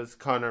extent does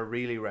Connor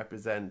really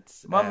represent...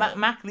 Well,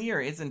 Mac Lear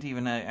isn't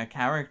even a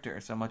character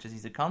so much as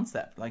he's a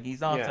concept. Like,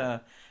 he's not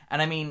a...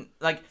 And I mean,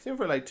 like... It's in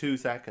for like 2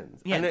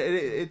 seconds. Yeah. And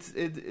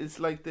it's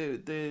like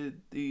the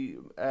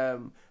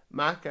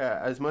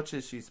Macha, as much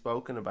as she's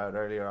spoken about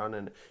earlier on,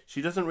 and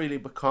she doesn't really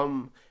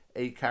become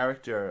a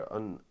character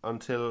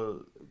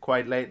until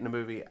quite late in the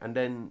movie, and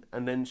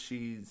then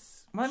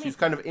she's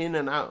kind of in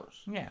and out.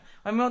 Yeah.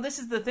 I mean, well, this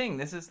is the thing.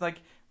 This is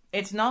like,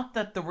 it's not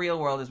that the real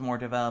world is more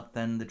developed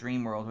than the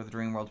dream world, or the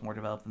dream world's more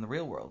developed than the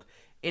real world.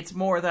 It's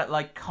more that,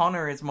 like,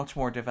 Connor is much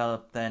more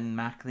developed than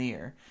Mac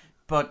Lear,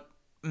 but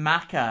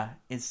Macha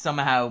is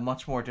somehow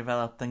much more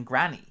developed than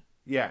Granny.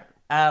 Yeah.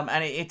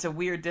 And it's a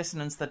weird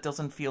dissonance that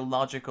doesn't feel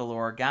logical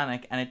or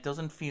organic, and it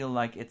doesn't feel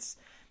like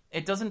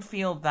it doesn't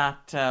feel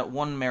that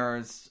one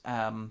mirrors,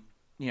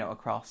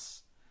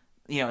 across,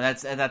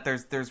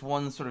 that there's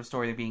one sort of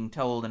story being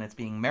told and it's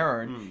being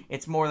mirrored.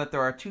 It's more that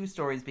there are 2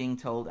 stories being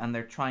told and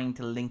they're trying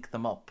to link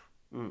them up.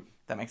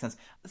 That makes sense.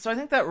 So I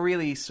think that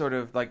really sort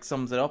of like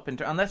sums it up.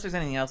 Unless there's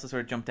anything else that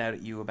sort of jumped out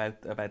at you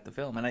about the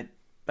film, and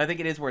I think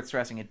it is worth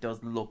stressing it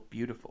does look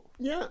beautiful.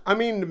 Yeah, I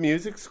mean the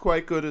music's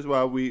quite good as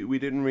well. We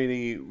didn't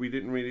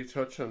really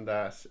touch on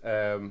that.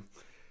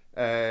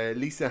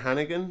 Lisa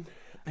Hannigan,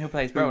 who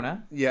plays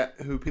Brona.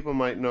 Who people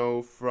might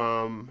know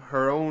from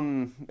her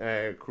own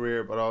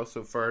career, but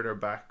also further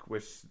back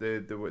with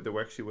the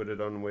work she would have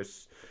done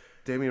with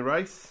Damien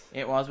Rice.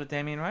 It was with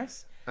Damien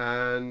Rice.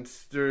 And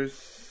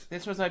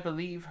this was, I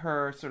believe,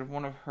 her sort of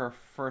one of her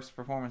first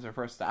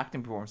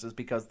acting performances,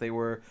 because they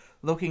were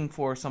looking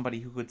for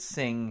somebody who could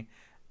sing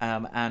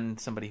and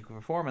somebody who could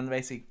perform, and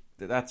basically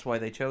that's why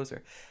they chose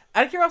her.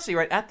 Out of curiosity,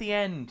 right at the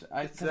end,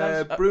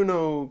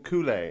 Bruno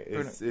Coulet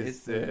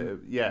is the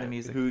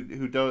music.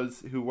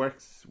 who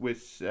works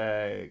with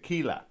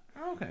Keela.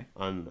 Oh, okay.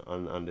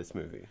 On this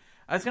movie.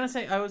 I was going to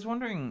say, I was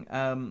wondering,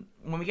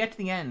 when we get to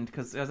the end,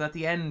 because at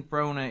the end,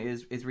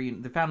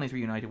 Brona the family's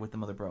reunited with the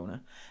mother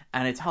Brona,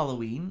 and it's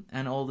Halloween,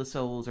 and all the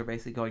souls are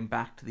basically going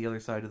back to the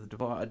other side of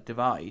the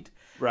divide.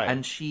 Right.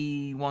 And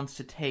she wants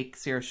to take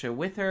Saoirse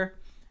with her,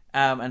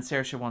 and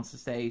Saoirse wants to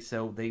stay,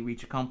 so they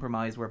reach a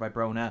compromise whereby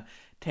Brona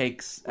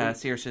takes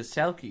Saoirse's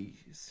Selkie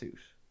suit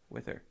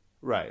with her.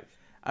 Right.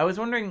 I was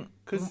wondering,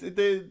 because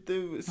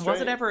was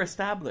it ever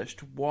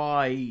established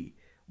why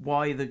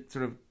the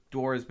sort of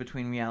doors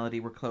between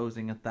reality were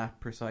closing at that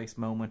precise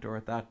moment or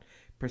at that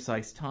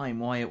precise time?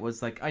 Why it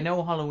was like, I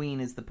know Halloween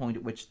is the point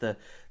at which the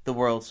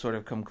worlds sort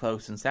of come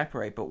close and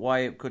separate, but why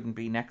it couldn't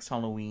be next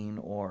Halloween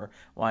or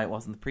why it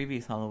wasn't the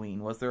previous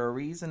Halloween? Was there a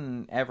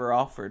reason ever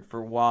offered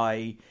for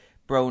why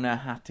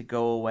Brona had to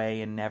go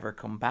away and never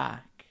come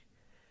back?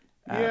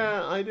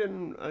 Yeah, I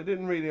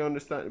didn't really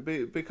understand,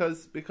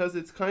 because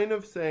it's kind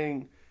of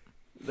saying,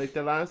 like,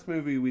 the last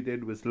movie we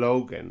did was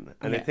Logan,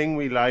 and the thing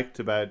we liked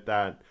about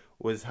that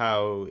was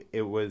how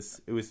it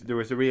was there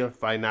was a real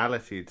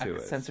finality to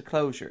it. A sense of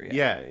closure,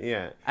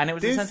 yeah. And it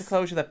was a sense of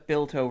closure that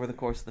built over the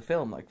course of the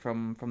film, like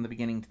from the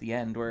beginning to the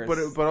end.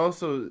 Whereas, but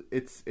also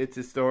it's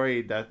a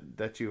story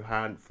that you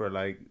had for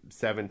like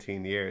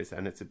 17 years,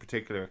 and it's a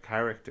particular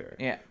character.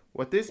 Yeah.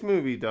 What this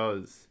movie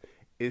does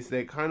is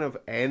they kind of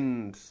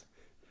end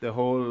the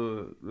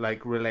whole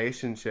like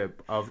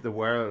relationship of the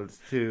world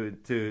to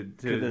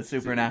the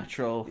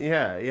supernatural.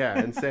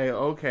 And say,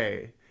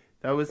 okay,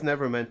 that was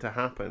never meant to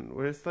happen.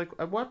 Whereas, like,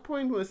 at what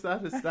point was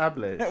that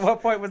established? At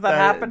what point was that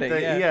happening?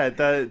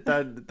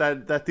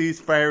 That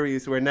these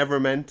fairies were never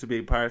meant to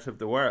be part of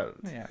the world.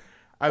 Yeah.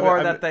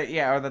 Or that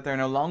they're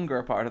no longer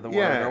a part of the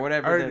world, or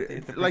whatever.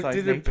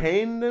 Did it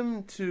pain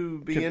them to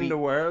be in the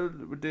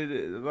world? Did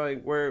it,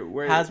 like,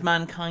 where has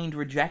mankind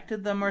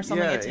rejected them or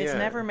something? It's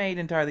never made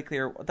entirely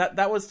clear.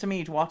 That was, to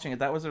me, watching it.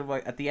 That was sort of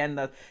like at the end,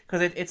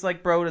 because it's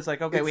like Broda's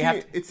like,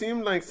 okay, It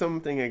seemed like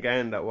something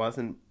again that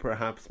wasn't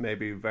perhaps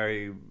maybe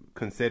very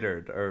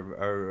considered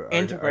or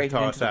integrated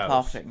or into the out.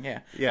 plotting.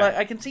 Yeah. But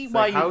I can see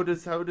why. Like, how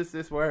does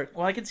this work?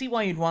 Well, I can see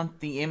why you'd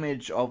want the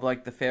image of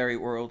like the fairy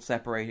world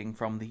separating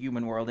from the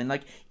human world, and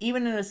like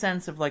even in a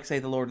sense of like, say,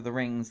 the Lord of the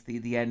Rings,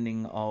 the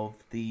ending of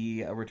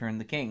the Return of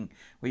the King,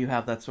 where you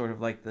have that sort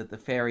of like the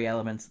fairy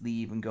elements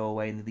leave and go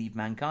away and leave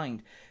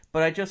mankind.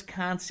 But I just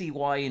can't see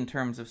why, in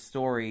terms of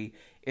story,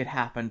 it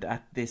happened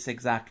at this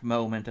exact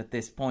moment, at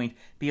this point,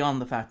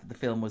 beyond the fact that the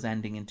film was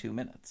ending in 2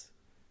 minutes.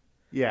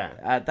 Yeah,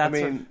 and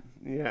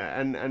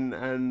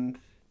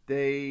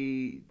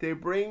they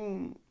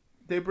bring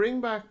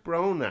back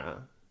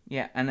Brona.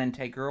 Yeah, and then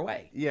take her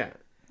away. Yeah,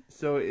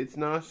 so it's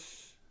not.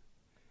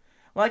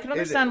 Well, I can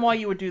understand why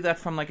you would do that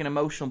from like an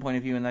emotional point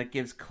of view, and that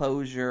gives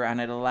closure,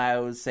 and it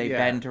allows, say,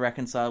 Ben to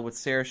reconcile with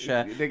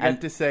Saoirse. They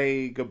get to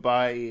say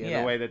goodbye in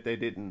a way that they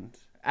didn't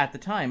at the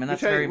time, and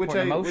that's very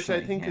important emotionally. Which I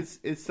think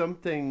is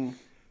something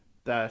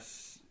that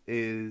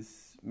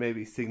is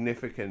maybe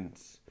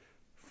significant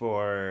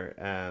for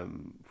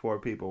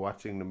people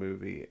watching the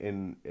movie,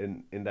 in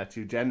that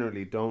you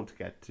generally don't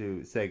get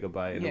to say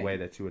goodbye in a way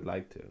that you would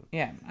like to.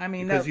 Yeah, I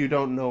mean, because you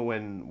don't know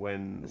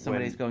when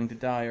somebody's going to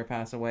die or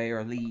pass away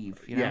or leave.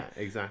 You know? Yeah,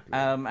 exactly.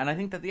 And I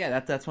think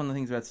that's one of the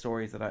things about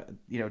stories that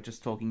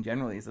just talking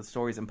generally, is that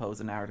stories impose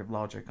a narrative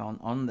logic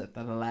on that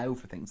allow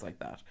for things like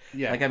that.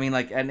 Yeah, like I mean,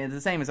 like, and the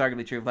same is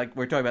arguably true of, like,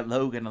 we're talking about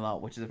Logan a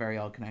lot, which is a very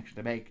odd connection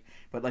to make.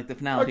 But like the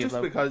finality of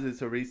Logan, because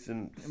it's a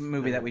recent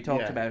movie that we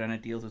talked about, and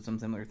it deals with some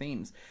similar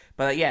themes.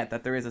 But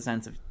that there is a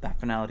sense of that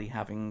finality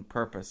having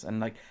purpose and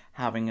like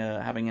having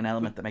an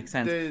element that makes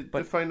sense.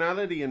 The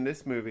finality in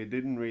this movie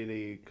didn't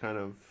really kind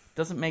of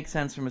doesn't make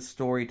sense from a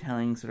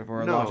storytelling sort of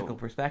or a logical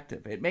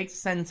perspective. It makes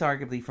sense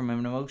arguably from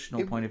an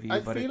emotional point of view.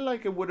 I feel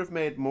like it would have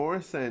made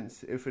more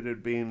sense if it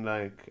had been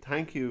like,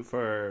 thank you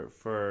for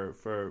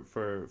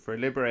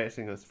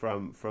liberating us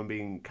from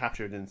being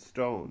captured in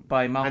stone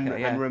by Maka,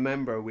 and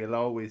remember, we'll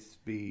always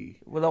be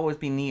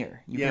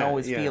near. You can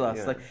always feel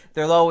us. Like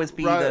there'll always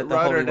be the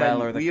holy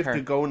well or the we have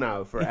to go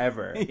now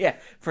forever. Yeah,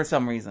 for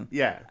some reason.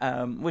 Yeah,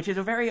 which is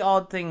a very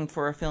odd thing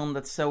for a film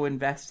that's so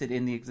invested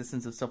in the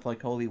existence of stuff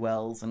like holy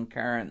wells and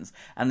cairns.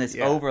 And this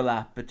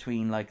overlap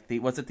between like the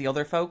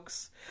other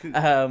folks.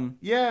 But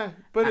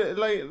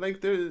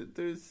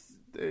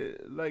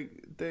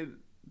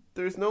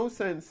there's no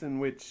sense in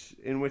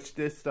which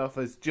this stuff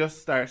has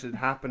just started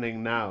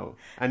happening now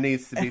and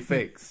needs to be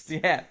fixed.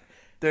 Yeah.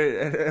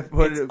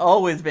 It's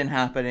always been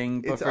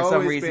happening, but for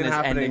some reason it's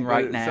ending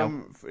right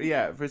now.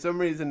 For some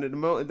reason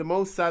the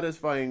most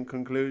satisfying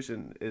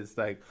conclusion is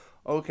like,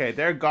 okay,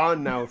 they're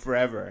gone now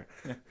forever.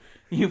 Yeah.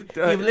 You've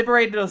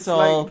liberated us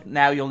all. Like,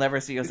 now you'll never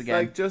see us again.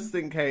 Like, just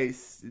in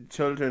case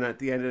children at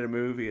the end of the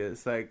movie,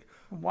 it's like,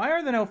 why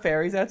are there no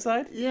fairies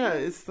outside? Yeah,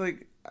 it's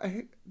like,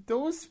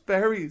 those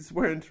fairies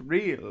weren't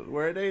real,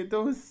 were they?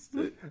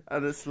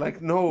 And it's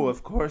like, no,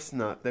 of course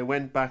not. They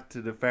went back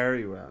to the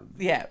fairy realm.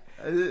 Yeah,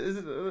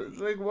 it's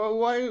like, well,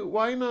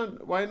 why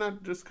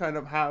not just kind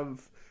of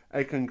have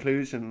a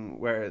conclusion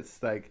where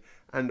it's like,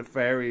 and the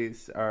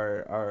fairies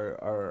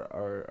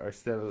are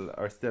still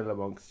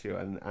amongst you,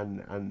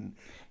 and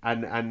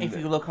if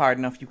you look hard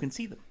enough, you can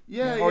see them.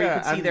 Or you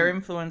can see their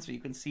influence, or you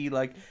can see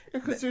like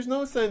because there's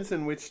no sense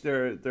in which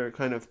they're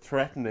kind of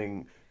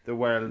threatening the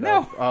world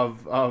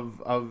of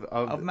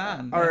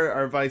man,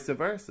 or vice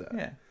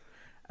versa.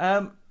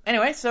 Yeah.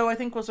 Anyway, so I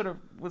think we'll sort of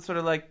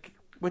like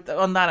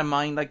on that in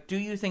mind, like, do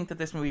you think that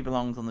this movie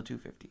belongs on the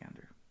 250,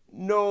 Andrew?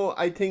 No,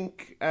 I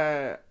think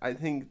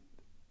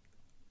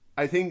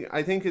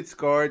it's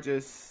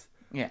gorgeous.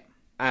 Yeah.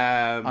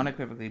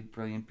 Unequivocally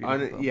brilliant,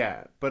 beautiful.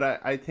 Yeah,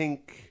 but I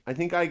think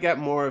I get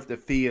more of the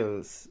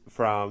feels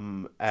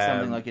from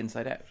something like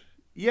Inside Out.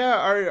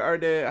 Yeah, or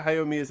the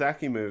Hayao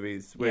Miyazaki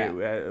movies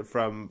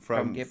from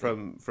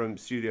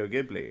Studio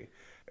Ghibli.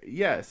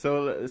 Yeah,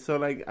 so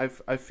like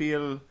I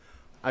feel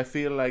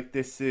like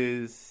this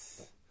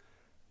is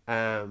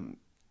a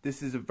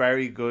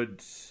very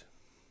good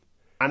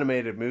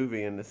animated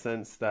movie in the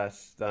sense that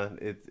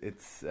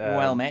it's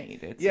well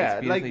made. It's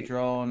beautifully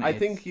drawn. I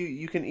think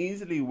you can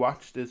easily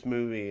watch this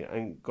movie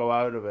and go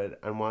out of it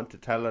and want to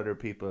tell other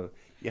people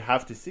you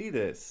have to see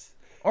this.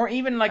 Or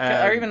even like,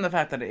 or even the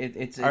fact that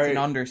it's an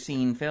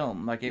underseen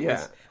film. Like it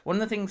was one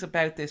of the things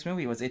about this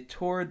movie was it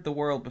toured the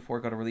world before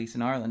it got a release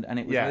in Ireland, and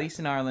it was released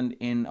in Ireland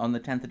on the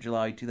 10th of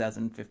July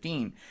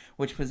 2015,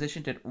 which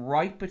positioned it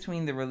right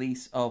between the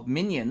release of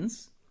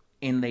Minions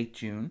in late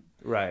June,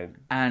 right,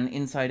 and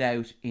Inside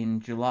Out in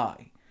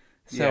July.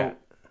 So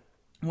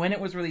when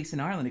it was released in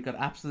Ireland, it got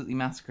absolutely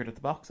massacred at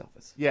the box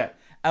office. Yeah.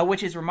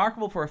 Which is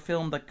remarkable for a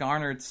film that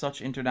garnered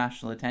such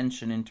international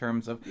attention in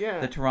terms of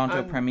the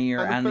Toronto premiere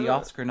and the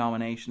Oscar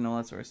nomination and all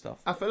that sort of stuff.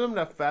 A film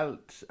that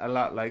felt a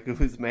lot like it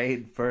was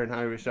made for an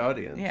Irish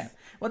audience. Yeah.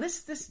 Well,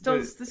 this is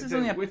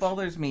something that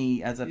bothers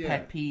me as a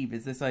pet peeve,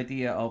 is this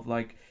idea of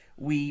like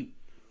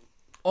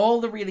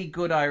all the really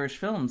good Irish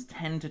films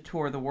tend to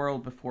tour the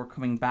world before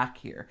coming back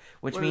here,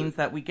 which means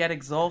that we get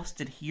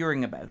exhausted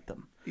hearing about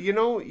them. You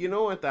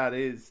know what that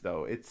is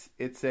though. It's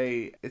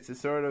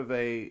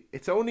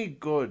only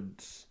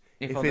good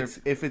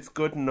if it's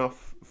good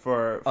enough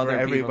for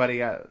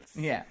everybody else.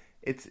 Yeah.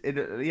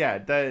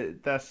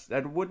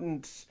 That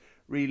wouldn't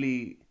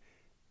really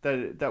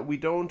that we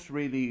don't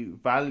really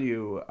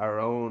value our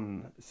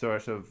own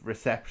sort of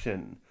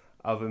reception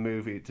of a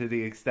movie to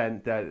the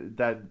extent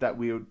that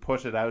we would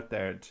put it out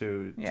there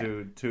to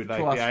like to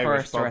the us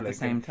Irish first public or at the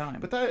same time.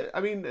 But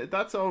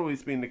that's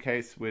always been the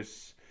case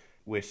with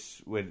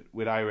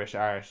Irish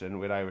art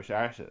and with Irish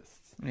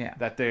artists. Yeah.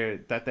 That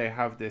they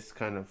have this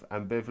kind of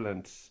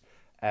ambivalent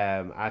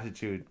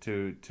attitude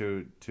to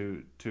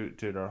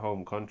their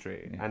home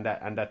country, and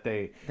that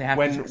they have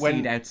to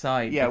succeed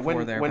outside. Yeah,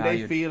 before they're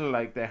valued. They feel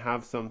like they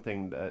have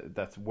something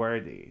that's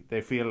worthy, they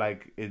feel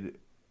like it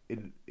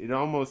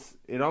almost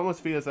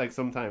feels like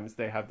sometimes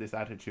they have this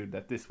attitude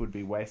that this would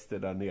be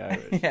wasted on the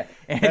Irish.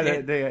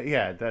 It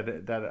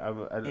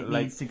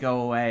needs to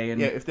go away.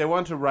 And if they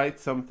want to write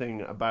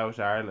something about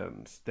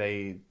Ireland,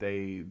 they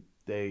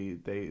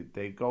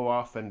go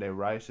off and they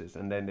write it,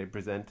 and then they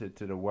present it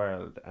to the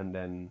world, and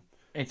then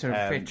it sort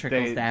of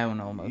trickles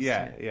down almost.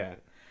 Yeah.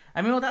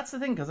 I mean, well, that's the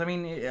thing, because I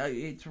mean,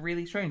 it's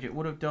really strange. It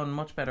would have done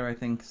much better, I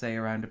think, say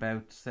around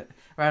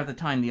the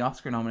time the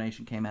Oscar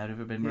nomination came out. If it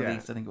had been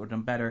released, I think it would have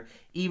done better.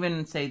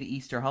 Even say the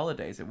Easter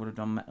holidays, it would have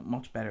done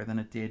much better than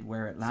it did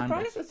where it landed.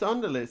 Surprised it's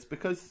on the list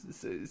because,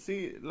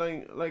 see,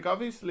 like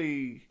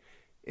obviously,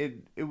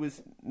 it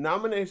was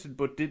nominated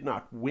but did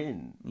not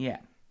win. Yeah.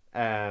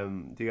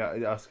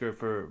 The Oscar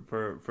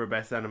for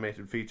Best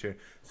Animated Feature.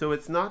 So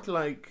it's not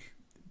like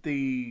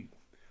the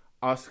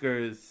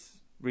Oscars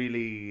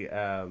really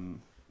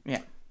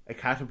it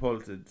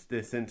catapulted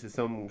this into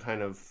some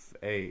kind of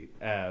a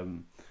I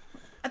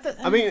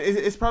mean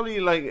it's probably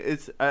like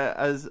it's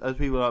as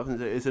people often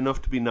say, it's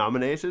enough to be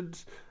nominated,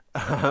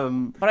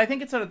 but I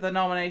think it's sort of the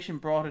nomination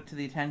brought it to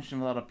the attention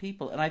of a lot of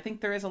people, and I think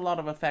there is a lot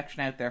of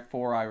affection out there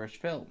for Irish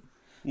film.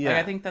 Like,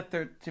 I think that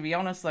to be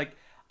honest, like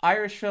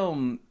Irish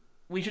film,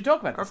 we should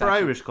talk about this. Or for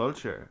Irish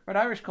culture. For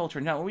Irish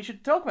culture, no, we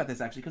should talk about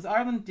this actually, because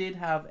Ireland did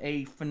have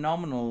a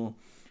phenomenal.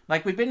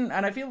 Like we've been,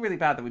 and I feel really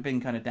bad that we've been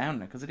kind of down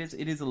on it, because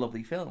it is a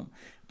lovely film.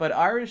 But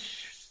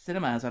Irish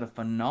cinema has had a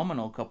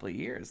phenomenal couple of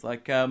years.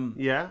 Like,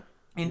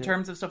 in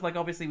terms of stuff like,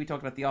 obviously we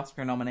talked about the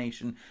Oscar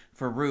nomination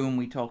for Room.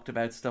 We talked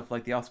about stuff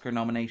like the Oscar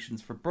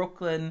nominations for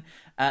Brooklyn.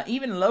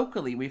 Even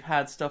locally, we've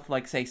had stuff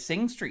like, say,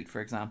 Sing Street,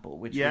 for example,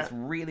 which was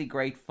really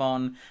great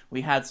fun. We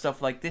had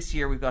stuff like this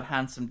year, we've got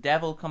Handsome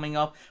Devil coming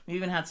up. We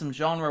even had some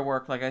genre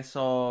work, like I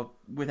saw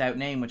Without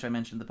Name, which I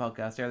mentioned in the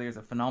podcast earlier. It's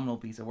a phenomenal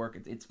piece of work.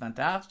 It's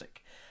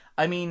fantastic.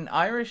 I mean,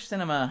 Irish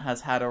cinema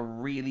has had a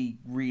really,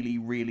 really,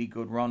 really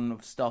good run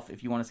of stuff,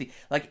 if you want to see.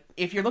 Like,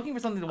 if you're looking for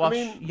something to watch,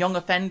 Young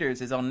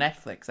Offenders is on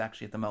Netflix,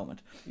 actually, at the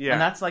moment. Yeah.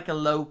 And that's like a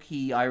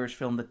low-key Irish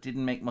film that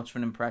didn't make much of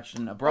an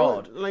impression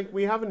abroad. Oh, like,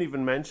 we haven't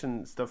even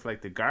mentioned stuff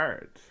like The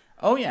Guard.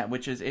 Oh, yeah,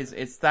 which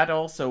is that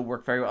also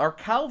worked very well. Or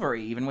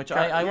Calvary, even, which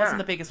I wasn't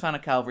the biggest fan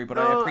of Calvary, but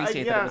I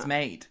appreciate that it was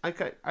made.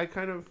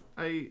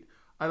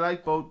 I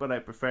like both, but I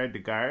preferred The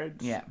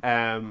Guard. Yeah.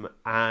 And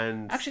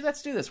actually,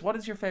 let's do this. What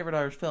is your favourite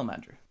Irish film,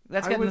 Andrew?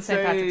 Let's I get in would the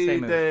St. Patrick's Day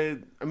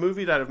movie. a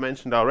movie that I've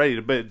mentioned already,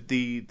 but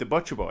the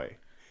Butcher Boy.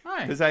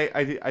 Right. Because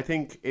I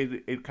think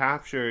it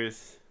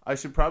captures. I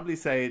should probably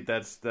say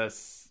that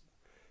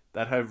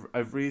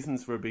I've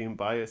reasons for being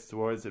biased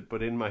towards it,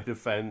 but in my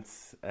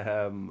defense,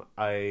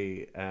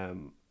 I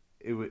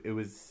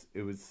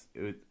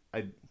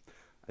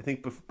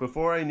think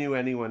before I knew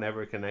anyone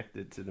ever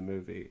connected to the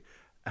movie,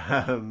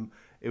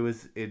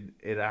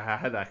 it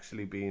had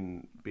actually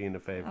been a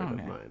favorite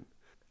of mine.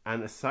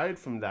 And aside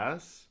from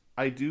that,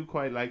 I do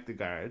quite like The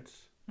Guard.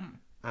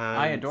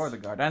 I adore The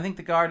Guard. I think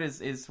The Guard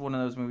is one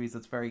of those movies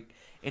that's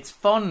it's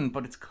fun,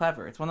 but it's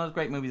clever. It's one of those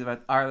great movies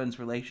about Ireland's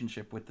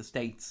relationship with the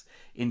States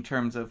in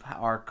terms of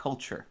our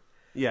culture.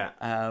 Yeah.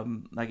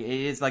 Like it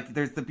is like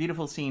there's the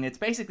beautiful scene. It's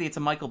a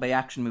Michael Bay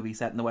action movie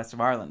set in the west of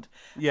Ireland.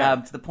 Yeah.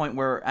 To the point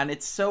where, and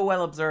it's so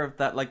well observed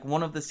that like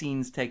one of the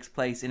scenes takes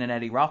place in an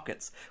Eddie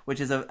Rockets, which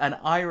is an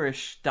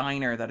Irish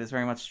diner that is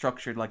very much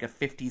structured like a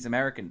 50s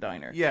American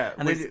diner. Yeah.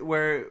 And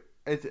where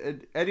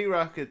Eddie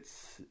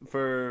Rockets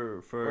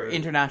for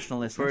international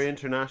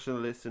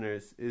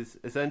listeners is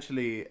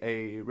essentially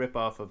a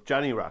rip-off of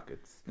Johnny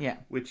Rockets. Yeah.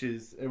 Which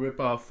is a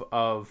rip-off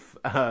of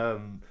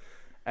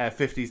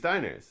 50s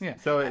diners. Yeah.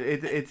 So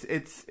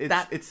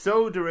it's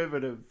so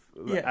derivative,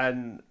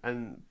 and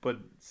but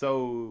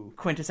so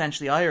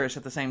quintessentially Irish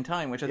at the same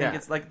time, which I think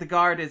it's like The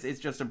Guard is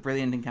just a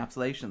brilliant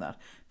encapsulation of that.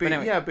 But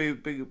anyway.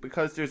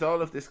 Because there's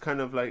all of this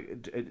kind of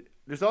like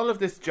there's all of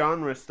this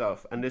genre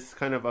stuff and this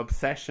kind of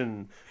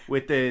obsession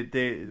with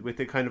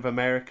the kind of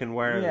American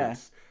world. Yeah.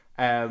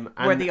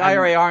 Where the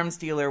IRA arms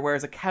dealer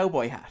wears a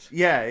cowboy hat.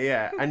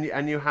 Yeah,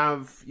 and you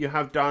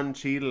have Don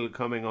Cheadle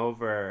coming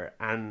over,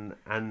 and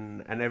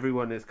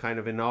everyone is kind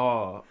of in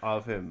awe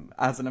of him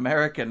as an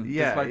American,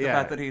 despite the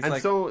fact that he's and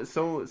like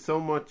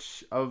so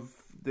much of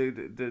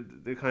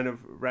the kind of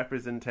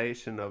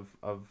representation of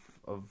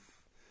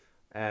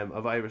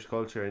Irish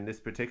culture in this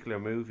particular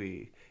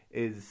movie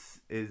is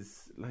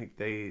like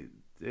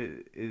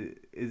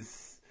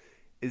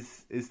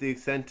is the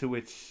extent to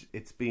which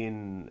it's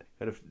been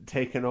kind of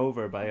taken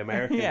over by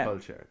American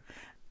culture.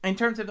 In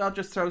terms of, I'll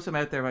just throw some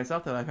out there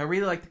myself though. Like, I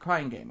really like The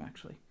Crying Game,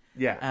 actually.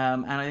 Yeah.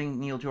 And I think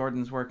Neil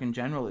Jordan's work in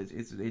general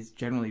is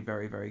generally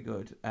very, very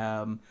good.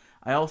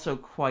 I also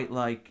quite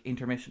like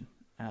Intermission.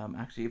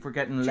 Actually, if we're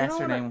getting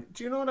lesser name.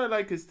 Do you know what I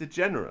like is The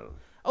General?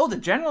 Oh, The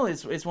General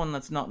is one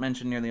that's not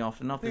mentioned nearly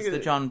often enough. It's the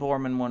John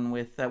Borman one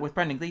with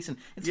Brendan Gleeson.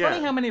 It's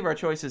funny how many of our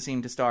choices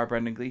seem to star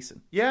Brendan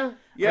Gleeson. Yeah.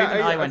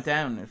 I went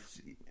down.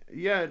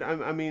 Yeah,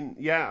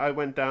 I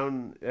went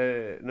down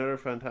another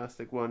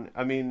fantastic one.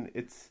 I mean,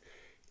 it's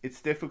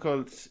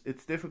difficult.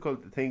 It's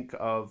difficult to think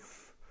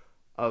of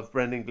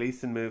Brendan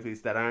Gleeson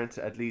movies that aren't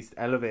at least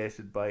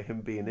elevated by him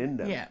being in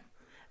them. Yeah,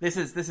 this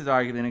is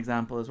arguably an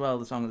example as well.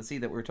 The Song of the Sea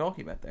that we were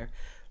talking about there.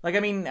 Like,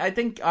 I mean, I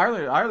think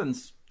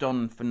Ireland's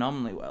done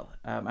phenomenally well,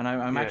 and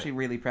I'm actually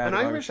really proud of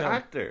Irish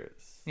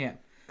actors. Yeah.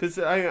 Because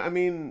I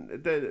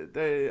mean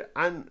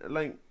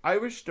like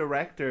Irish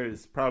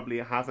directors probably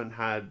haven't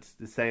had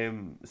the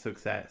same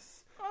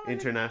success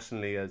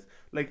internationally as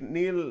like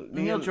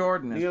Neil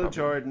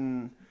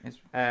Jordan,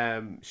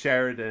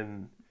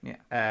 Sheridan,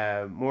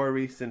 more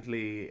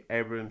recently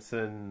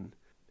Abramson,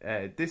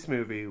 this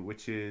movie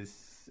which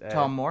is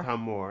Tomm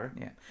Moore.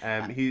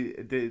 Yeah.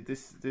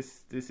 This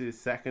is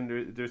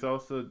second. There's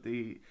also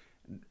the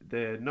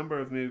number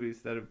of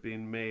movies that have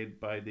been made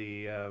by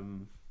the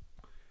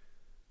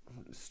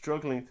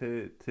struggling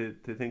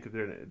to think of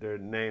their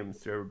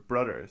names. They're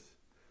brothers.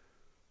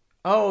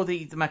 Oh,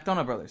 the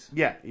McDonough brothers.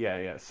 Yeah.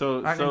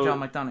 So John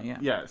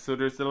McDonough. Yeah. So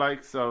there's the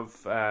likes of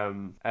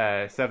Seven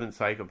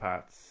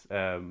Psychopaths,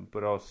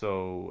 but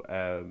also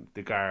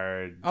The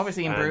Guard.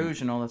 Obviously in Bruges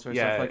and all that sort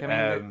of stuff. Like,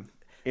 I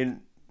mean,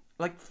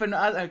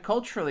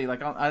 culturally,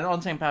 like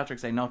on St.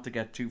 Patrick's Day, not to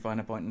get too fine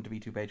a point and to be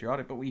too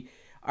patriotic, but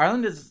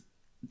Ireland is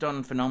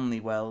done phenomenally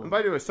well. And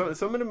by the way, some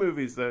of the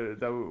movies that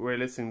we're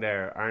listing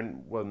there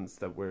aren't ones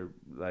that we're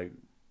like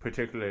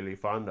particularly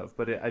fond of,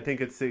 but I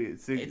think it's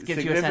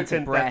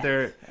significant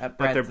that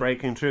they're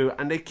breaking through,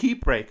 and they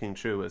keep breaking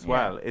through as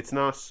well. It's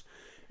not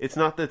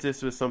that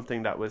this was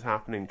something that was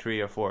happening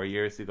 3 or 4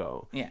 years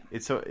ago. Yeah,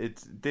 it's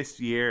this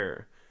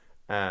year.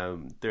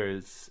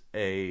 There's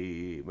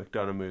a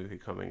McDonough movie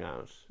coming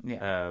out,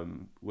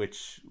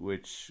 which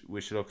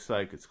looks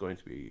like it's going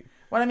to be.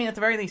 Well, I mean, at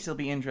the very least, it'll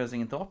be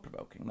interesting and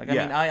thought-provoking. Like, I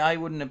mean, I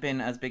wouldn't have been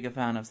as big a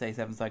fan of, say,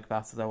 Seven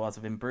Psychopaths as I was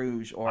of In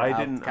Bruges or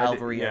of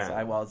Calvary as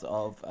I was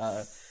of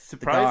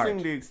surprising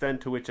the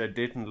extent to which I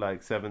didn't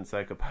like Seven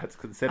Psychopaths,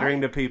 considering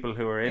the people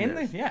who are in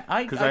it.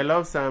 Because I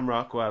love Sam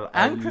Rockwell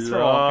and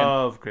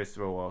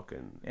Christopher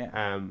Walken.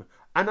 Yeah.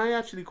 And I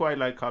actually quite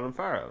like Colin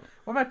Farrell.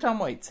 What about Tom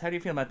Waits? How do you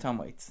feel about Tom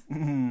Waits?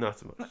 Not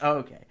so much.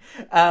 Okay.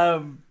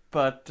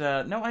 But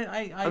no,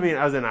 I mean,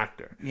 as an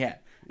actor. Yeah.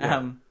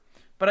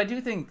 But I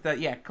do think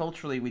that,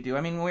 culturally we do.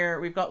 I mean,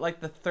 we've got like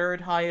the third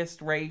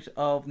highest rate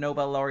of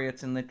Nobel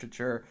laureates in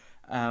literature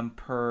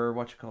per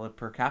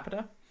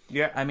capita.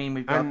 Yeah. I mean,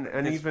 we've got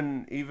and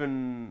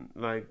even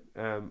like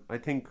I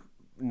think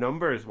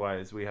numbers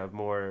wise, we have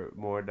more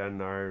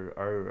than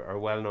our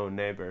well known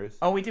neighbours.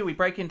 Oh, we do. We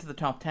break into the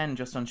top 10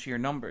 just on sheer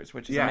numbers,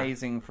 which is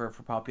amazing for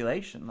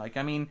population. Like,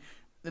 I mean,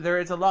 there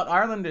is a lot.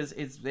 Ireland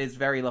is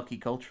very lucky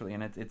culturally,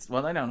 and it's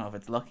well, I don't know if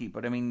it's lucky,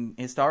 but I mean,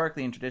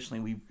 historically and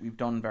traditionally, we've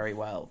done very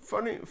well.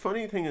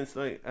 Funny thing is,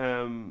 like,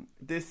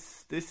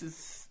 this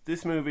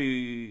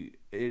movie.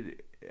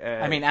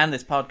 I mean, and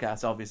this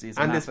podcast obviously is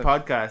this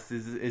podcast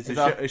is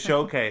a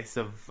showcase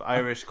of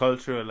Irish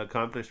cultural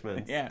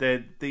accomplishments. Yeah.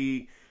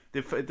 The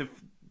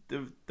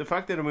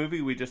fact that a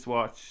movie we just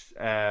watched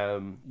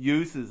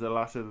uses a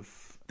lot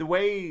of the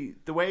way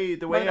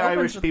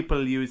Irish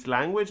people use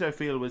language, I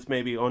feel, was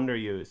maybe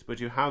underused, but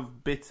you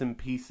have bits and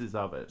pieces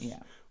of it.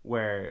 Yeah.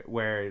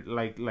 Where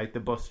like the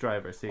bus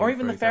driver scene, or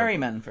even the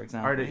ferryman, for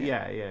example.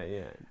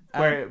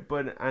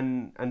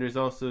 And there's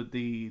also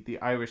the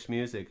Irish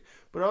music,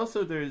 but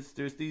also there's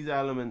these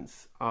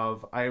elements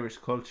of Irish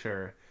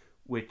culture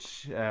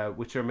which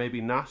are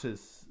maybe not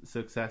as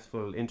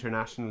successful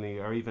internationally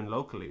or even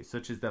locally,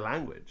 such as the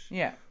language.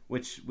 Yeah.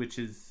 Which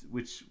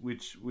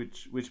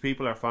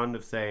people are fond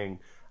of saying,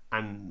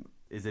 and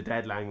is a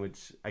dead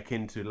language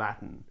akin to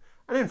Latin.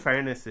 And in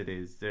fairness, it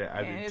is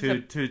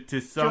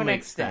to some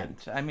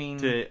extent. I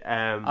mean,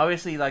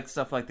 obviously, like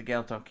stuff like the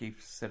Gaeltacht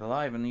keeps it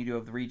alive, and you do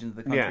have the regions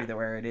of the country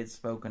where it is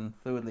spoken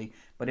fluidly.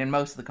 But in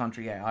most of the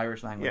country,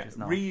 Irish language is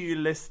not.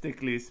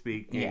 Realistically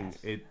speaking,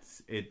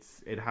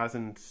 it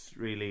hasn't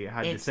really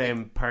had the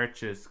same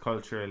purchase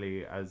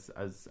culturally as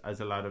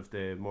a lot of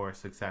the more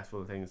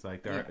successful things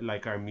like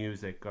our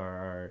music or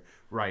our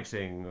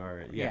writing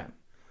or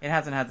it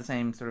hasn't had the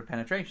same sort of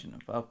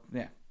penetration of.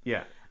 And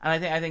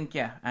I think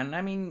and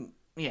I mean,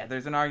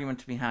 there's an argument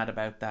to be had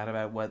about that,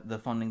 about what the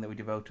funding that we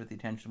devote to it, the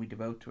attention we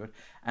devote to it,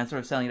 and sort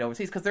of selling it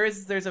overseas. Because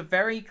there's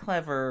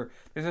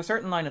a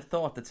certain line of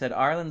thought that said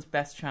Ireland's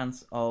best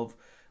chance of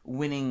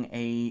winning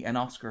an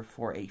Oscar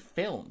for a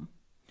film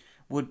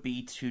would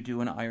be to do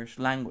an Irish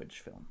language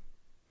film,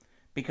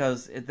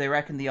 because they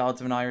reckon the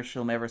odds of an Irish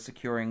film ever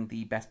securing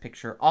the Best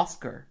Picture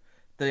Oscar,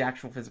 the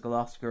actual physical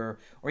Oscar,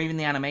 or even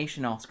the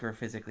animation Oscar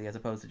physically, as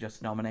opposed to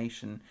just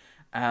nomination,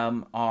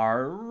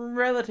 are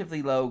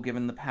relatively low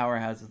given the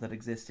powerhouses that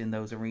exist in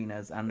those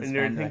arenas. And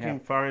you're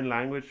thinking foreign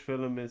language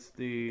film is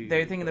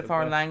they're thinking the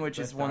foreign language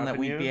is one that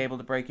we'd be able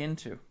to break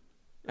into.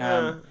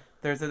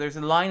 There's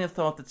a line of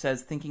thought that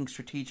says, thinking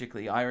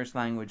strategically, Irish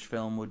language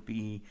film would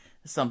be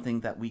something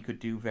that we could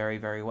do very,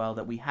 very well,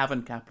 that we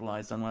haven't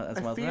capitalized on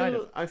as well as we might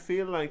have. I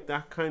feel like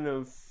that kind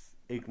of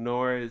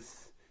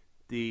ignores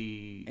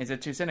the... Is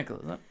it too cynical,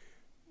 is it?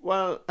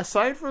 Well,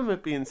 aside from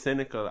it being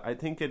cynical, I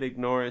think it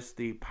ignores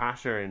the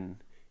pattern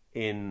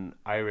in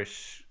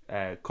Irish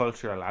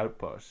cultural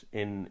output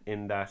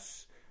in that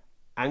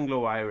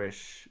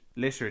Anglo-Irish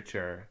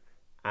literature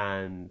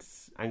and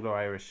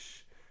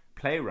Anglo-Irish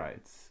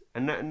playwrights,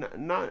 and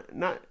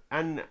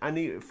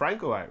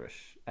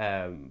Franco-Irish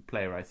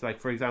playwrights. Like,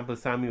 for example,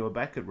 Samuel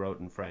Beckett wrote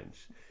in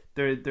French.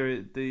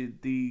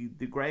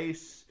 The great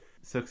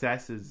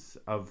successes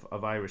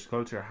of Irish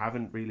culture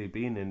haven't really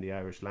been in the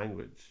Irish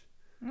language.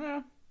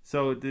 Yeah.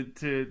 So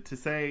to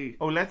say,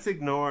 let's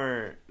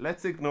ignore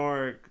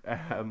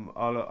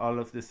all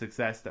of the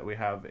success that we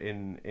have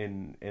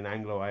in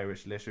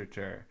Anglo-Irish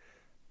literature,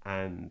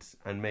 and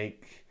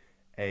make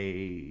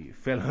a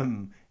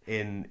film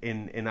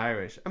in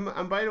Irish.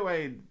 And by the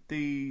way,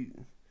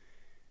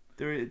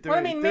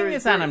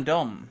 Mingus Anam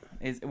Dum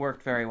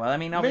worked very well. I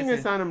mean, obviously,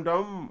 Mingus Anam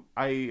Dum,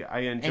 I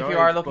enjoyed. If you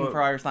are looking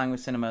for Irish language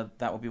cinema,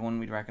 that would be one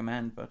we'd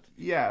recommend. But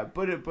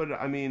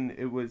I mean,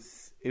 it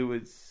was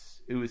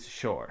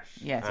short.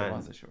 Yes, it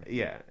was a short.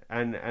 Yeah,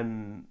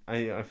 and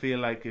I feel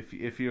like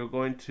if you're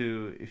going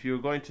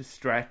to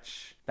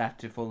stretch that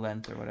to full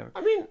length or whatever.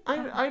 I mean,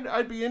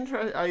 I'd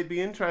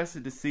be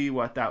interested to see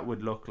what that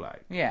would look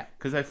like. Yeah,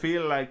 because I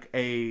feel like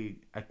a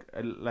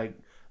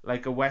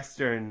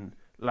western,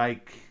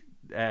 like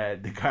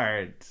The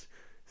Guard,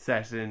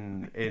 set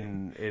in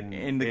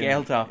the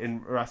Gaeltacht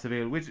in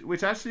Rossaville,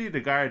 which actually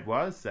The Guard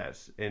was set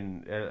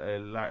in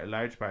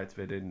large parts of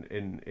it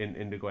in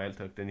the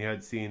Gaeltacht, and you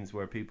had scenes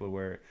where people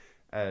were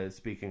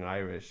speaking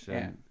Irish.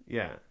 And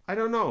I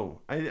don't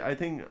know. I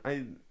think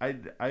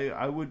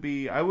I would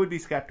be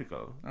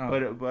skeptical,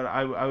 but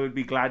I would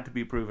be glad to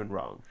be proven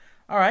wrong.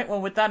 All right.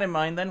 Well, with that in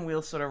mind, then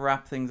we'll sort of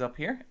wrap things up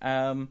here.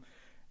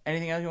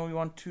 Anything else you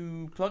want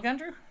to plug,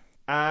 Andrew?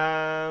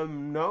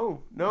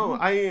 No.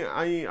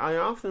 I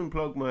often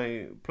plug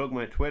my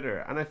Twitter,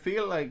 and I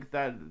feel like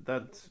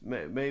that's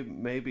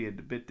maybe a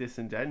bit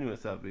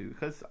disingenuous of me,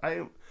 because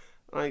I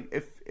like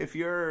if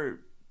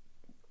you're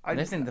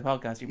listening to the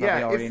podcast, you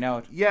probably already know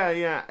it.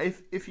 Yeah.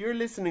 If you're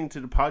listening to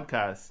the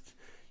podcast,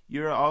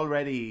 you're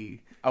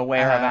already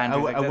aware of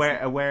Andrew's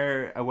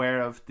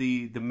aware of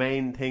the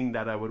main thing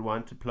that I would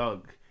want to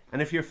plug.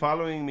 And if you're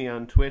following me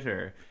on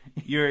Twitter,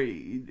 your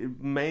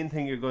main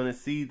thing you're going to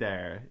see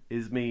there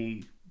is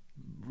me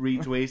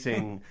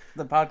retweeting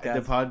the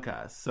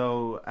podcast.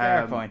 So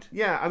fair point.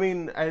 Yeah, I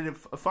mean, I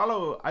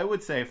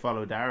would say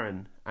follow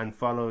Darren and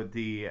follow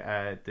the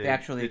account, the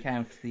 250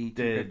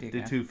 account.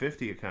 The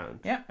 250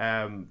 account.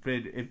 Yeah.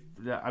 But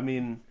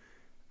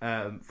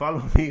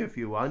follow me if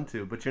you want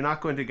to, but you're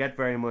not going to get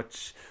very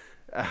much.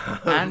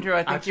 Andrew,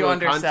 I think you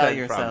undersell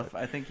yourself.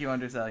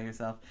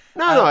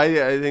 No,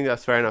 I think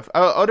that's fair enough.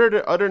 Other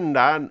than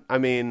that, I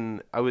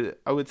mean, I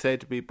would say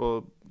to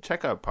people,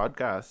 check out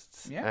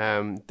podcasts.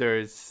 Yeah.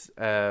 There's.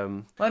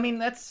 Well, I mean,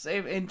 that's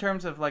in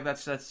terms of like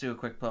let's do a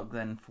quick plug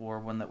then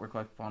for one that we're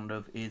quite fond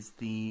of is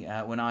the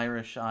When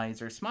Irish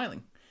Eyes Are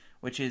Smiling,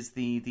 which is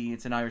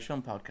it's an Irish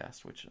film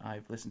podcast which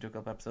I've listened to a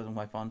couple episodes and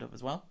quite fond of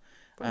as well.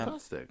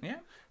 Fantastic. Yeah.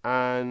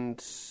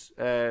 And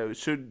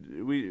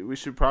we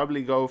should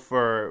probably go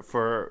for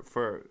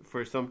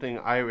something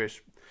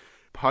Irish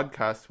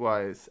podcast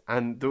wise,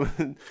 and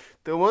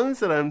the ones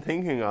that I'm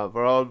thinking of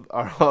are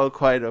all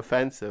quite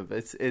offensive.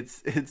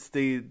 It's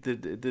the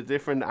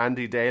different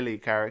Andy Daly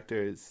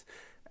characters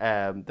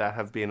that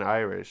have been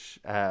Irish,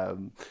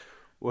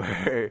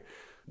 where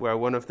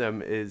one of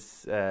them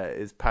is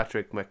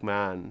Patrick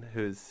McMahon,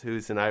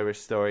 who's an Irish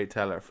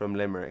storyteller from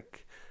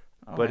Limerick.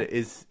 Okay. But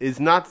is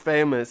not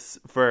famous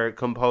for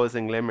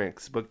composing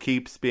limericks, but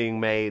keeps being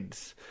made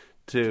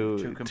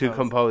to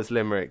compose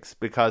limericks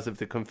because of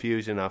the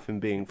confusion of him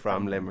being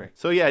from Limerick.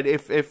 So yeah,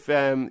 if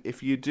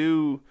you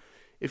do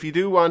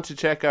want to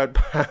check out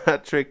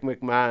Patrick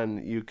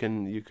McMahon, you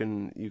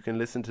can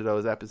listen to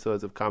those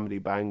episodes of Comedy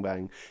Bang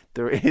Bang.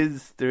 There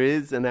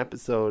is an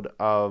episode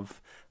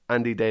of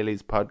Andy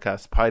Daly's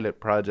podcast Pilot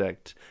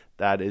Project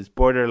that is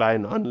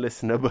borderline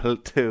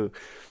unlistenable too,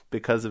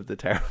 because of the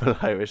terrible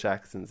Irish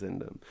accents in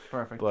them.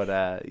 Perfect.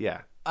 But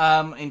yeah.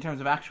 In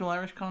terms of actual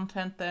Irish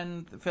content,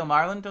 then Film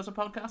Ireland does a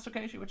podcast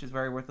occasionally, which is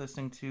very worth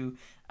listening to.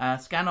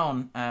 Scan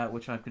On,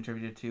 which I've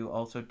contributed to,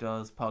 also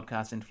does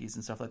podcast interviews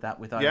and stuff like that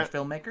with Irish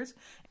filmmakers,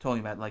 talking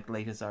about like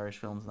latest Irish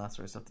films and that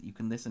sort of stuff that you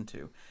can listen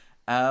to.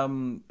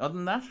 Other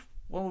than that,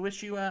 we'll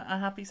wish you a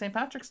happy St.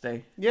 Patrick's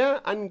Day. Yeah,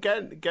 and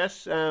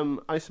get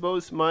I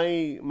suppose my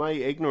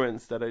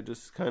ignorance that I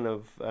just kind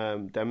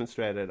of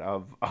demonstrated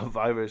of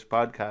Irish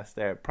podcasts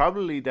there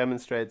probably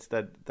demonstrates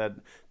that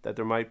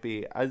there might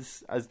be,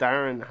 as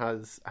Darren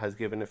has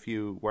given a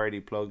few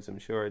wordy plugs, I'm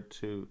sure,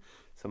 to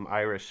some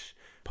Irish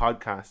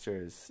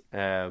podcasters,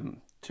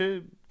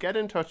 to get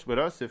in touch with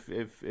us if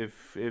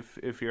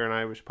you're an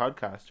Irish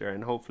podcaster,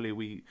 and hopefully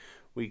we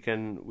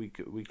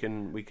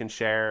can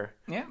share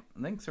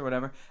links or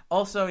whatever.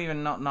 Also,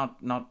 even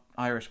not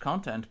Irish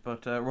content,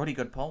 but Ruddy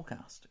Good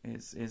Podcast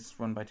is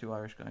run by two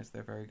Irish guys.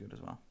 They're very good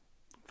as well.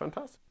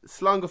 Fantastic.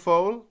 Slán go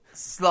fóill.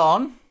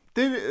 Slán.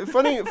 The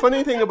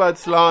funny thing about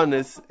Slán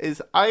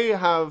is I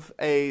have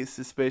a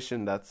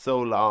suspicion that so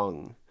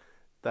long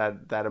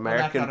that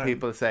American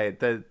people say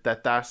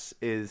that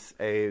is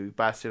a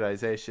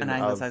bastardization, an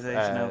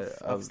anglicization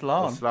of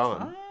Slán.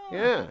 Slán.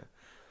 Yeah.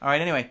 All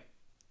right. Anyway.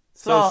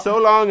 So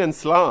long and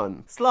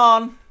Slán.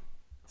 Slán.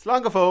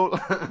 Slán go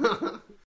fóill.